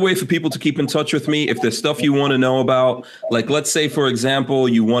 it's a good way for people to keep in touch with me. If there's stuff you want to know about, like let's say, for example,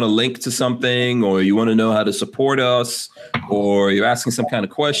 you want to link to something, or you want to know how to support us, or you're asking some kind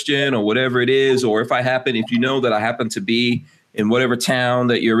of question or whatever it is, or if you know that I happen to be in whatever town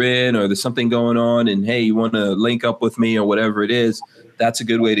that you're in, or there's something going on and hey, you want to link up with me or whatever it is, that's a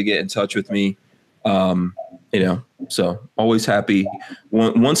good way to get in touch with me. So always happy.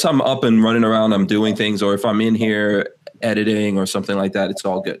 Once I'm up and running around, I'm doing things, or if I'm in here editing or something like that, it's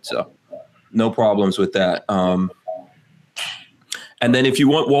all good. So no problems with that. And then if you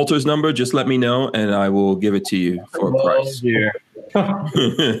want Walter's number, just let me know and I will give it to you for a price. Dear. For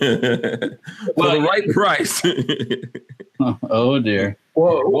the right price. Oh dear.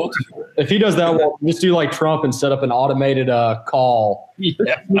 Well, Walter, if he does that, we'll just do like Trump and set up an automated call.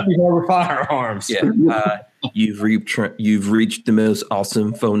 Yeah. Over firearms. Yeah. You've reached the most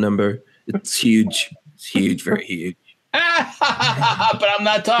awesome phone number. It's huge. It's huge, very huge. But I'm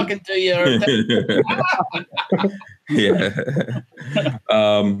not talking to you.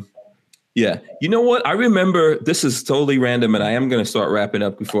 Yeah. You know what? I remember, this is totally random, and I am going to start wrapping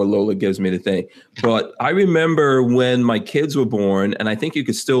up before Lola gives me the thing. But I remember when my kids were born, and I think you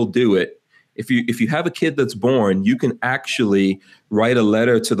could still do it. If you have a kid that's born, you can actually write a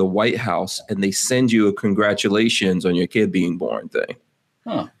letter to the White House, and they send you a congratulations on your kid being born thing.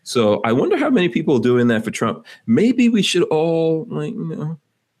 Huh. So I wonder how many people are doing that for Trump. Maybe we should all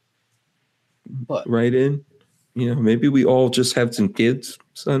write in. Maybe we all just have some kids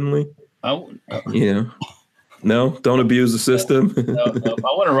suddenly. No, don't abuse the system. No,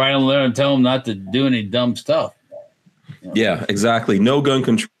 I want to write them a letter and tell them not to do any dumb stuff. Yeah, exactly. No gun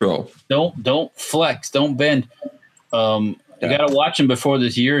control. Don't flex. Don't bend. You got to watch them before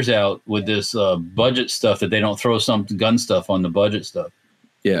this year's out with this budget stuff that they don't throw some gun stuff on the budget stuff.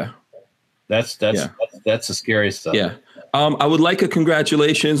 Yeah. That's the scary stuff. Yeah. I would like a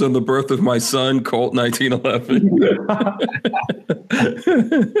congratulations on the birth of my son, Colt 1911.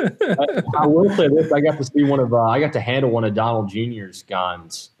 I will say this: I got to see I got to handle one of Donald Jr.'s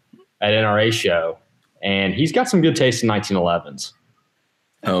guns at NRA show, and he's got some good taste in 1911s.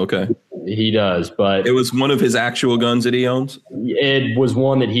 Oh, okay. He does, but it was one of his actual guns that he owns. It was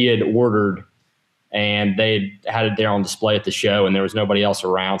one that he had ordered, and they had it there on display at the show, and there was nobody else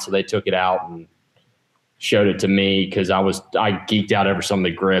around, so they took it out and showed it to me because I geeked out over some of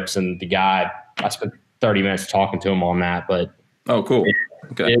the grips, and the guy, I spent 30 minutes talking to him on that. But oh, cool.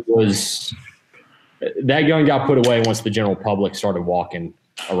 Okay. It was that gun got put away once the general public started walking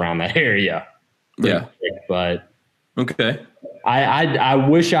around that area. Yeah. But okay. I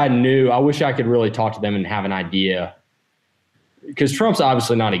wish I knew. I wish I could really talk to them and have an idea, because Trump's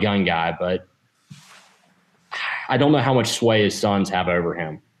obviously not a gun guy, but I don't know how much sway his sons have over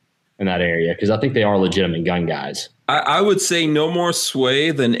him in that area, because I think they are legitimate gun guys. I would say no more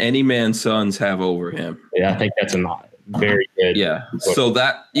sway than any man's sons have over him. Yeah, I think that's very good. Yeah. So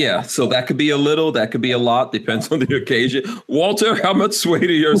that could be a little, that could be a lot, depends on the occasion. Walter, how much sway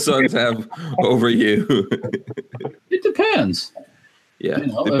do your sons have over you? It depends. Yeah,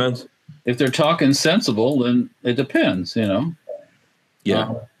 depends. If they're talking sensible, then it depends,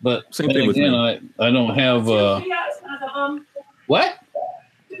 Yeah. But same thing again, with me. I don't have what?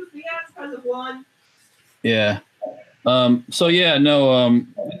 2 Fiats because of 1. Yeah.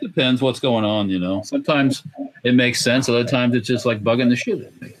 It depends what's going on, Sometimes it makes sense. Other times it's just like bugging the shit out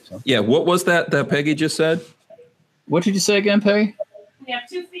of me. So. Yeah. What was that Peggy just said? What did you say again, Peggy? We have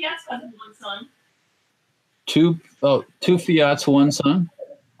 2 Fiats because of 1 son. Two Fiats, 1 son?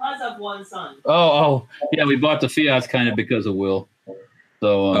 Because of 1 son. Oh, yeah, we bought the Fiats kind of because of Will.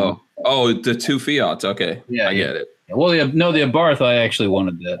 So the 2 Fiats. Okay. Yeah, I get it. Well, the Abarth, I actually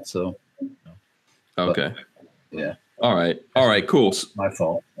wanted that, so. Okay. But, yeah. All right. Cool. My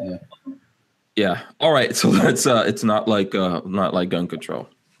fault. Yeah. Yeah. All right. So that's it's not like gun control.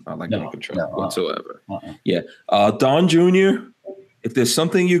 Not like gun control whatsoever. Yeah. Don Jr., if there's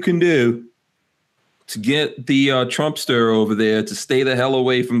something you can do to get the Trumpster over there to stay the hell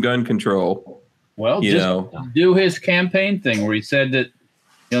away from gun control. Well, do his campaign thing where he said that,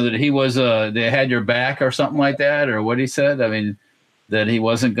 that he was they had your back or something like that, or what he said. I mean, that he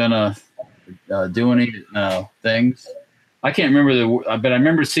wasn't gonna do any things. I can't remember but I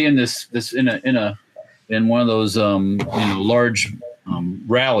remember seeing this in one of those large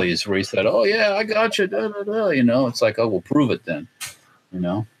rallies where he said, "Oh yeah, I got you." Da, da, da. It's like, "Oh, we'll prove it then."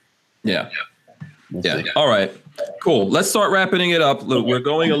 Yeah. Yeah. All right. Cool. Let's start wrapping it up. Look, we're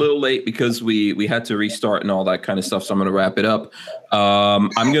going a little late because we had to restart and all that kind of stuff. So I'm going to wrap it up. I'm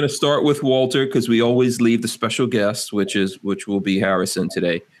going to start with Walter because we always leave the special guest, which will be Harrison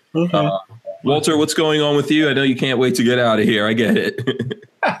today. Walter, what's going on with you? I know you can't wait to get out of here. I get it.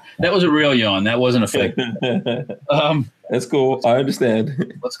 That was a real yawn. That wasn't a fake. That's cool. I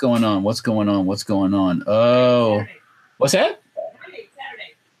understand. What's going on? Oh, what's that?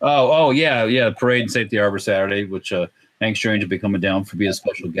 Oh, yeah. Parade and Safety Harbor Saturday, which Hank Strange will be coming down to be a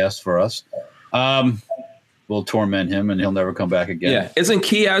special guest for us. We'll torment him, and he'll never come back again. Yeah. Isn't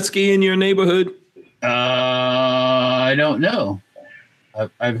Kioski in your neighborhood? I don't know.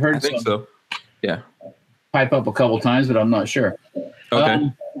 I've heard. I think so. Yeah. Pipe up a couple times, but I'm not sure.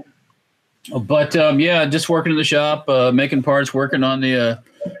 Okay. Just working in the shop, making parts, working on the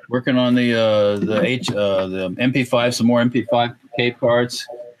MP5, some more MP5K parts.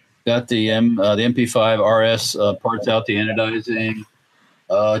 Got the MP5 RS parts out, the anodizing.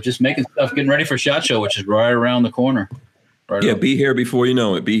 Just making stuff, getting ready for SHOT Show, which is right around the corner. Be here before you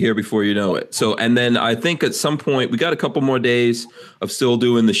know it. So, and then I think at some point we got a couple more days of still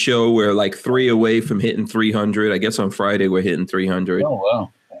doing the show. We're like 3 away from hitting 300. I guess on Friday we're hitting 300. Oh,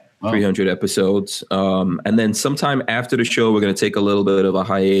 wow. 300 episodes. And then sometime after the show, we're going to take a little bit of a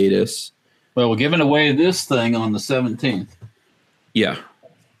hiatus. Well, we're giving away this thing on the 17th. Yeah.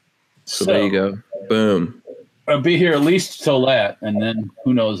 So there you go. Boom. I'll be here at least till that, and then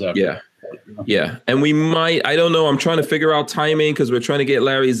who knows after. Yeah. Yeah. And we might, I don't know, I'm trying to figure out timing because we're trying to get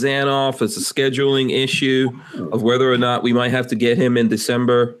Larry Zanoff. It's a scheduling issue of whether or not we might have to get him in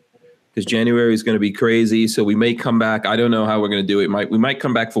December because January is going to be crazy. So we may come back. I don't know how we're going to do it. We might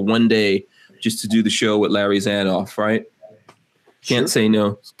come back for one day just to do the show with Larry Zanoff, right? Can't say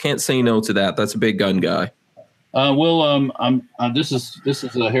no. Can't say no to that. That's a big gun guy. This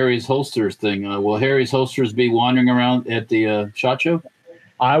is a Harry's Holsters thing. Will Harry's Holsters be wandering around at the SHOT Show?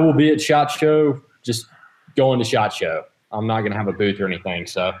 I will be at SHOT Show, just going to SHOT Show. I'm not going to have a booth or anything.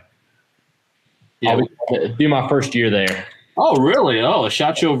 So Yeah. it'll be my first year there. Oh, really? Oh, a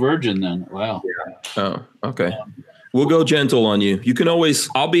SHOT Show virgin then. Wow. Oh, okay. We'll go gentle on you. You can always.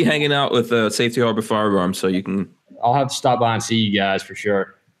 I'll be hanging out with Safety Harbor Firearms, so you can. I'll have to stop by and see you guys for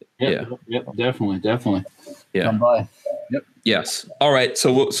sure. Yep, definitely. Yeah. Come by. Yep. Yes. All right.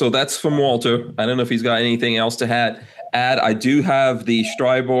 So that's from Walter. I don't know if he's got anything else to add. I do have the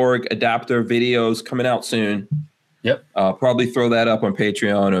Striborg adapter videos coming out soon. Yep. Probably throw that up on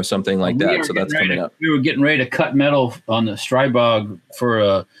Patreon or something like that. So that's coming up. We were getting ready to cut metal on the Striborg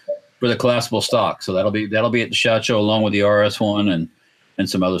for the collapsible stock. So that'll be at the SHOT Show along with the RS1 and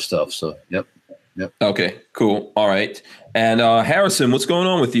some other stuff. So yep. Okay, cool. All right. And Harrison, what's going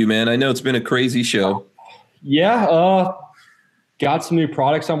on with you, man? I know it's been a crazy show. Yeah, got some new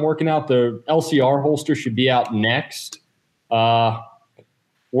products I'm working out. The LCR holster should be out next.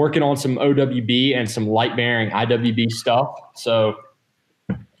 Working on some OWB and some light bearing IWB stuff. So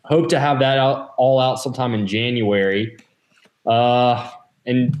hope to have that all out sometime in January.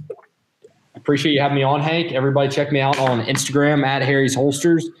 And appreciate you having me on, Hank. Everybody check me out on Instagram at Harry's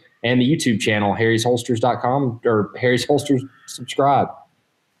Holsters and the YouTube channel, harrysholsters.com or Harry's Holsters, subscribe.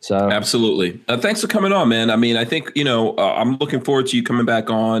 So absolutely. Thanks for coming on, man. I mean, I think, I'm looking forward to you coming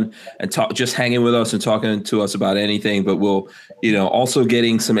back on and just hanging with us and talking to us about anything, but we'll, also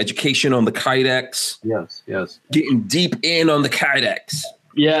getting some education on the Kydex. Yes. Getting deep in on the Kydex.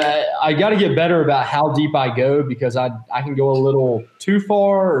 Yeah, I got to get better about how deep I go because I can go a little too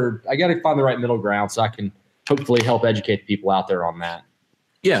far, or I got to find the right middle ground so I can hopefully help educate the people out there on that.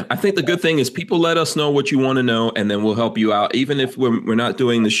 Yeah, I think the good thing is people let us know what you want to know, and then we'll help you out. Even if we're not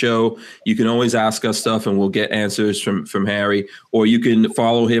doing the show, you can always ask us stuff, and we'll get answers from Harry. Or you can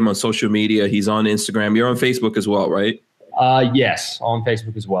follow him on social media. He's on Instagram. You're on Facebook as well, right? Yes, on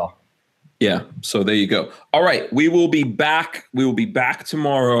Facebook as well. Yeah, so there you go. All right, we will be back. We will be back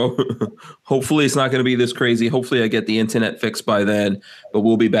tomorrow. Hopefully it's not going to be this crazy. Hopefully I get the internet fixed by then, but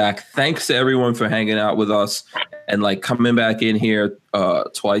we'll be back. Thanks to everyone for hanging out with us and coming back in here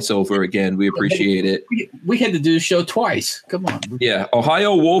twice over again. We appreciate it. We had to do the show twice. Come on. Yeah,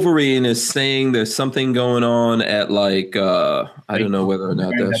 Ohio Wolverine is saying there's something going on at I don't know whether or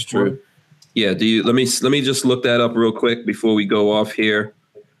not that's true. Yeah, let me just look that up real quick before we go off here.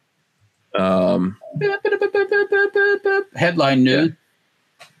 Headline news.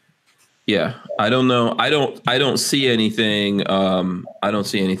 Yeah, I don't know. I don't see anything. I don't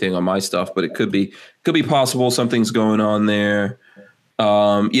see anything on my stuff, but it could be possible something's going on there.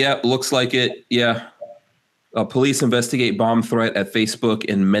 Yeah, looks like it. Yeah. Police investigate bomb threat at Facebook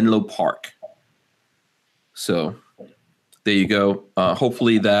in Menlo Park. So there you go.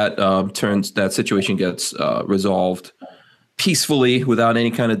 Hopefully that situation gets resolved peacefully without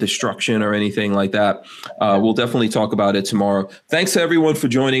any kind of destruction or anything like that. We'll definitely talk about it tomorrow. Thanks to everyone for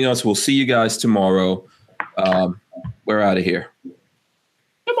joining us. We'll see you guys tomorrow. We're out of here.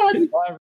 Come on.